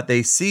 But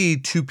they see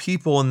 2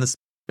 people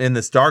in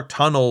this dark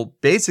tunnel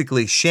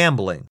basically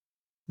shambling.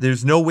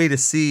 There's no way to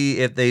see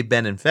if they've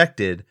been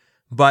infected,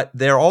 but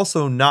they're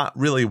also not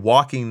really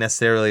walking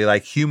necessarily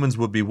like humans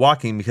would be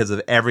walking because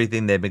of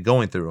everything they've been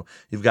going through.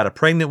 You've got a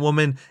pregnant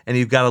woman and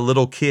you've got a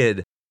little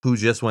kid who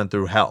just went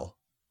through hell,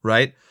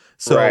 right?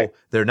 So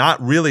They're not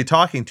really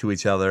talking to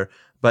each other,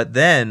 but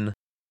then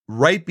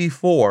right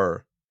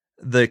before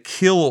the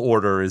kill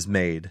order is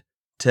made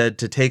to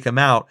take them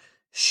out,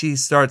 she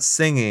starts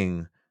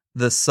singing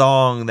the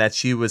song that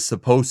she was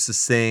supposed to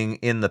sing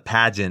in the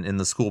pageant, in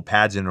the school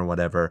pageant or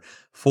whatever,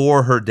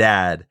 for her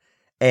dad.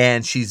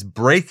 And she's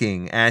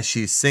breaking as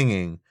she's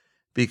singing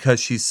because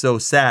she's so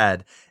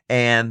sad.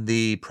 And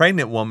the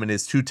pregnant woman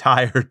is too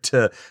tired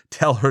to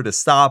tell her to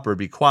stop or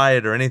be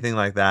quiet or anything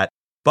like that.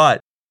 But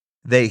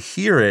they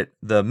hear it,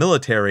 the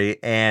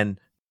military, and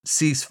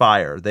cease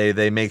fire.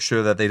 They make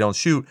sure that they don't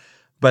shoot.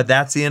 But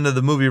that's the end of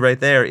the movie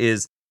right there,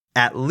 is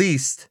at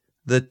least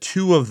the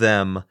 2 of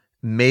them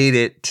made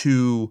it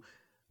to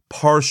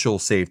partial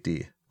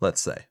safety,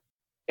 let's say.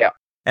 Yeah.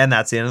 And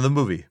that's the end of the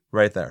movie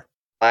right there.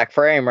 Black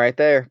frame right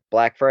there.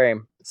 Black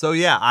frame. So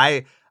yeah,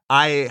 I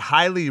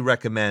highly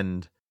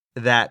recommend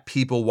that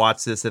people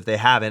watch this if they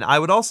haven't. I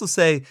would also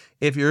say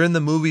if you're in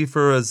the movie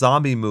for a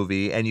zombie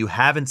movie and you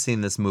haven't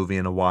seen this movie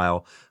in a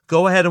while,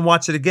 go ahead and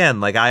watch it again.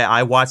 Like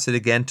I watched it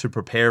again to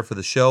prepare for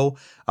the show.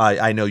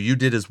 I know you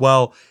did as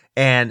well.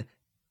 And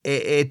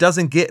it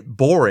doesn't get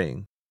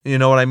boring. You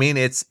know what I mean?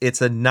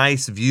 It's a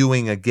nice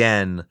viewing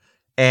again.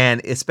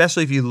 And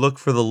especially if you look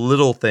for the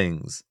little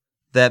things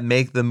that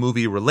make the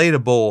movie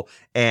relatable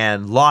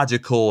and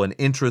logical and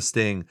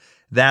interesting,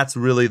 that's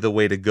really the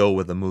way to go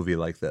with a movie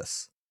like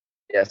this.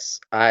 Yes,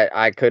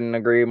 I couldn't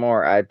agree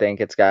more. I think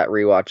it's got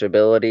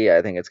rewatchability.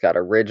 I think it's got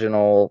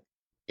original,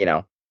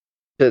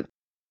 to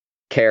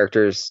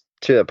characters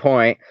to the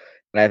point,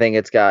 and I think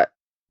it's got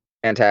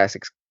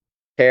fantastic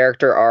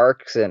character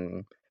arcs.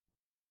 And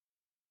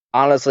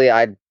honestly,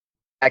 I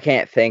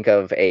can't think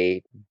of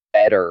a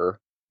better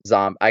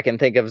zombie. I can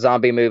think of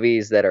zombie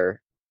movies that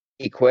are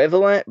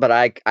equivalent, but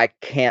I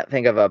can't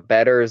think of a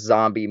better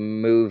zombie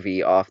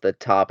movie off the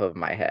top of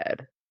my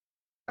head.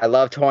 I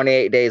love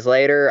 28 Days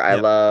Later. I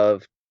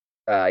love,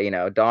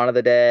 Dawn of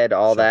the Dead,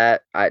 all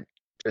that. I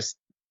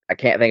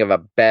can't think of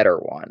a better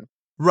one.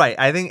 Right.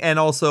 I think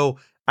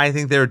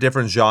there are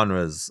different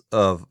genres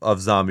of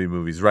zombie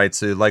movies, right?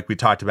 So like we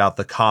talked about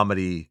the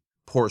comedy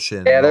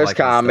portion. Yeah, and all there's that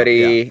kind of stuff.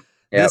 Yeah. comedy.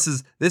 Yep.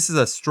 This is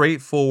a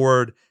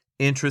straightforward,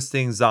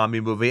 interesting zombie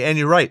movie. And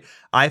you're right.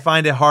 I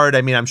find it hard.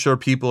 I mean, I'm sure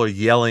people are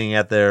yelling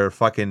at their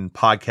fucking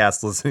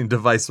podcast listening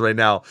device right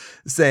now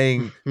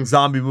saying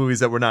zombie movies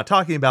that we're not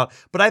talking about.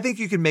 But I think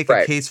you can make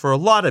a case for a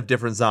lot of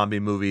different zombie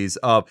movies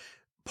of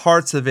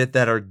parts of it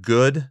that are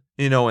good,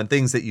 you know, and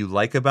things that you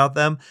like about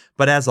them.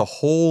 But as a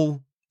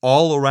whole,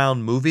 all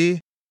around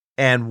movie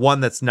and one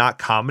that's not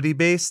comedy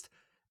based,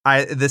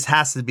 this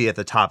has to be at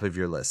the top of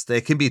your list.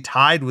 It can be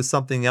tied with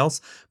something else,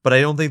 but I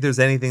don't think there's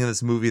anything in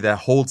this movie that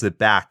holds it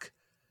back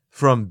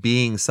from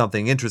being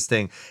something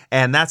interesting.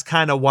 And that's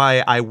kind of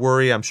why I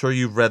worry. I'm sure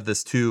you've read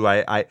this too.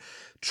 I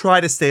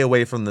try to stay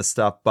away from this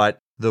stuff, but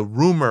the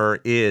rumor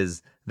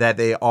is that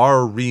they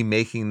are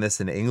remaking this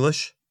in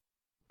English.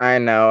 I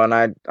know, and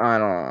I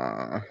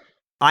don't.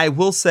 I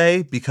will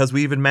say, because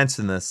we even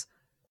mentioned this,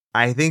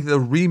 I think the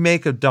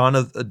remake of Dawn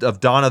of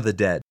the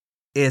Dead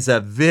is a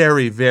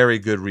very, very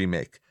good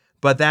remake.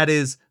 But that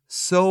is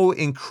so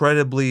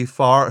incredibly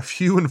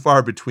few and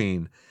far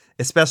between,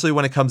 especially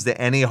when it comes to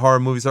any horror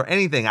movies or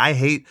anything. I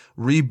hate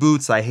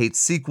reboots. I hate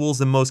sequels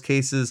in most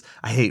cases.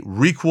 I hate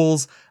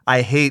requels.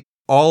 I hate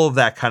all of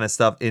that kind of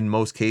stuff in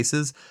most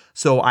cases.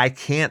 So I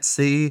can't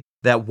see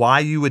that why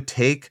you would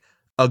take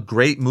a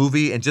great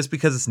movie and just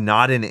because it's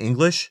not in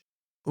English,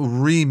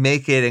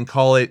 remake it and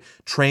call it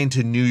Train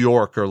to New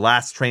York or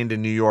Last Train to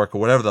New York or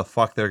whatever the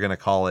fuck they're going to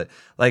call it.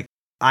 Like,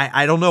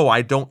 I don't know.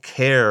 I don't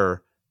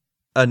care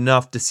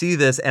enough to see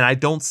this. And I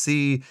don't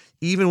see,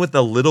 even with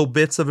the little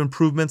bits of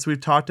improvements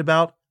we've talked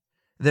about,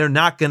 they're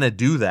not going to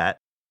do that.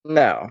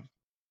 No.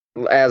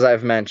 As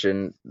I've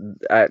mentioned,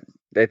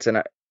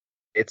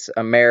 it's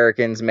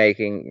Americans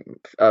making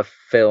a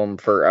film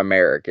for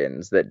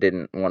Americans that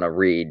didn't want to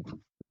read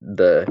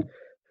the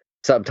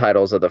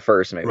subtitles of the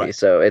first movie. Right.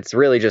 So it's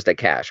really just a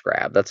cash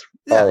grab. That's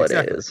all it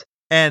is.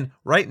 And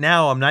right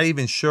now, I'm not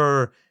even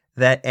sure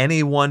that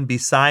anyone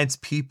besides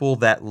people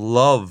that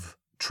love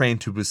Train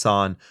to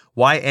Busan,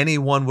 why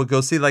anyone would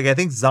go see. Like, I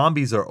think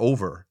zombies are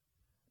over.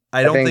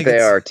 I don't think they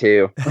are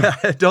too.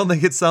 I don't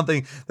think it's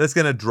something that's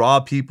going to draw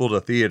people to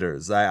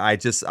theaters. I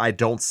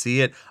don't see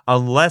it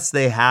unless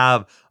they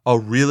have a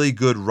really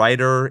good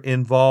writer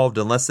involved.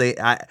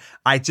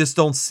 I just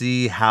don't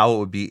see how it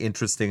would be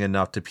interesting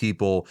enough to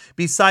people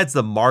besides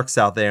the marks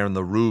out there and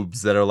the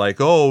rubes that are like,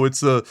 oh,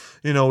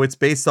 it's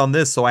based on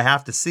this, so I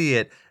have to see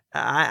it.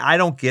 I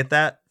don't get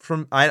that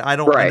I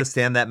don't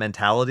understand that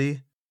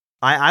mentality.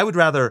 I would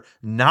rather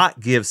not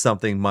give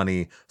something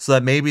money so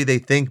that maybe they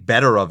think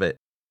better of it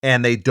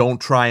and they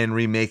don't try and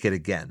remake it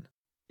again.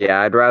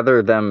 Yeah, I'd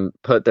rather them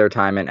put their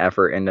time and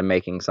effort into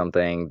making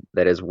something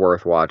that is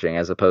worth watching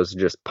as opposed to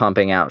just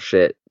pumping out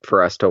shit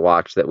for us to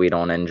watch that we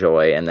don't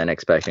enjoy and then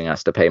expecting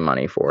us to pay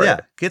money for it. Yeah,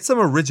 get some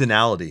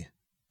originality.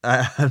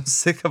 I'm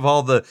sick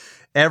of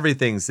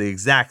everything's the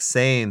exact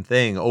same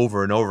thing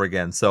over and over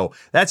again. So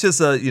that's just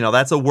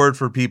that's a word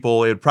for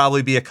people. It'd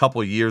probably be a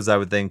couple years, I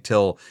would think,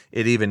 till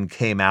it even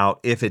came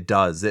out. If it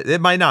does, it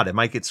might not. It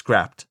might get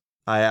scrapped.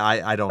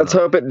 I don't know. Let's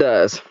hope it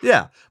does.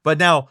 Yeah. But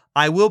now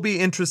I will be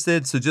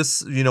interested. So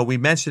just, we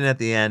mentioned at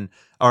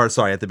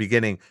the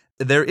beginning,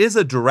 there is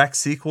a direct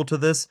sequel to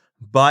this,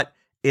 but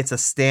it's a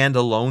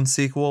standalone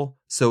sequel.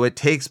 So it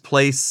takes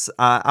place,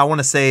 I want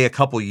to say a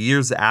couple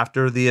years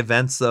after the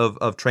events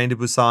of Train to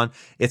Busan.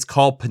 It's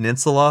called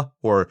Peninsula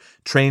or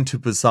Train to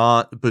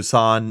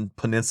Busan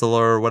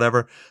Peninsula or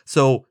whatever.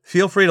 So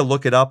feel free to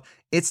look it up.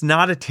 It's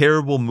not a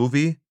terrible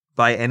movie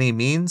by any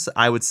means.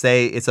 I would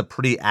say it's a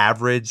pretty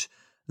average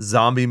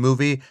zombie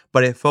movie,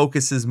 but it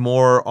focuses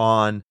more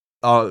on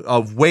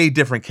way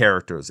different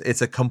characters.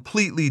 It's a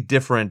completely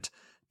different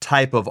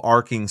type of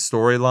arcing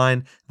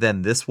storyline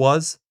than this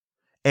was.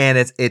 And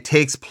it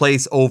takes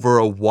place over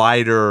a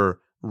wider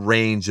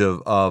range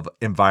of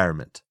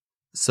environment.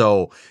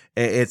 So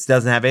it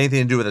doesn't have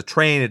anything to do with a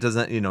train. It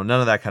doesn't, none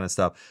of that kind of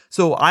stuff.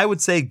 So I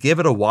would say give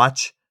it a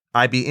watch.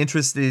 I'd be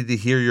interested to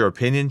hear your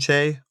opinion,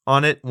 Che,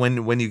 on it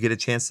when you get a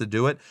chance to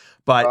do it.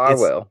 But I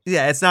will.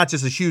 Yeah, it's not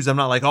just a huge. I'm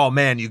not like, oh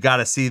man, you got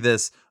to see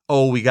this.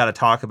 Oh, we got to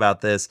talk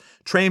about this.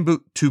 Train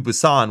to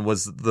Busan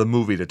was the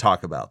movie to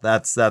talk about.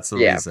 That's the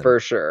reason. Yeah, for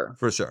sure.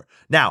 For sure.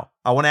 Now,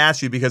 I want to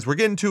ask you, because we're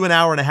getting to an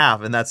hour and a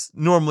half, and that's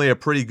normally a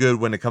pretty good,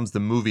 when it comes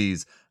to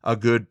movies, a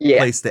good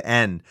place to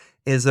end.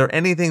 Is there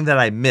anything that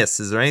I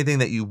missed? Is there anything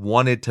that you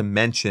wanted to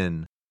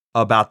mention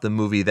about the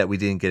movie that we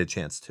didn't get a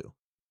chance to?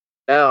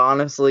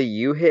 Honestly,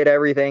 you hit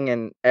everything,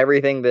 and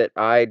everything that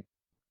I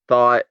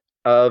thought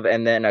of,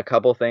 and then a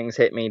couple things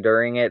hit me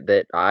during it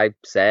that I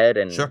said,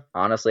 and sure.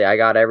 Honestly, I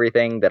got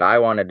everything that I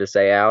wanted to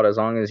say out as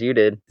long as you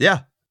did. Yeah.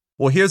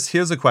 Well,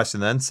 here's a question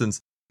then,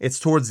 since it's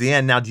towards the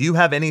end. Now, do you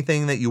have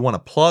anything that you want to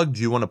plug?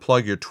 Do you want to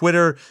plug your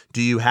Twitter?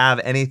 Do you have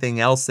anything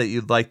else that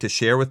you'd like to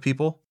share with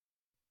people?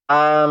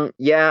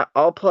 Yeah,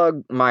 I'll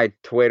plug my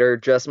Twitter,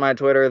 just my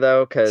Twitter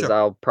though, because sure.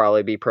 I'll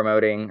probably be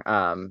promoting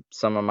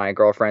some of my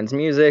girlfriend's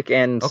music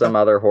and some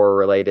other horror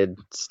related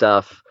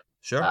stuff.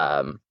 Sure.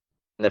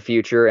 in the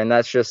future, and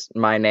that's just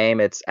my name.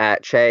 It's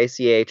at Chay,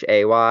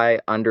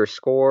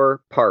 CHAY_Parker,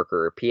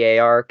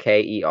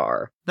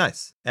 PARKER.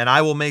 Nice. And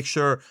I will make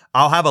sure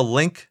I'll have a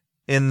link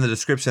in the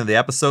description of the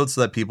episode so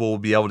that people will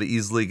be able to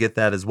easily get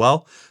that as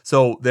well.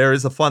 So there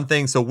is a fun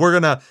thing. So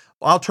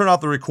I'll turn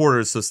off the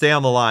recorders, so stay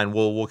on the line.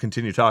 We'll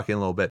continue talking a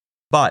little bit.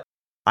 But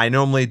I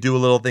normally do a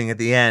little thing at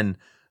the end.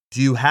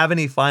 Do you have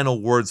any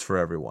final words for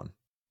everyone?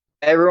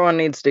 Everyone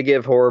needs to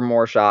give horror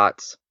more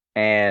shots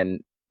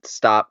and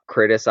stop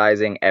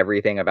criticizing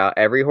everything about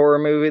every horror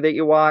movie that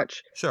you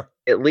watch. Sure.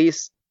 At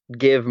least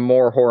give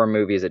more horror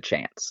movies a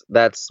chance.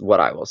 That's what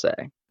I will say.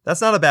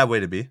 That's not a bad way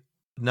to be.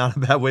 Not a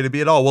bad way to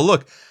be at all. Well,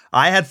 look,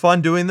 I had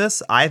fun doing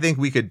this. I think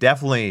we could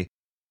definitely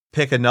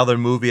pick another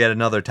movie at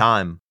another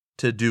time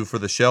to do for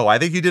the show. I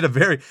think you did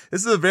this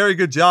is a very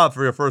good job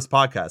for your first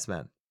podcast,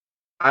 man.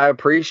 I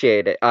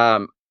appreciate it.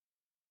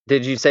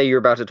 Did you say you were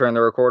about to turn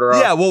the recorder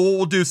off? Yeah, well,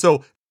 we'll do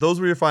so. Those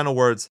were your final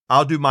words.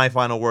 I'll do my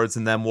final words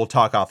and then we'll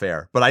talk off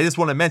air. But I just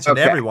want to mention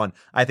to everyone,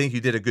 I think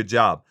you did a good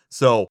job.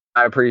 So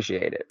I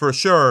appreciate it. For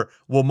sure,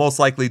 we'll most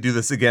likely do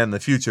this again in the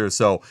future.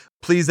 So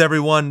please,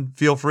 everyone,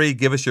 feel free.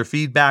 Give us your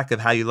feedback of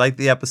how you like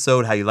the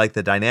episode, how you like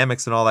the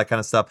dynamics and all that kind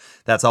of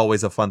stuff. That's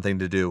always a fun thing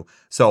to do.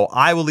 So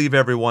I will leave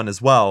everyone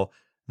as well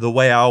the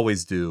way I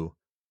always do.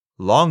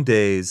 Long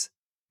days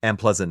and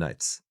pleasant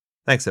nights.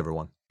 Thanks,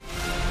 everyone.